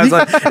 Yee. Yeah, I was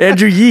like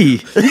Andrew Yee. You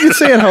can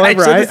say it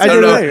however.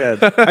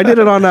 I did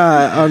it on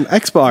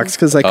Xbox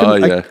because I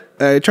couldn't.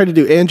 I tried to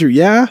do Andrew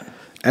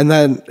and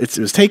then it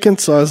was taken.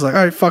 So I was like,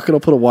 all right, fuck it, I'll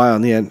put a Y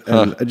on the end,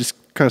 and I just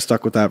kind of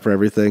stuck with that for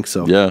everything.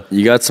 So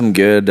you got some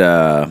good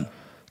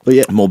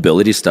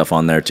mobility stuff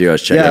on there too. I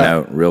was checking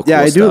out real cool.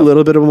 Yeah, I do a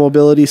little bit of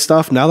mobility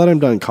stuff. Now that I'm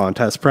done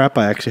contest prep,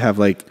 I actually have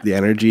like the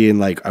energy and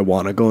like I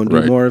want to go and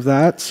do more of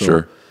that.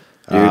 So,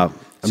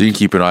 so you can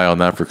keep an eye on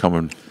that for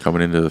coming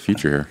into the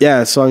future here.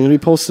 Yeah, so I'm going to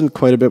be posting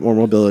quite a bit more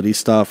mobility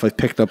stuff. I've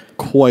picked up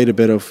quite a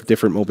bit of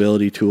different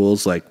mobility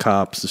tools like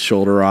cups,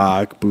 shoulder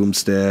rock,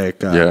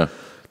 boomstick,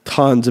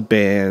 tons of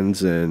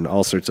bands, and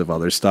all sorts of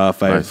other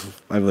stuff. I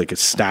have like a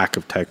stack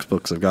of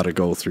textbooks I've got to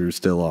go through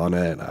still on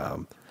it.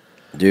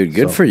 Dude,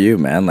 good for you,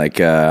 man. Like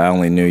I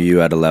only knew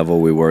you at a level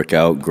we work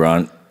out,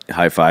 grunt,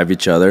 high five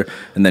each other,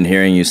 and then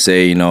hearing you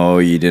say,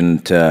 you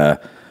didn't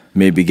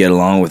maybe get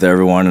along with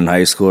everyone in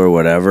high school or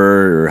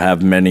whatever, or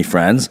have many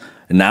friends.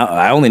 And now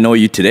I only know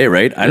you today,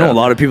 right? I know a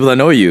lot of people that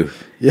know you.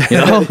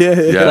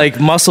 Yeah. Like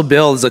Muscle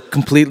Bill is a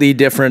completely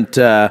different,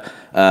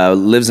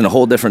 lives in a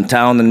whole different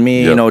town than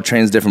me,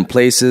 trains different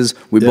places.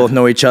 We both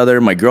know each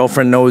other. My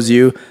girlfriend knows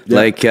you.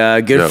 Like,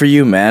 good for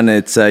you, man.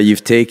 It's,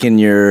 you've taken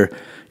your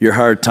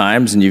hard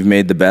times and you've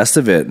made the best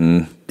of it.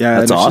 And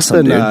that's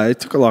awesome, dude. It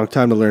took a long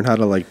time to learn how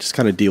to like just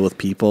kind of deal with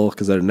people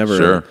because I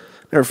never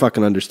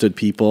fucking understood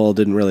people.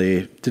 Didn't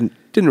really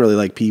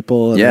like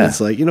people. And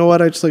it's like, you know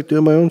what? I just like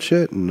doing my own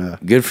shit. And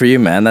good for you,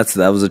 man.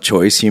 That was a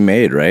choice you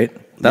made, right?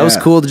 That was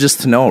cool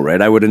to know,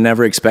 right? I would have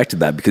never expected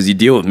that because you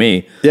deal with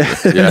me.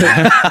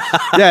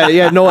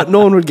 Yeah. No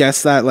one would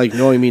guess that, like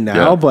knowing me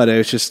now. But it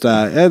was just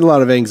I had a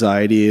lot of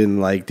anxiety and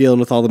like dealing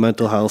with all the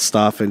mental health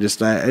stuff, and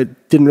just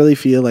it didn't really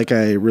feel like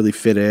I really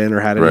fit in or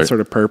had any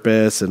sort of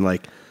purpose, and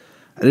like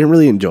I didn't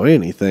really enjoy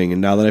anything.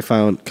 And now that I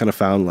found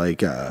like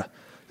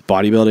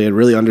bodybuilding and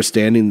really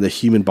understanding the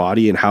human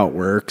body and how it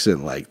works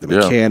and like the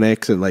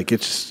mechanics and like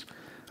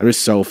I'm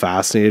just so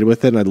fascinated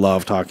with it, and I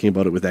love talking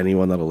about it with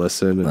anyone that'll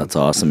listen. And that's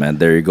awesome, man.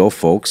 There you go,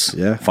 folks.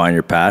 Yeah. Find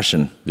your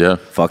passion. Yeah.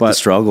 Fuck the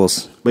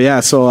struggles.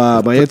 But so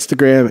my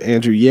Instagram,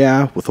 Andrew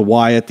with a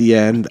Y at the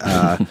end.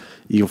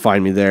 You can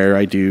find me there.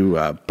 I do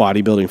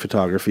bodybuilding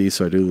photography,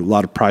 so I do a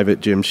lot of private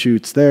gym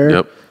shoots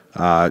there.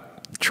 Yep.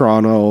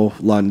 Toronto,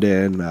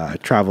 London, I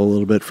travel a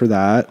little bit for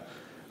that.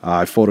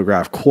 I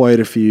photograph quite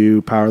a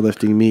few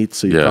powerlifting meets,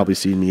 so you've probably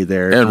seen me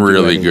there. And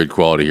really good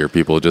quality here,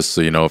 people. Just so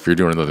you know, if you're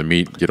doing another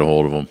meet, get a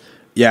hold of them.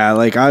 Yeah,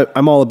 like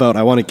I'm all about,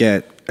 I want to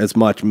get as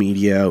much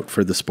media out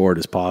for the sport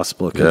as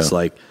possible because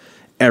like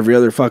every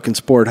other fucking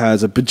sport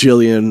has a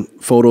bajillion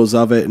photos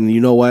of it. And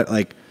you know what?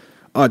 Like,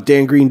 oh,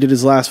 Dan Green did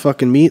his last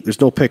fucking meet.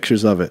 There's no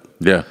pictures of it.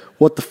 Yeah.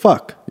 What the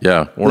fuck?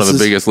 Yeah. One of the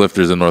biggest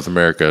lifters in North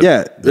America.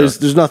 Yeah.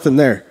 There's nothing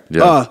there.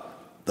 Yeah.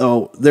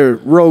 Their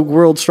Rogue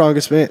World's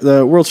Strongest Man,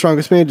 the World's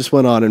Strongest Man just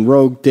went on, and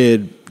Rogue they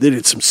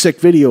did some sick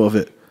video of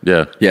it.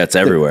 Yeah. Yeah, it's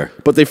everywhere.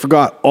 But they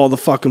forgot all the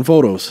fucking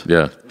photos.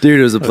 Yeah. Dude,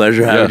 it was a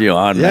pleasure having you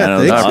on, Yeah, man.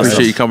 thanks. I Awesome.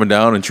 appreciate you coming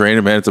down and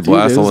training, man. It's a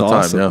blast all the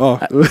time.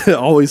 Awesome. Yeah.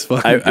 Oh, always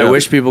fun. I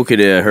wish people could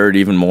have heard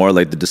even more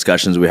like the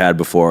discussions we had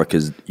before,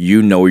 because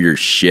you know your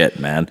shit,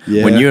 man.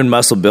 Yeah. When you and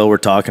Muscle Bill were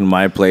talking to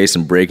my place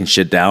and breaking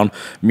shit down,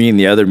 me and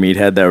the other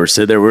meathead that were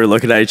sitting there, we were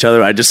looking at each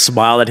other. I just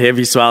smiled at him,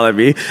 he smiled at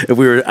me.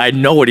 And I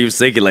know what he was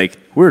thinking, like,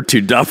 we're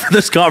too dumb for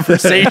this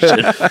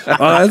conversation.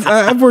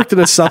 I've worked in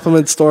a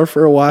supplement store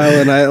for a while,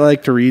 and I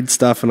like to read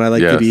stuff, and I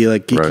like to be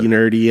like geeky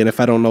nerdy. And if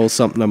I don't know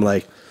something, I'm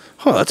like,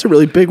 oh, that's a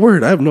really big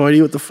word. I have no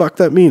idea what the fuck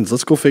that means.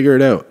 Let's go figure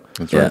it out.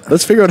 That's right.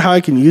 Let's figure out how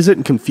I can use it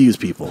and confuse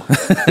people.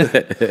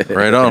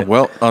 Right on.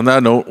 Well, on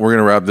that note, we're going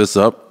to wrap this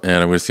up,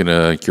 and I'm just going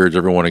to encourage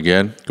everyone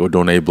again, go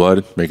donate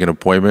blood, make an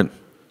appointment,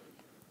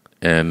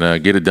 and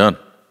get it done.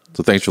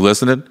 So thanks for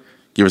listening.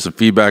 Give us some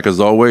feedback as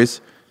always,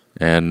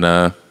 and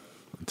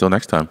until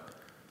next time.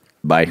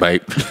 Bye. Bye.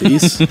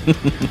 Peace.